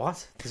Sting.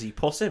 What? Does he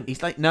puss him?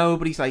 He's like, no,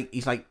 but he's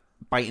like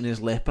biting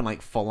his lip and,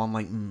 like, full on,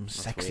 like,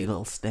 sexy weird.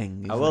 little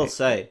Sting. I will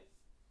say,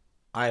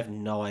 I have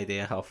no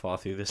idea how far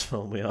through this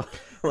film we are.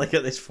 Like,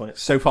 at this point.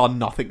 So far,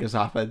 nothing has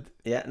happened.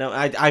 Yeah, no,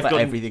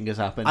 Everything has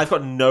happened. I've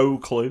got no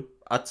clue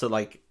as to,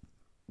 like,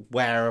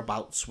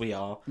 whereabouts we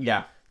are.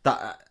 Yeah.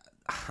 That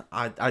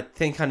I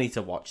think I need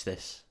to watch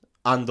this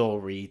and or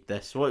read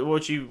this. What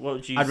would you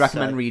I'd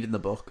recommend say? reading the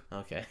book.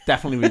 Okay.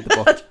 Definitely read the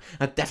book.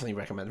 I'd definitely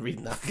recommend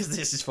reading that because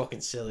this is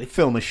fucking silly.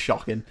 Film is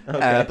shocking,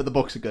 Okay. but the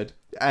books are good.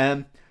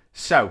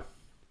 So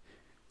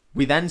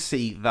we then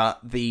see that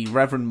the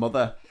Reverend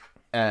Mother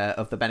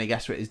of the Bene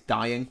Gesserit is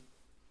dying,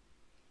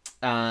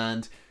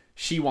 and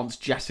she wants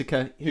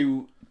Jessica,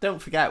 who,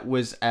 don't forget,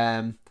 was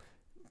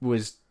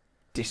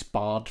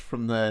disbarred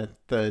from the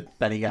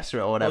Bene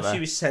Gesserit or whatever. Well, she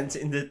was sent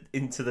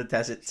into the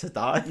desert to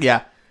die.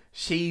 Yeah.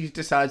 She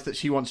decides that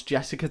she wants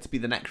Jessica to be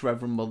the next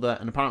Reverend Mother,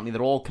 and apparently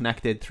they're all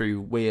connected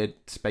through weird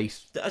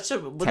space. So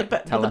were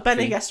the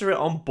Bene Gesserit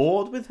on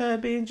board with her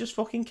being just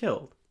fucking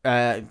killed?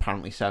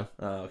 Apparently so.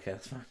 Oh, okay,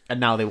 that's fine. And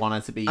now they want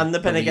her to be. And the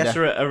Bene leader.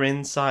 Gesserit are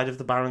inside of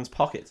the Baron's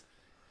pocket.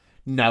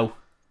 No,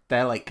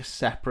 they're like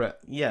separate.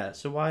 Yeah.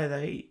 So why are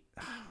they?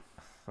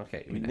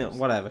 Okay,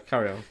 whatever.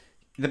 Carry on.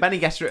 The Bene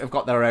Gesserit have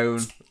got their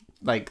own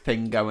like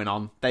thing going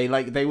on. They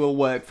will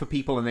work for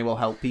people and they will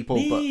help people.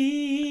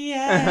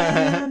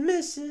 Yeah,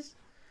 Mrs.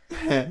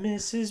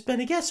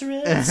 Bene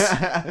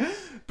Gesserit.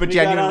 But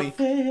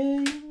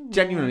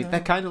genuinely, they're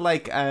kind of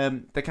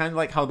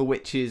like how the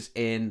witches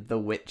in The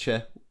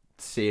Witcher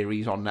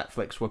series on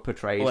Netflix were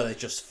portrayed. Well, they're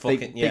just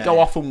fucking. They go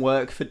off and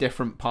work for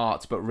different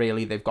parts, but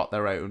really they've got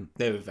their own.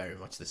 They were very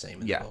much the same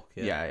in the book.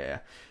 Yeah.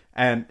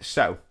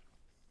 So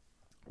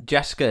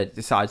Jessica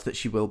decides that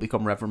she will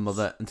become Reverend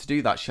Mother, and to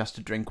do that, she has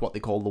to drink what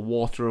they call the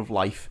Water of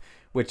Life,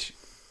 which,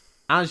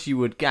 as you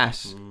would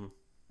guess,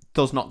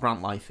 does not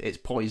grant life. It's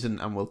poison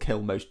and will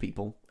kill most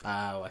people.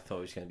 Oh, I thought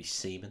it was going to be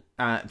semen.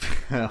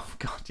 Oh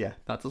God, yeah,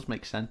 that does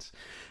make sense.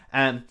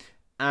 And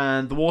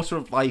the Water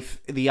of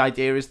Life, the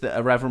idea is that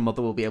a Reverend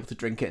Mother will be able to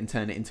drink it and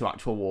turn it into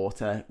actual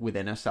water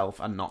within herself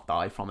and not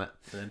die from it.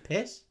 And then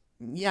piss?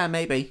 Yeah,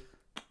 maybe.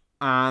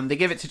 And they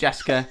give it to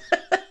Jessica.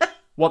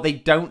 What they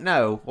don't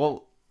know,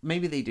 well,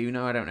 maybe they do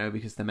know. I don't know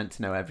because they're meant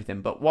to know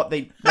everything. But what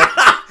they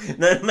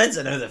they're meant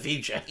to know the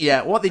future.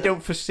 Yeah, what they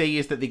don't foresee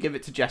is that they give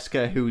it to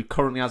Jessica, who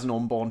currently has an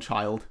unborn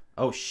child.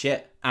 Oh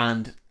shit!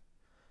 And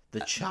the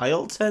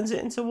child turns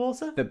it into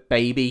water? The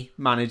baby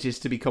manages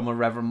to become a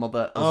Reverend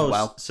Mother as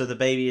well. So the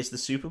baby is the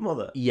super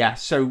mother? Yeah,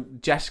 so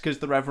Jessica's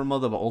the Reverend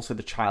Mother, but also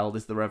the child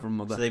is the Reverend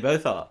Mother. So they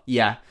both are?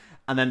 Yeah.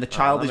 And then the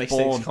child is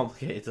born... Things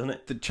complicated, doesn't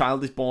it? The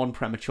child is born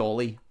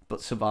prematurely,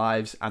 but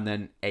survives and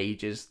then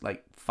ages,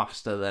 like,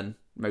 faster than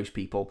most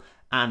people.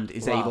 And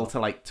is able to,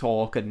 like,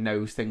 talk and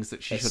knows things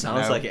that she shouldn't know.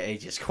 It sounds like it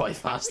ages quite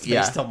fast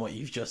based on what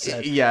you've just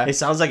said. Yeah. It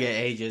sounds like it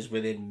ages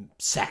within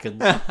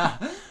seconds.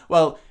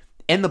 Well...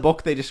 In the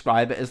book, they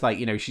describe it as, like,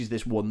 you know, she's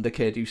this wonder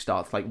kid who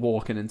starts, like,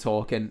 walking and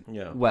talking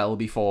well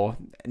before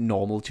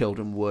normal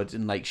children would.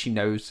 And, like, she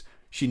knows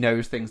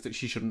things that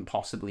she shouldn't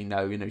possibly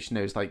know. You know, she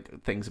knows,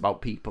 like, things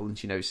about people and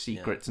she knows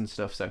secrets and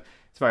stuff. So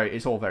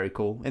it's all very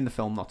cool. In the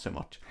film, not so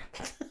much.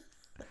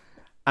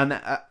 And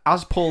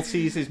as Paul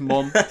sees his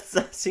mum...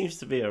 that seems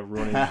to be a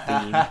running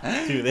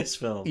theme through this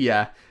film.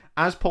 Yeah.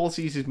 As Paul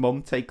sees his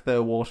mum take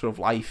the water of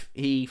life,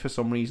 he, for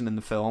some reason in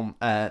the film,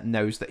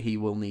 knows that he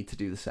will need to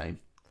do the same.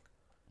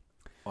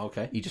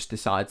 Okay. He just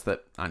decides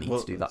that I need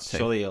to do that too.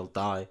 Surely he'll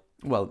die.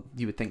 Well,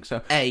 you would think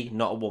so.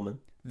 Not a woman.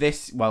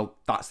 That's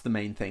the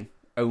main thing.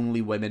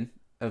 Only women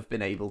have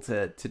been able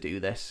to do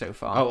this so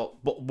far. Oh,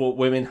 but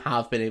women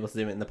have been able to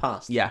do it in the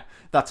past? Yeah,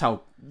 that's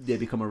how they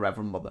become a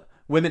Reverend Mother.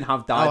 Women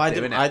have died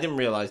doing it. I didn't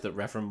realise that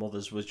Reverend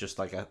Mothers was just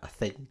like a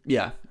thing.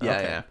 Yeah.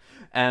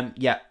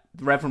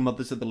 The Reverend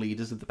Mothers are the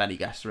leaders of the Bene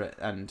Gesserit,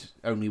 and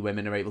only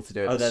women are able to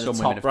do it. Oh, they're the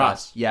top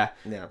brass. Yeah.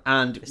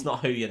 And it's not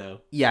who you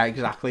know. Yeah,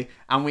 exactly.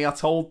 And we are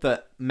told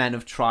that men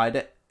have tried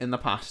it in the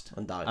past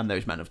and died, and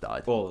those men have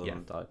died. All of them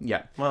have died.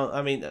 Yeah. Well,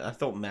 I mean, I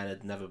thought men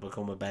had never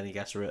become a Bene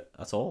Gesserit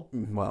at all.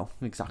 Well,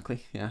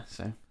 exactly. Yeah.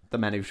 So the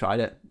men who've tried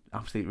it,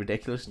 absolutely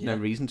ridiculous. Yeah.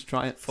 No reason to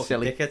try it. Fucking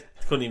silly. Dickhead.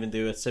 Couldn't even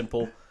do a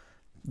simple.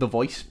 The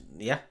voice.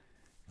 Yeah.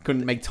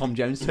 Couldn't make Tom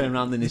Jones turn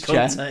around in his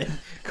chair.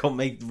 Couldn't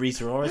make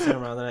Rita Ora turn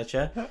around in her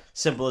chair.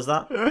 Simple as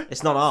that.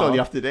 It's not hard. That's all you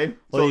have to do.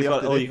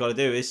 All you got to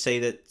do is say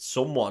that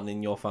someone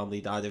in your family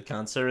died of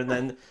cancer and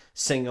then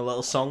sing a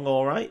little song,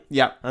 all right?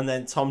 Yeah. And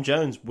then Tom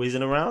Jones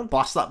whizzing around.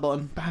 Blast that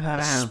button.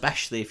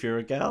 Especially if you're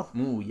a girl.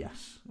 Oh,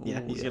 yes.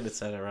 Yeah, he's going to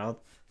turn around.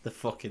 The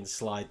fucking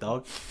sly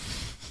dog.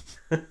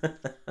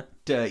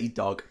 Dirty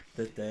dog.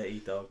 The dirty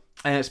dog.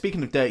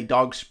 Speaking of dirty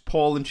dogs,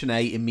 Paul and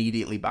Sinead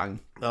immediately bang.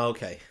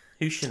 Okay.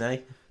 Who's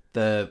Sinead?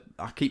 I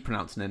keep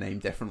pronouncing her name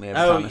differently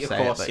every time I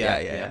say it, but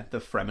yeah. The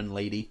Fremen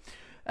lady.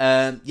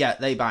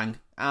 They bang.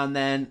 And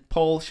then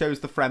Paul shows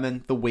the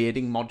Fremen the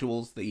weirding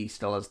modules that he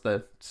still has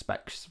the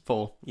specs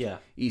for. Yeah.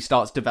 He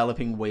starts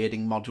developing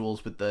weirding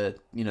modules with the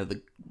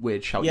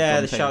weird shouty guns.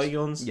 Yeah, the shouty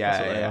guns.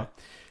 Yeah.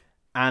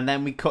 And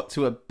then we cut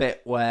to a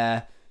bit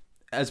where,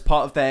 as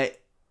part of their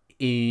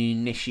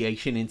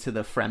initiation into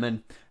the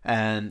Fremen,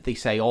 they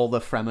say all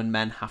the Fremen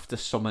men have to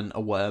summon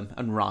a worm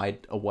and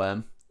ride a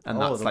worm. And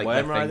that's the like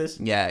worm riders?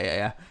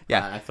 Yeah.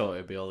 I thought it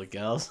would be all the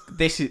girls.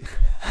 This is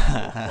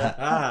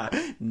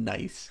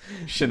nice.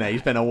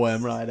 Sinead's been a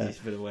worm rider. He's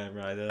been a worm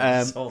rider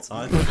this whole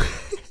time.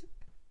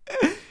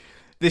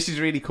 This is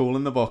really cool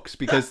in the books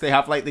because they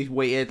have like these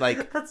weird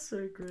like. That's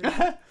so great.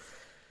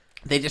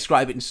 They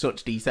describe it in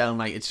such detail and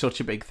like it's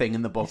such a big thing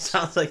in the books. It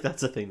sounds like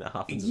that's a thing that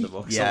happens in the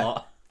books a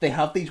lot. They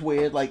have these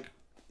weird like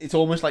it's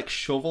almost like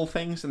shovel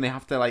things, and they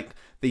have to like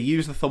they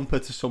use the thumper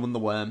to summon the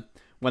worm.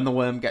 When the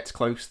worm gets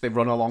close, they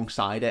run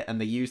alongside it,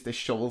 and they use this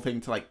shovel thing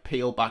to like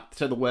peel back.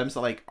 So the worms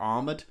are like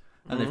armored,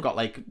 and they've got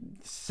like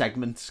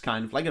segments,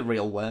 kind of like a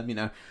real worm, you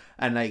know.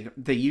 And like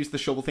they use the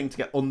shovel thing to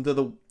get under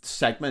the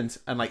segment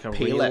and like a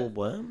peel real it.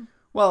 Worm?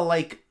 Well,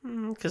 like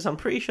because I'm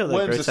pretty sure they're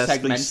worms are grotesquely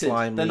segmented.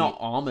 slimy. They're not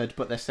armored,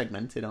 but they're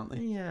segmented, aren't they?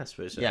 Yeah, I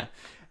suppose so. Yeah.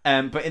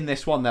 But in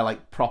this one, they're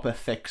like proper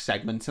thick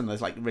segments, and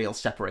there's like real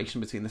separation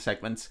between the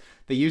segments.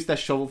 They use their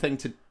shovel thing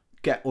to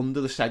get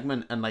under the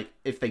segment, and like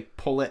if they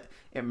pull it,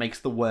 it makes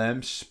the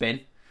worm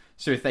spin.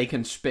 So if they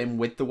can spin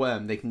with the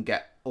worm, they can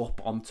get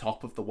up on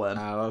top of the worm.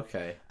 Oh,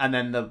 okay. And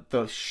then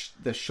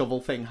the shovel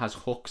thing has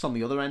hooks on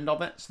the other end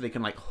of it, so they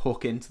can like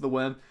hook into the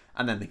worm,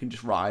 and then they can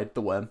just ride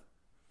the worm.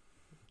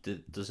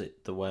 Does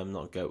the worm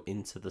not go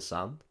into the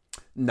sand?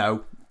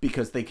 No,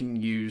 because they can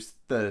use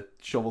the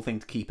shovel thing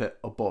to keep it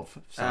above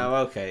sand. Oh,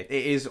 okay.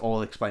 It is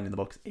all explained in the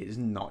books. It is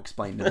not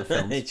explained in the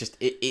films.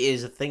 it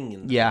is a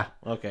thing. Yeah.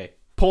 Okay.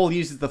 Paul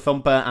uses the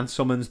thumper and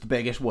summons the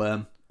biggest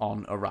worm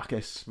on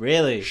Arrakis.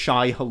 Really?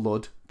 Shai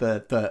Hulud,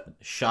 the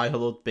Shai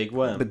Hulud, big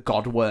worm. The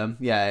god worm.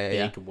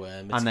 Yeah. Big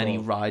worm. And then he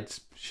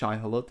rides Shai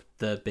Hulud.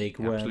 The big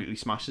worm. Absolutely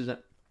smashes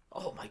it.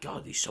 Oh my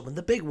god, he summoned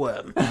the big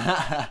worm.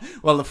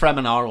 Well, the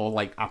Fremen are all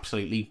like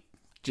absolutely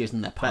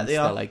jizzing their pants.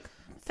 They're like,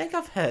 I think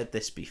I've heard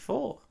this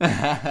before, but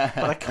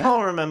I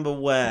can't remember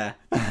where.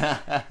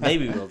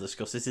 Maybe we'll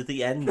discuss it at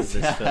the end of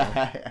this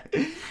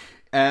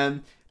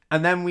film.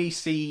 And then we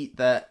see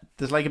that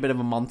there's like a bit of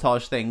a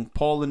montage thing.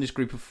 Paul and his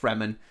group of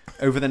Fremen,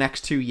 over the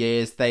next 2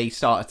 years, they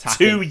start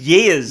attacking. 2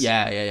 years?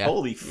 Yeah.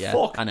 Holy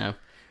fuck. I know.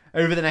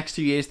 Over the next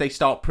 2 years, they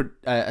start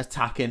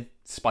attacking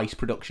spice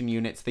production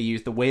units. They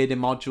use the weirding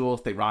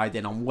modules. They ride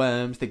in on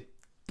worms. They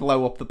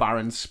blow up the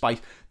Baron's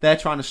spice. They're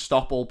trying to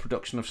stop all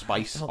production of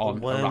spice on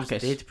the worms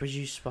Arrakis. did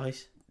produce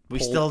spice. We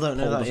still don't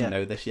know Paul that doesn't yet.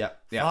 know this yet.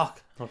 Yeah.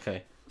 Fuck.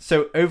 Okay.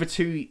 So over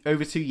 2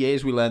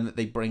 years, we learn that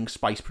they bring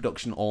spice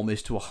production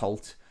almost to a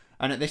halt.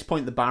 And at this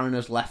point, the Baron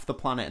has left the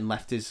planet and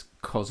left his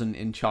cousin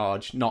in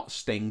charge. Not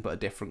Sting, but a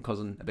different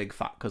cousin, a big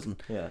fat cousin.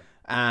 Yeah.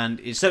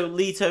 And So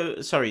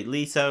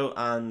Leto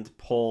and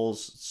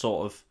Paul's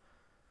sort of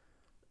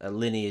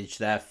lineage,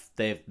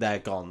 they're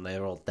gone.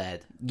 They're all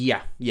dead.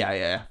 Yeah.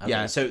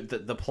 Okay, so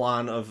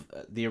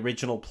the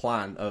original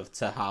plan of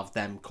to have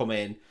them come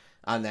in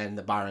and then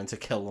the Baron to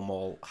kill them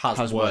all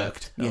has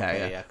worked.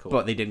 Yeah, cool.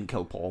 But they didn't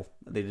kill Paul.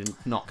 They did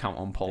not count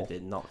on Paul. They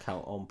did not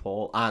count on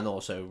Paul, and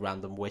also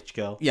random witch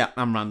girl. Yeah,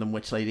 and random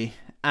witch lady,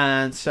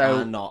 and so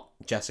and not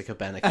Jessica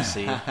Bene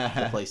Cassim,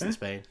 replaced in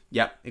Spain.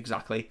 Yep,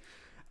 exactly.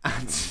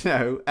 And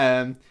so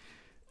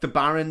the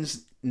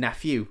Baron's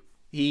nephew,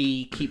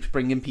 he keeps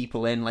bringing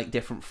people in, like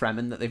different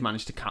Fremen that they've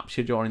managed to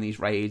capture during these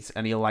raids,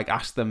 and he'll like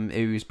ask them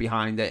who's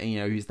behind it,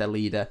 and who's their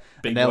leader,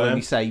 and they'll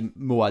only say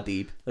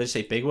Muad'Dib. They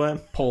say Big Worm,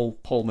 Paul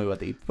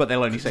Muad'Dib, but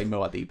they'll only say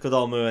Muad'Ib. Good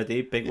old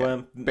Muad'Dib, Big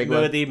Worm,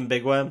 Muad'Dib and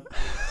Big Worm.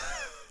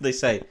 They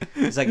say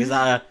it's like, is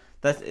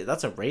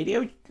that's a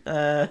radio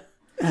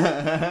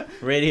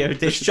radio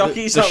disc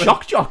jockey? The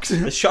shock jocks.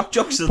 The shock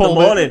jocks of the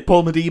morning.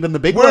 Paul Muad'Dib and the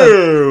Big Worm.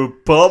 Whoa,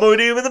 Paul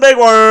Muad'Dib and the Big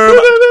Worm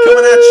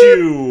coming at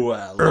you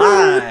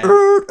live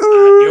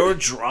at your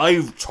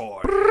drive time.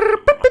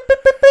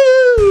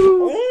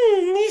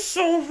 He's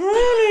so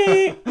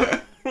funny.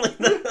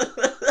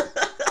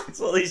 That's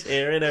all he's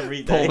hearing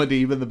every day. Paul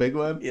Muad'Dib and the Big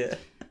Worm. Yeah.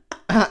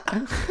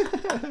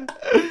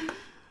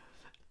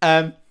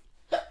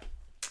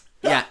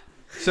 Yeah.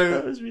 So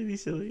That was really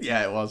silly.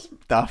 Yeah, it was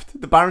daft.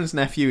 The Baron's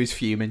nephew is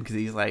fuming because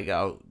he's like,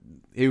 "Oh,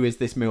 who is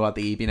this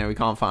Muad'Dib? We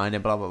can't find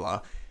him." Blah blah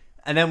blah.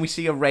 And then we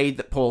see a raid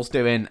that Paul's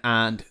doing,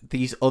 and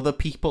these other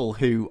people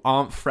who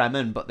aren't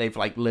Fremen but they've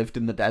like lived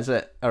in the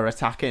desert are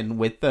attacking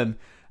with them.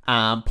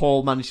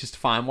 Paul manages to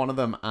find one of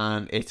them,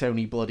 and it's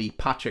only bloody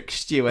Patrick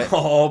Stewart.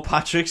 Oh,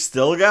 Patrick's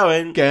still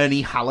going.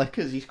 Gurney Halleck,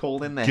 as he's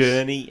called in this.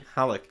 Gurney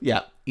Halleck.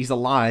 Yeah, he's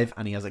alive,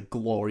 and he has a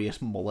glorious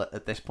mullet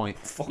at this point.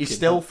 Fucking He's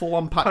still hell. full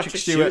on Patrick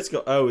Stewart's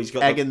Stewart. he's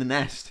got Egg in the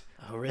nest.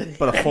 Oh, really?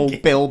 But a full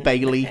Bill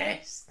Bailey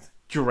Nest.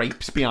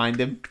 drapes behind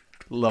him.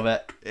 Love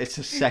it. It's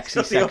a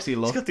sexy He's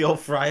look. got the old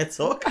Friar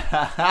Tuck.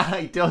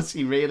 He does.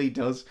 He really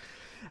does.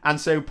 And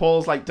so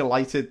Paul's like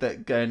delighted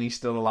that Gurney's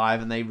still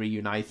alive, and they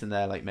reunite, and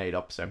they're like made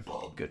up. So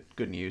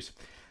good news.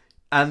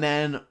 And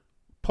then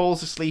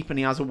Paul's asleep, and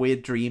he has a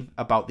weird dream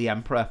about the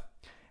Emperor,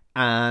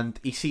 and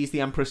he sees the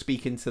Emperor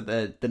speaking to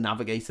the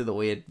navigator, the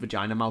weird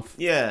vagina mouth.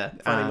 Yeah,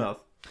 funny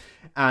mouth.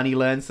 And he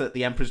learns that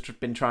the Emperor's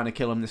been trying to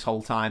kill him this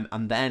whole time,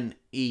 and then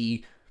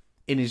he,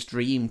 in his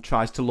dream,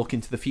 tries to look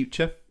into the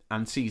future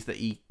and sees that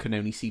he can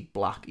only see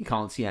black. He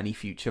can't see any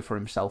future for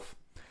himself.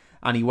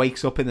 And he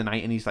wakes up in the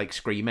night, and he's like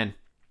screaming.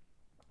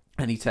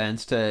 And he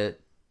turns to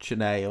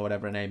Shanae, or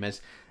whatever her name is,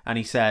 and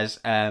he says,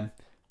 I've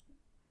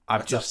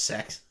just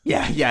sex.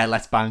 Yeah,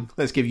 let's bang.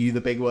 Let's give you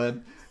the big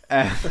worm.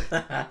 And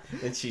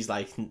she's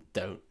like,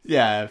 don't.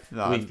 Yeah.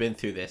 We've been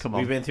through this. Come on.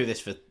 We've been through this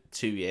for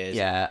 2 years.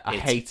 Yeah, I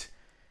hate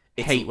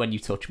when you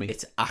touch me.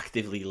 It's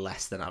actively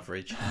less than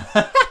average.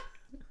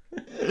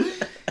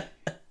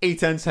 He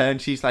turns to her,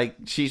 and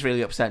she's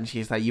really upset, and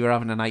she's like, you were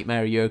having a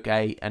nightmare, are you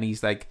okay? And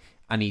he's like,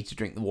 I need to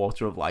drink the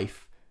water of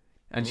life.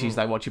 And she's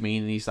like, what do you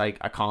mean? And he's like,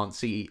 I can't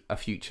see a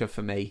future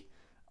for me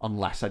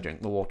unless I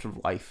drink the water of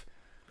life.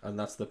 And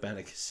that's the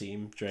Bene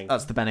Cassim drink.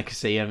 That's the Bene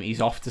Cassim.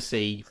 He's off to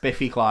see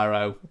Biffy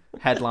Clyro,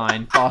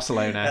 headline,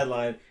 Barcelona.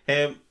 Headline,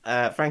 him,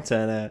 Frank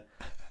Turner,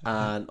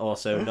 and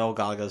also Noel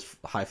Gallagher's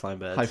High Flying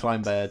Birds. High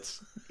Flying Birds.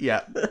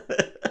 Yeah.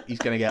 He's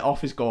going to get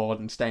off his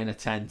gourd and stay in a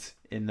tent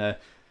in the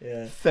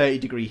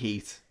 30-degree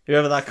heat.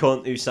 Whoever that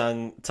cunt who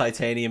sang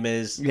Titanium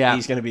is,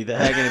 he's going to be there.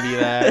 They're going to be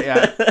there,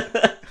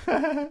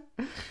 yeah.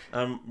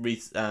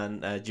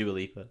 And Dua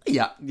Lipa.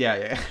 Yeah.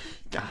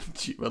 Damn,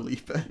 Dua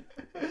Lipa.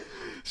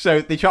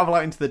 So they travel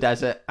out into the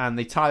desert, and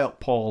they tie up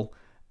Paul,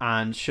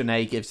 and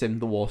Shanae gives him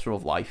the water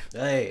of life.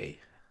 Hey.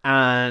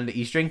 And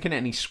he's drinking it,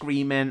 and he's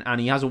screaming,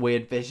 and he has a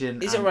weird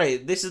vision. Is it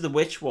right? This is the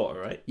witch water,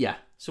 right? Yeah.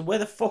 So where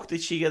the fuck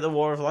did she get the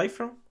water of life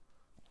from?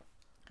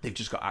 They've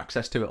just got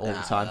access to it all the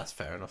time. That's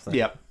fair enough then.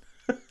 Yep.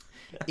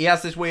 He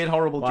has this weird,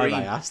 horrible dream.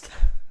 Why have I asked?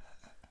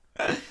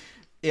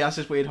 He has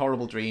this weird,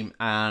 horrible dream,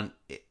 and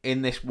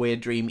in this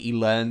weird dream, he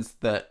learns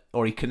that,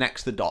 or he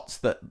connects the dots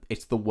that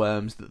it's the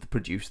worms that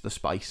produce the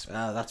spice.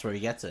 That's where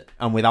he gets it.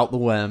 And without the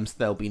worms,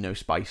 there'll be no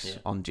spice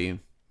on Dune.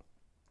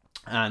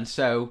 And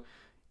so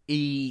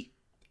he,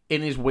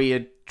 in his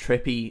weird,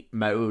 trippy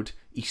mode,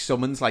 he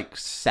summons like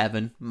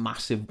 7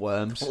 massive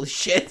worms. Holy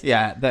shit.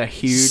 Yeah, they're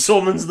huge.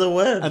 Summons the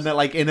worms. And they're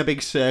like in a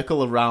big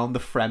circle around the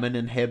Fremen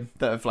and him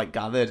that have like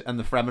gathered, and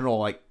the Fremen are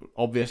all like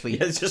obviously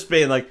it's just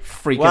being like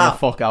freaking the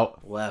fuck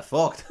out. We're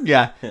fucked.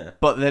 Yeah.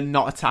 But they're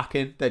not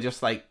attacking, they're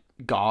just like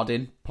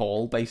guarding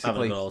Paul basically.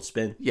 Having an old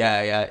spin.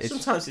 Yeah.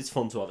 Sometimes it's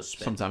fun to have a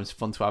spin. Sometimes it's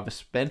fun to have a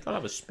spin. Gotta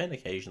have a spin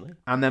occasionally.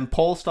 And then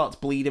Paul starts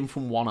bleeding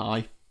from one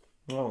eye.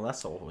 Oh,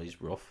 that's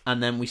always rough.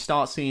 And then we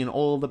start seeing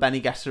all the Bene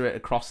Gesserit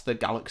across the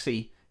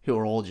galaxy who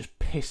are all just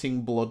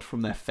pissing blood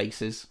from their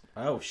faces.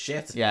 Oh,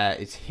 shit. Yeah,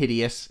 it's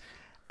hideous.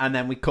 And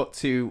then we cut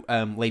to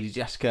Lady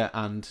Jessica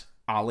and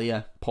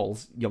Alia,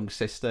 Paul's young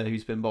sister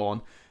who's been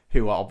born,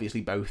 who are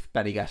obviously both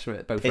Bene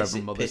Gesserit, both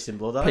Reverend Mothers. Pissing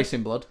blood.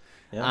 Pissing blood.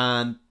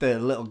 Yeah. And the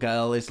little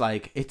girl is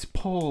like, it's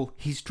Paul,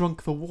 he's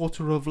drunk the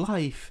water of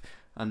life.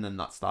 And then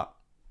that's that.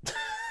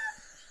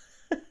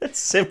 It's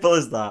simple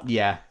as that.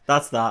 Yeah.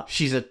 That's that.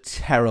 She's a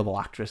terrible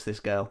actress,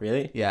 this girl.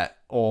 Really? Yeah,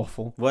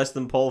 awful. Worse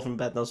than Paul from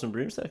Bedknobs and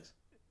Broomsticks?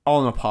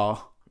 On a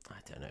par. I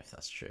don't know if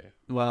that's true.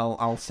 Well,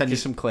 I'll send you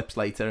some clips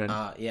later.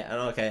 And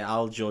Yeah, okay,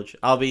 I'll judge.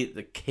 I'll be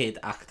the kid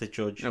actor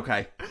judge.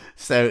 Okay.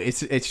 So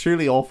it's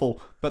truly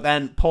awful. But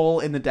then Paul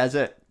in the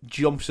desert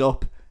jumps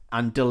up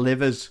and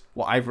delivers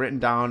what I've written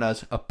down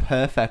as a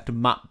perfect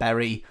Matt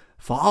Berry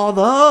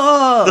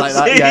father. Like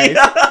that.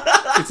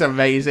 Yeah, it's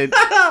amazing.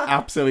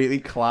 Absolutely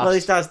class. Well,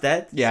 his dad's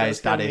dead. Yeah, so his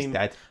dad is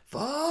dead.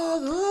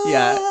 Father.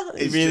 Yeah,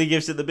 It really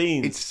gives it the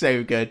beans. It's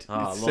so good.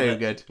 Oh, It's love so it.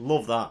 good.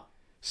 Love that.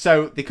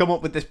 So they come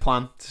up with this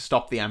plan to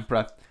stop the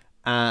Emperor,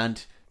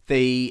 and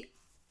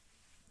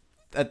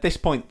at this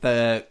point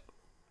the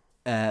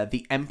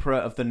Emperor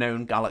of the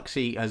known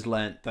galaxy has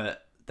learnt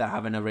that they're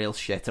having a real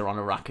shitter on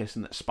Arrakis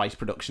and that spice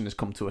production has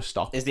come to a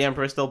stop. Is the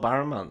Emperor still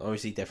Baron Man, or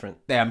is he different?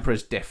 The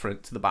Emperor's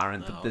different to the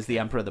Baron. Oh, There's the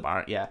Emperor of the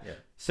Baron, yeah. Yeah.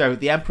 So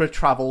the Emperor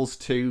travels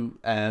to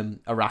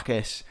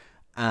Arrakis,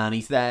 and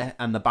he's there,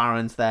 and the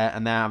Baron's there,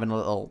 and they're having a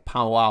little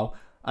powwow,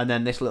 and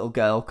then this little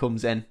girl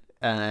comes in,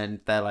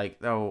 and they're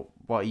like, oh,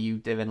 what are you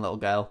doing, little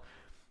girl?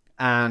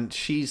 And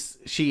she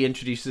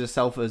introduces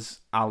herself as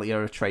Alia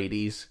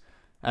Atreides,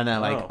 and they're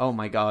like, oh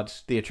my god,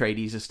 the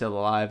Atreides are still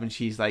alive. And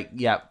she's like,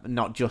 yeah,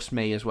 not just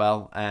me as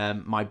well.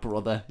 My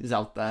brother is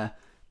out there,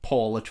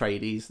 Paul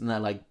Atreides. And they're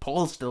like,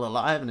 Paul's still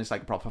alive? And it's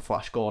like a proper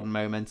Flash Gordon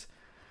moment.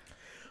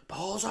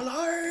 Paul's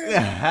alive!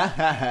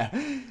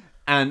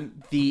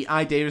 And the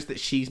idea is that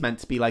she's meant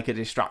to be like a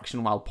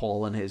distraction while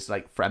Paul and his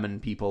like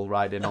Fremen people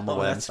ride in on the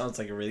worms. That sounds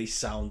like a really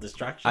sound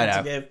distraction I know.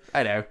 to give.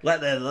 I know.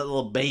 Let the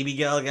little baby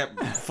girl get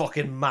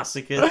fucking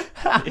massacred.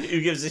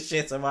 Who gives a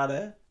shit about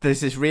her?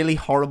 There's this really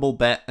horrible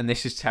bit, and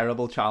this is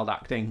terrible child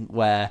acting,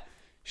 where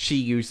she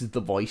uses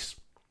the voice.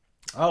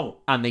 Oh.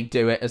 And they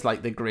do it as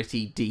like the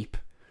gritty, deep,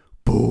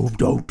 boom,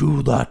 don't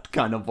do that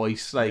kind of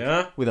voice, like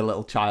with a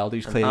little child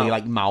who's clearly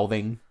like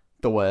mouthing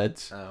the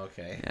words. Oh,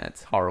 okay. Yeah,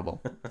 it's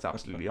horrible. It's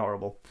absolutely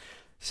horrible.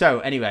 So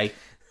anyway,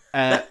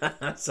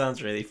 that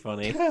sounds really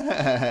funny.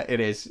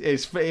 it is.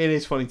 It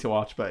is funny to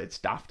watch, but it's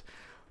daft.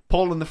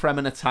 Paul and the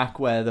Fremen attack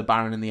where the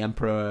Baron and the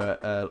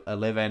Emperor are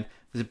living.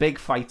 There's a big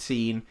fight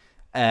scene.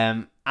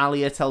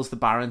 Alia tells the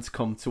Baron to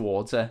come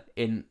towards her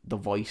in the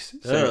voice,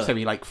 so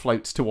he like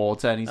floats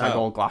towards her, and he's like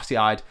all glassy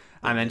eyed,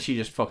 and then she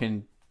just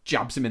fucking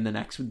jabs him in the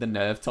neck with the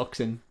nerve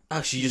toxin.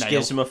 Oh, she just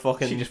gives him a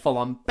fucking. She just full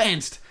on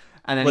bounced.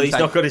 And then he's like,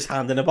 not got his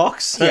hand in a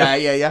box.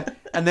 Yeah.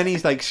 And then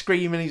he's like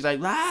screaming, he's like,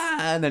 ah!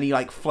 And then he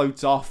like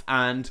floats off,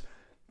 and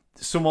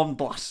someone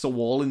blasts a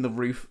wall in the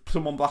roof.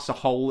 Someone blasts a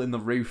hole in the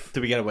roof. Do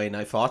we get a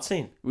night fart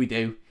scene? We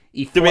do.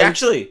 Do we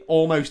actually?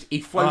 Almost.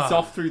 He floats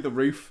off through the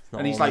roof,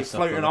 and he's like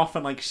floating off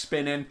and like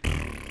spinning.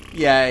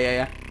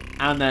 Yeah.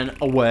 And then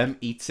a worm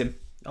eats him.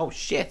 Oh,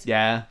 shit.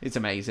 Yeah, it's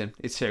amazing.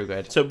 It's so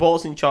good. So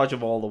Paul's in charge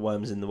of all the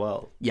worms in the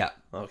world? Yeah.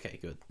 Okay,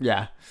 good.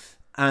 Yeah.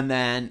 And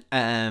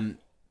then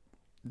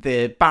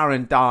the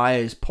Baron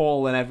dies,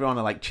 Paul and everyone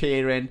are like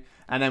cheering,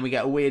 and then we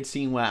get a weird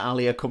scene where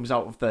Alia comes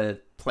out of the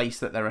place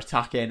that they're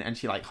attacking, and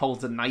she like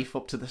holds a knife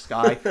up to the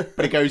sky,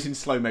 but it goes in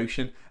slow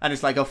motion, and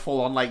it's like a full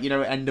on like, you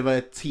know, end of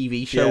a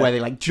TV show where they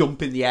like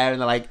jump in the air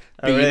and they're like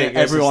beaming, really?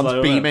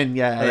 everyone's beaming,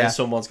 and then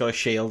someone's got a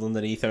shield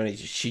underneath her, and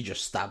she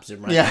just stabs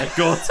him right in the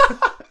gut.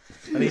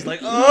 And he's like,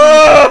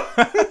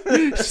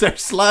 oh, so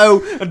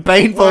slow and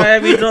painful. Why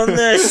have you done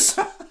this?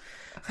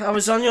 I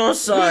was on your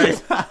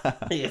side.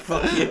 Yeah,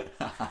 fuck you.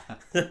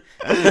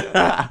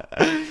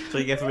 So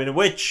you get from being a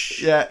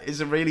witch. Yeah, it's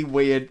a really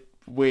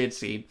weird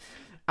scene.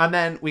 And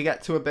then we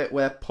get to a bit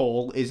where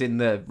Paul is in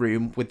the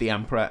room with the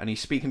Emperor, and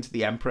he's speaking to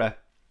the Emperor,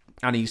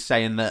 and he's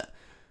saying that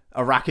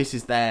Arrakis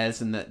is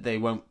theirs and that they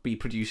won't be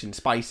producing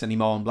spice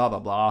anymore and blah, blah,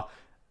 blah.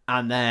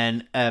 And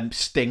then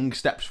Sting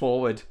steps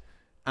forward,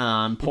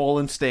 and Paul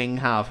and Sting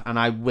have, and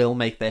I will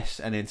make this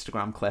an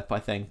Instagram clip, I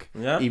think,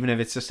 even if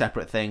it's a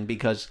separate thing,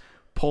 because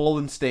Paul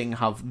and Sting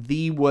have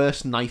the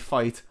worst knife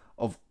fight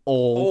of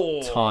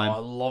all time. I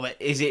love it.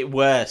 Is it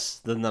worse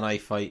than the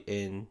knife fight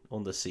in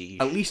Under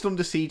Siege? At least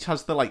Under Siege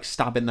has the like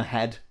stab in the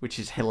head, which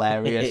is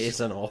hilarious. It is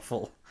an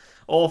awful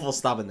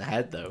stab in the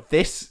head, though.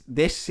 This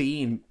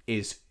scene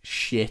is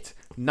shit.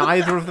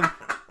 Neither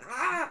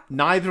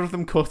of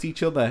them cut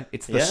each other.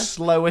 It's the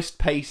slowest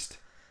paced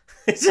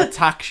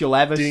attacks you'll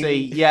ever see.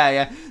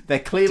 Yeah. They're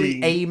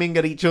clearly aiming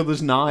at each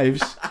other's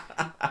knives.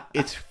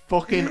 It's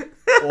fucking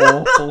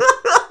awful.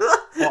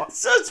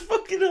 Sounds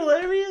fucking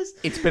hilarious.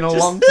 It's been a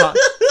long time.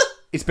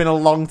 It's been a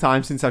long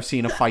time since I've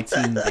seen a fight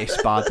scene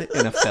this bad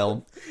in a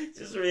film.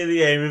 Just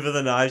really aiming for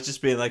the knives,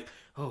 just being like,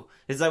 oh,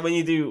 it's like when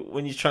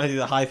you try to do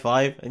the high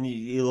five and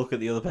you look at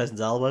the other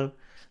person's elbow.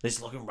 He's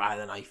looking right at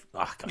the knife.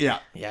 Oh, God. Yeah.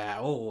 Yeah.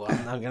 Oh,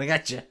 I'm gonna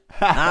get you.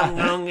 I'm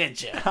gonna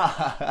get you.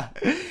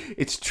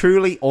 It's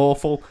truly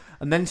awful.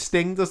 And then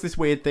Sting does this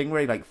weird thing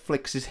where he like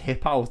flicks his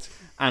hip out,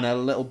 and a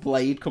little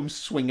blade comes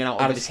swinging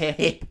out of his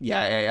hip.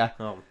 Yeah.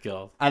 Oh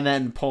God. And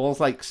then Paul's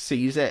like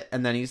sees it,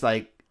 and then he's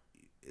like,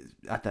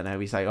 I don't know.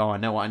 He's like, oh, I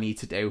know what I need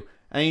to do.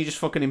 And he just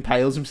fucking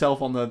impales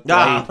himself on the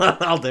blade.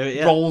 I'll do it,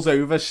 yeah. Rolls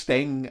over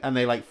Sting, and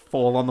they like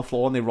fall on the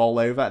floor, and they roll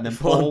over, and then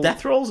Paul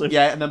death rolls him.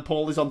 Yeah, and then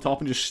Paul is on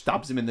top and just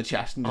stabs him in the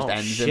chest and just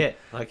ends him.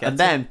 And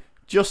then,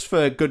 just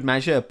for good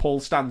measure, Paul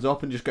stands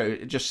up and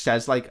just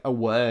says like a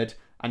word,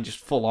 and just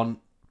full on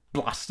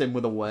blast him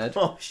with a word.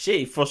 Oh shit!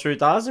 He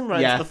frustrates him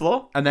right to the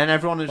floor. And then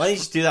everyone is. Why don't you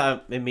just do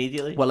that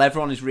immediately? Well,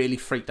 everyone is really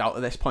freaked out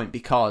at this point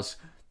because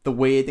the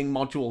weirding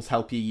modules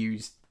help you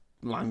use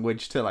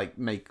language to like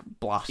make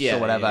blasts or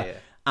whatever. Yeah.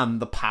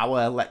 And the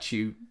power lets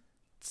you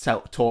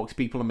talk to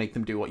people and make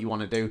them do what you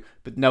want to do.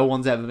 But no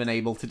one's ever been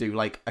able to do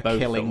like a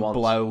killing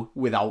blow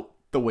without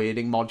the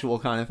weirding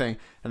module kind of thing.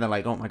 And they're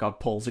like, oh my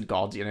God, Paul's a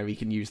god. You know, he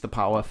can use the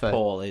power for...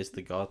 Paul is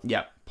the god.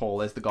 Yeah,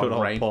 Paul is the god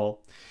of rain.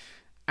 Paul.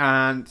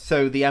 And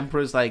so the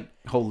Emperor's like,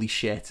 holy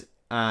shit.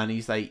 And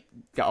he's like,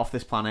 get off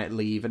this planet,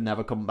 leave, and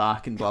never come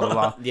back, and blah, blah,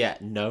 blah. Yeah,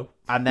 no.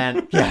 And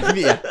then,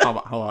 how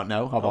about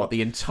no? How about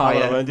the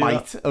entire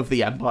might of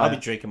the Empire? I'll be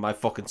drinking my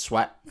fucking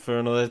sweat for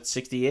another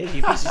 60 years,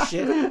 you piece of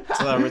shit,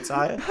 until I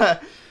retire.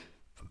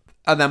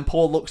 And then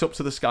Paul looks up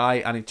to the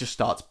sky, and it just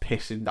starts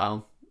pissing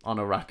down on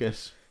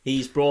Arrakis.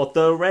 He's brought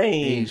the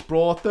rain. He's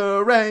brought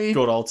the rain.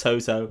 Good old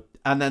Toto.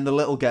 And then the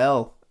little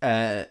girl,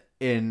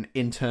 in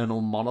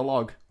internal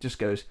monologue, just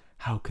goes,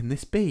 how can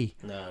this be?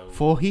 No.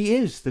 For he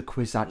is the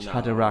Kwisatz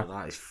Haderach.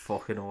 That is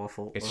fucking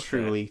awful. It's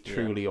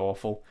truly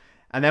awful.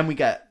 And then we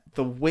get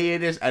the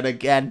weirdest, and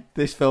again,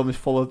 this film is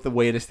full of the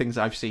weirdest things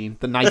I've seen.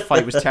 The knife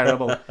fight was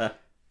terrible.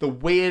 The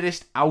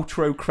weirdest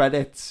outro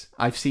credits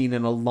I've seen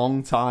in a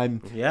long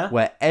time. Yeah.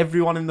 Where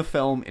everyone in the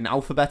film, in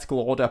alphabetical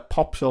order,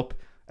 pops up,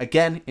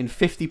 again, in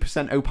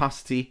 50%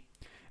 opacity,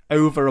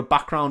 over a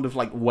background of,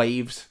 like,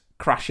 waves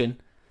crashing.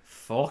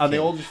 And they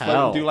all just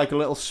do like a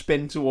little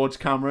spin towards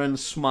camera and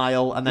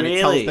smile, and then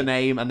it tells the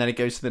name, and then it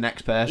goes to the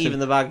next person. Even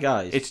the bad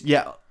guys.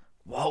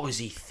 What was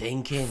he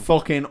thinking?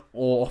 Fucking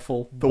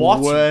awful. The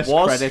worst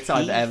credit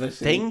I've ever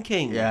seen.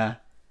 Thinking? Yeah.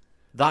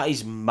 That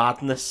is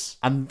madness.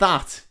 And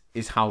that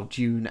is how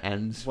Dune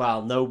ends.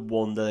 Well, no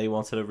wonder they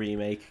wanted a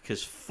remake,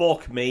 because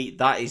fuck me,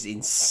 that is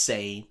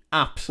insane.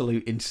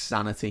 Absolute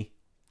insanity.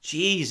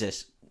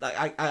 Jesus.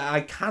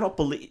 I cannot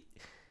believe...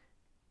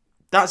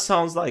 That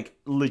sounds like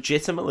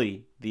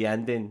legitimately the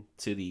ending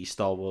to the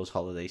Star Wars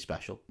holiday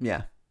special.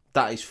 Yeah.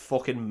 That is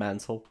fucking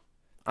mental.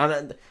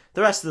 And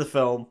the rest of the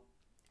film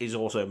is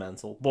also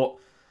mental. But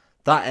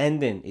that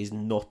ending is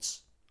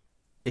nuts.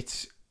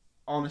 It's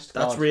honest to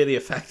God. That's really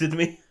affected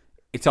me.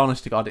 It's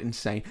honest to God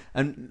insane.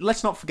 And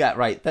let's not forget,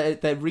 right, they're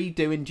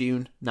redoing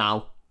Dune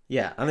now.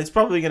 Yeah, and it's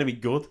probably going to be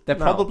good. They're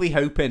probably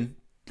hoping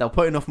they'll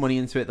put enough money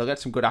into it, they'll get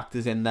some good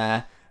actors in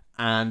there,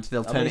 and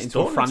they'll turn it into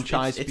a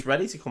franchise. It's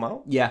ready to come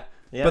out. Yeah.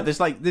 But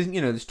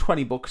there's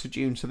 20 books of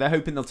Dune, so they're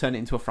hoping they'll turn it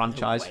into a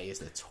franchise. No way is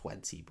there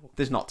 20 books.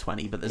 There's not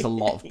 20, but there's a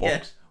lot of books.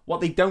 Yeah. What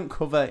they don't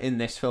cover in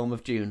this film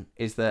of Dune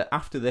is that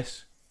after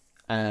this,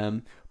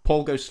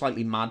 Paul goes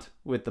slightly mad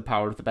with the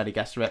power of the Bene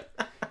Gesserit.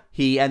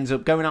 He ends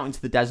up going out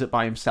into the desert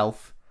by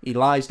himself. He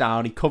lies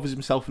down, he covers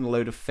himself in a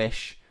load of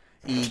fish.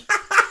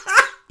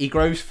 He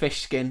grows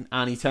fish skin,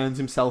 and he turns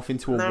himself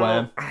into a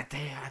worm. I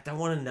don't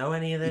want to know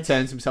any of this. He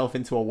turns himself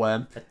into a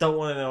worm. I don't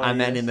want to know any of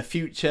this. And then in the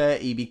future,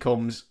 he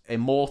becomes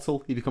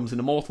immortal. He becomes an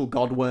immortal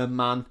god worm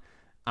man.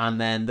 And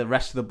then the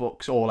rest of the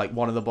books, or like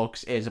one of the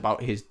books, is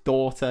about his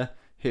daughter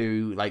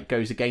who like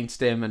goes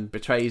against him and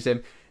betrays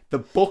him. The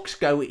books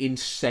go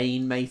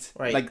insane, mate.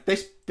 Right. Like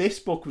this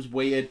book was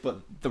weird,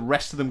 but the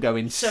rest of them go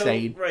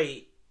insane. So,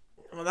 right.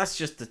 Well, that's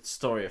just the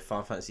story of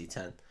Final Fantasy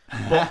X.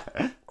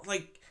 But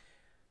like,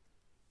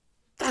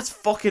 that's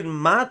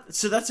fucking mad.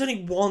 So that's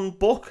only one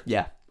book?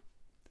 Yeah.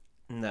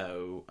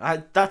 No.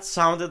 That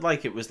sounded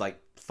like it was like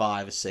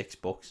 5 or 6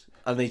 books.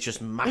 And they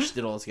just mashed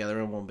it all together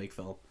in one big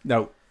film.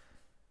 No.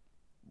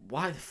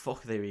 Why the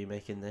fuck are they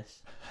remaking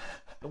this?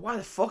 Why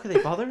the fuck are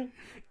they bothering?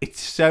 It's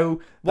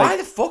so... Why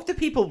the fuck do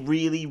people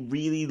really,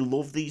 really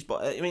love these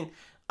books? I mean,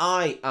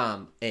 I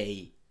am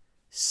a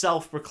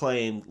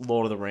self-proclaimed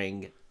Lord of the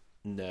Ring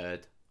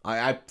nerd.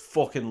 I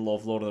fucking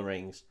love Lord of the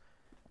Rings.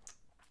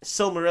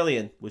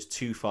 Silmarillion was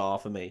too far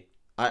for me.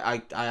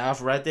 I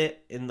have read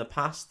it in the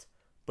past,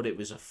 but it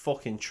was a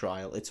fucking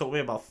trial. It took me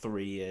about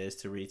 3 years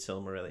to read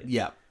Silmarillion.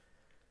 Yeah.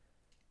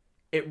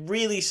 It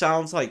really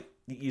sounds like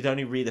you'd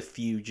only read a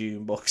few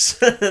Dune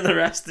books, and the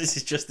rest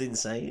is just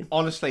insane.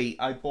 Honestly,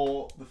 I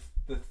bought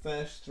the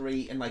first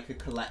 3 in like a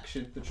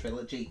collection, the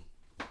trilogy.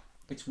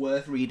 It's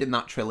worth reading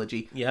that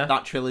trilogy. Yeah.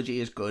 That trilogy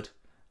is good.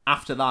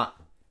 After that,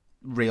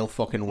 real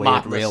fucking weird,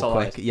 Madness, real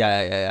quick.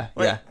 Yeah.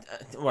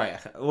 Wait,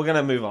 we're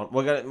gonna move on.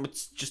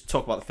 Let's just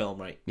talk about the film,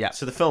 right? Yeah.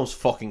 So the film's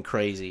fucking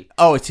crazy.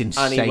 Oh, it's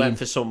insane. And he went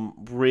for some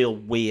real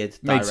weird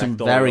made some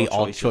very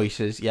odd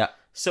choices. Yeah.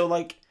 So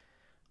like,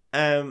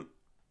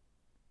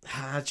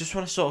 I just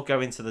want to sort of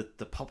go into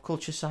the pop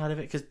culture side of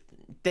it, because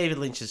David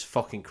Lynch is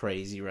fucking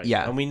crazy, right?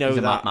 Yeah, and we know he's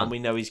a that, madman. and we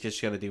know he's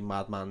just going to do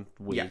madman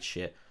weird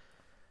shit.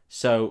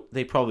 So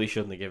they probably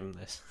shouldn't have given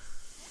this.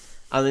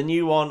 And the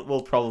new one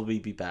will probably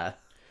be better.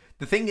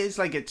 The thing is,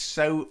 like, it's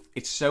so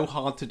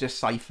hard to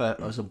decipher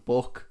as a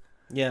book.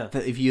 Yeah.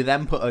 That if you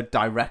then put a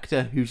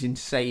director who's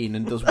insane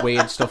and does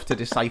weird stuff to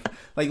decipher,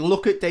 like,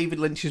 look at David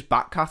Lynch's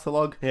back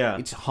catalogue. Yeah.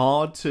 It's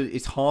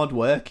hard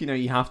work. You know,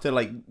 you have to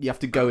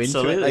go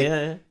into it. Like,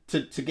 yeah.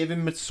 To give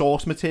him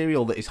source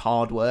material that is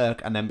hard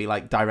work and then be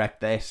like,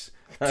 direct this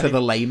to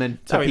the layman.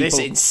 To people. This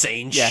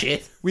insane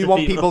shit. We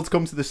want people to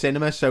come to the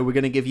cinema, so we're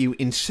going to give you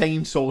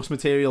insane source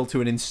material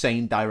to an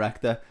insane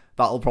director.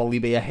 That'll probably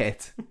be a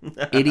hit.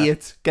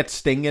 Idiot. Get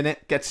Sting in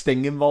it. Get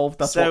Sting involved.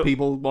 That's what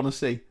people want to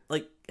see.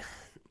 Like,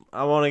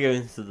 I want to go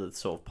into the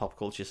sort of pop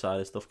culture side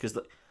of stuff, because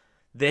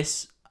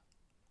this,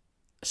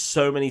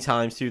 so many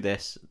times through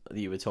this that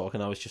you were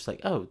talking, I was just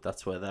like, oh,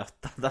 that's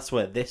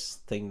where this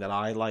thing that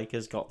I like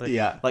has got this.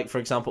 Yeah. Like, for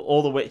example,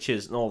 all the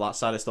witches and all that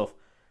side of stuff,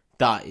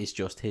 that is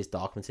just his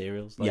Dark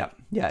Materials. Like,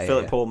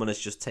 Philip Pullman has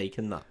just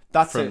taken that.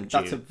 That's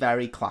a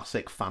very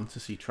classic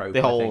fantasy trope.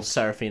 The whole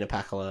Seraphina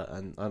Pacula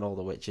and all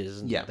the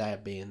witches, and there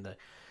being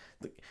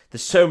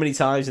there's so many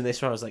times in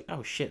this where I was like,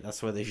 oh shit,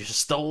 that's where they've just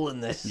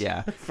stolen this.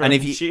 Yeah. From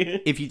and Dune.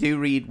 if you do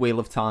read Wheel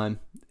of Time,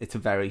 it's a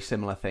very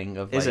similar thing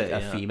of like a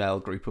female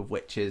group of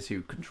witches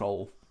who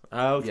control.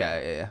 Oh,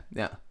 okay.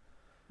 Yeah.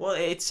 Well,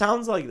 it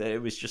sounds like that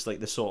it was just like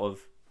the sort of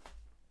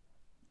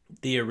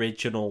the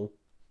original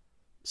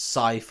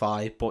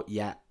sci-fi, but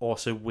yet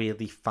also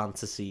weirdly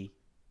fantasy.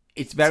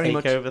 It's very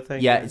takeover much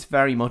thing. Yeah, it's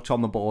very much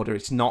on the border.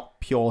 It's not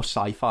pure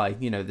sci-fi.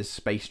 You know, there's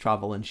space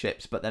travel and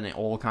ships, but then it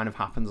all kind of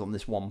happens on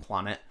this one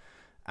planet,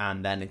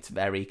 and then it's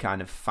very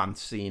kind of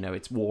fantasy. You know,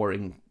 it's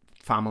warring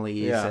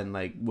families and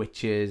like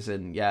witches,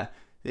 and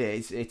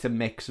it's a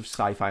mix of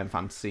sci-fi and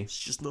fantasy. It's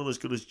just not as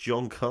good as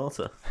John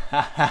Carter.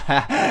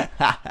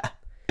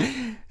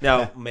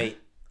 No, mate.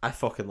 I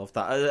fucking love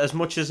that. As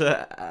much as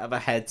a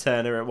head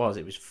turner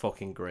it was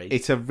fucking great.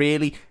 It's a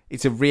really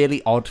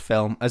odd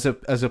film. As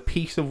a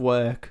piece of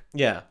work,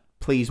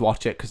 please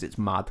watch it, because it's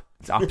mad.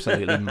 It's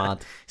absolutely mad.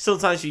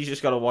 Sometimes you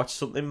just got to watch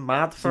something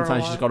mad for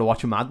Sometimes you just got to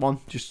watch a mad one.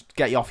 Just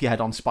get you off your head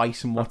on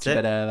spice and watch a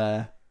bit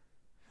of...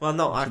 well,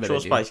 not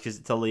actual spice, because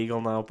it's illegal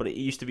now, but it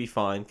used to be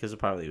fine, because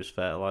apparently it was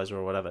fertilizer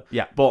or whatever.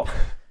 Yeah. But,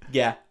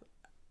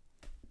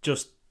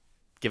 just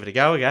give it a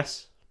go, I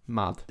guess.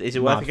 Mad. Is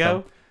it worth a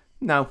go?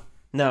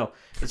 No,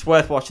 it's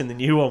worth watching the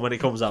new one when it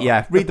comes out.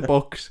 Yeah, read the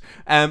books.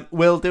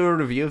 We'll do a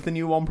review of the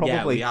new one, probably.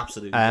 Yeah, we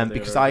absolutely will.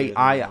 Because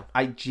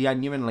I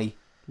genuinely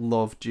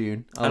love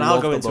Dune.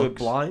 I'll go into it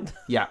blind.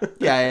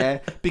 Yeah.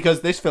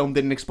 Because this film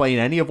didn't explain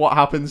any of what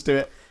happens to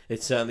it.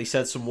 It certainly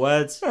said some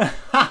words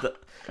that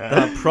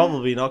I'm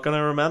probably not going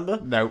to remember.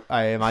 No,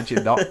 I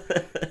imagine not.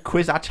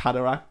 Kwisatz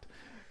Haderach.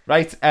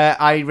 Right,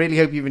 I really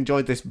hope you've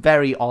enjoyed this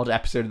very odd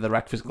episode of the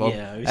Breakfast Club.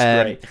 Yeah, it was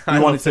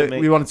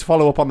great. We wanted to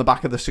follow up on the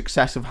back of the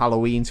success of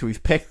Halloween, so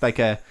we've picked like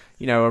a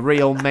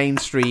real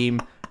mainstream,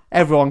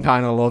 everyone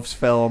kind of loves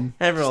film.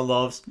 Everyone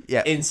loves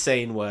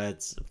insane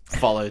words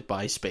followed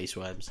by space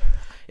worms.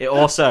 It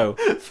also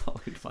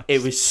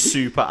it was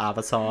super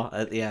Avatar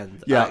at the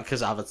end.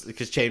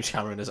 Because James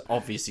Cameron has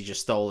obviously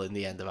just stolen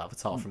the end of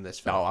Avatar from this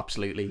film. Oh,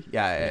 absolutely.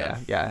 Yeah.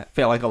 I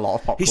feel like a lot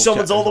of pop He culture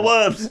summons all the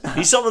worms.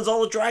 He summons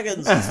all the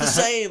dragons. It's the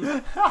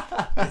same.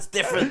 It's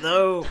different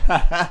though.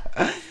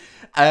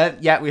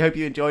 We hope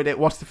you enjoyed it.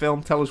 Watch the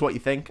film. Tell us what you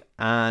think,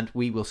 and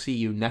we will see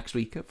you next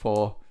week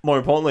for... More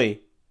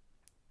importantly,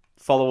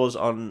 follow us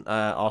on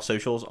our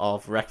socials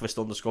of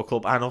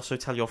Breakfast_Club, and also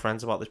tell your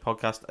friends about this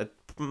podcast.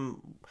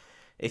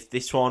 If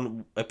this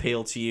one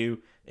appealed to you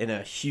in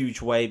a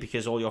huge way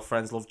because all your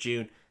friends love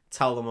Dune,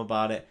 tell them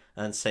about it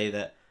and say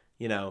that,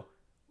 there's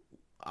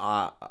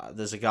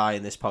a guy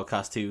in this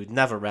podcast who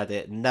never read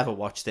it, never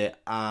watched it,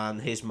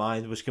 and his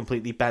mind was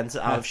completely bent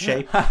out of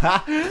shape.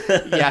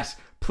 Yes,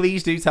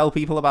 please do tell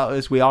people about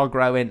us. We are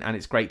growing, and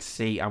it's great to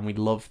see, and we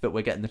love that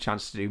we're getting the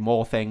chance to do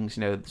more things.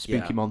 The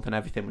spooky month and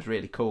everything was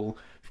really cool.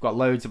 We've got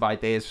loads of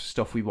ideas for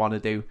stuff we want to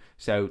do,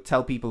 so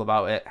tell people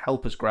about it,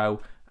 help us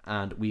grow,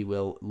 and we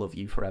will love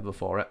you forever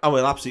for it. And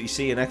we'll absolutely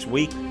see you next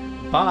week.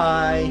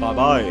 Bye.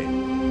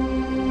 Bye-bye.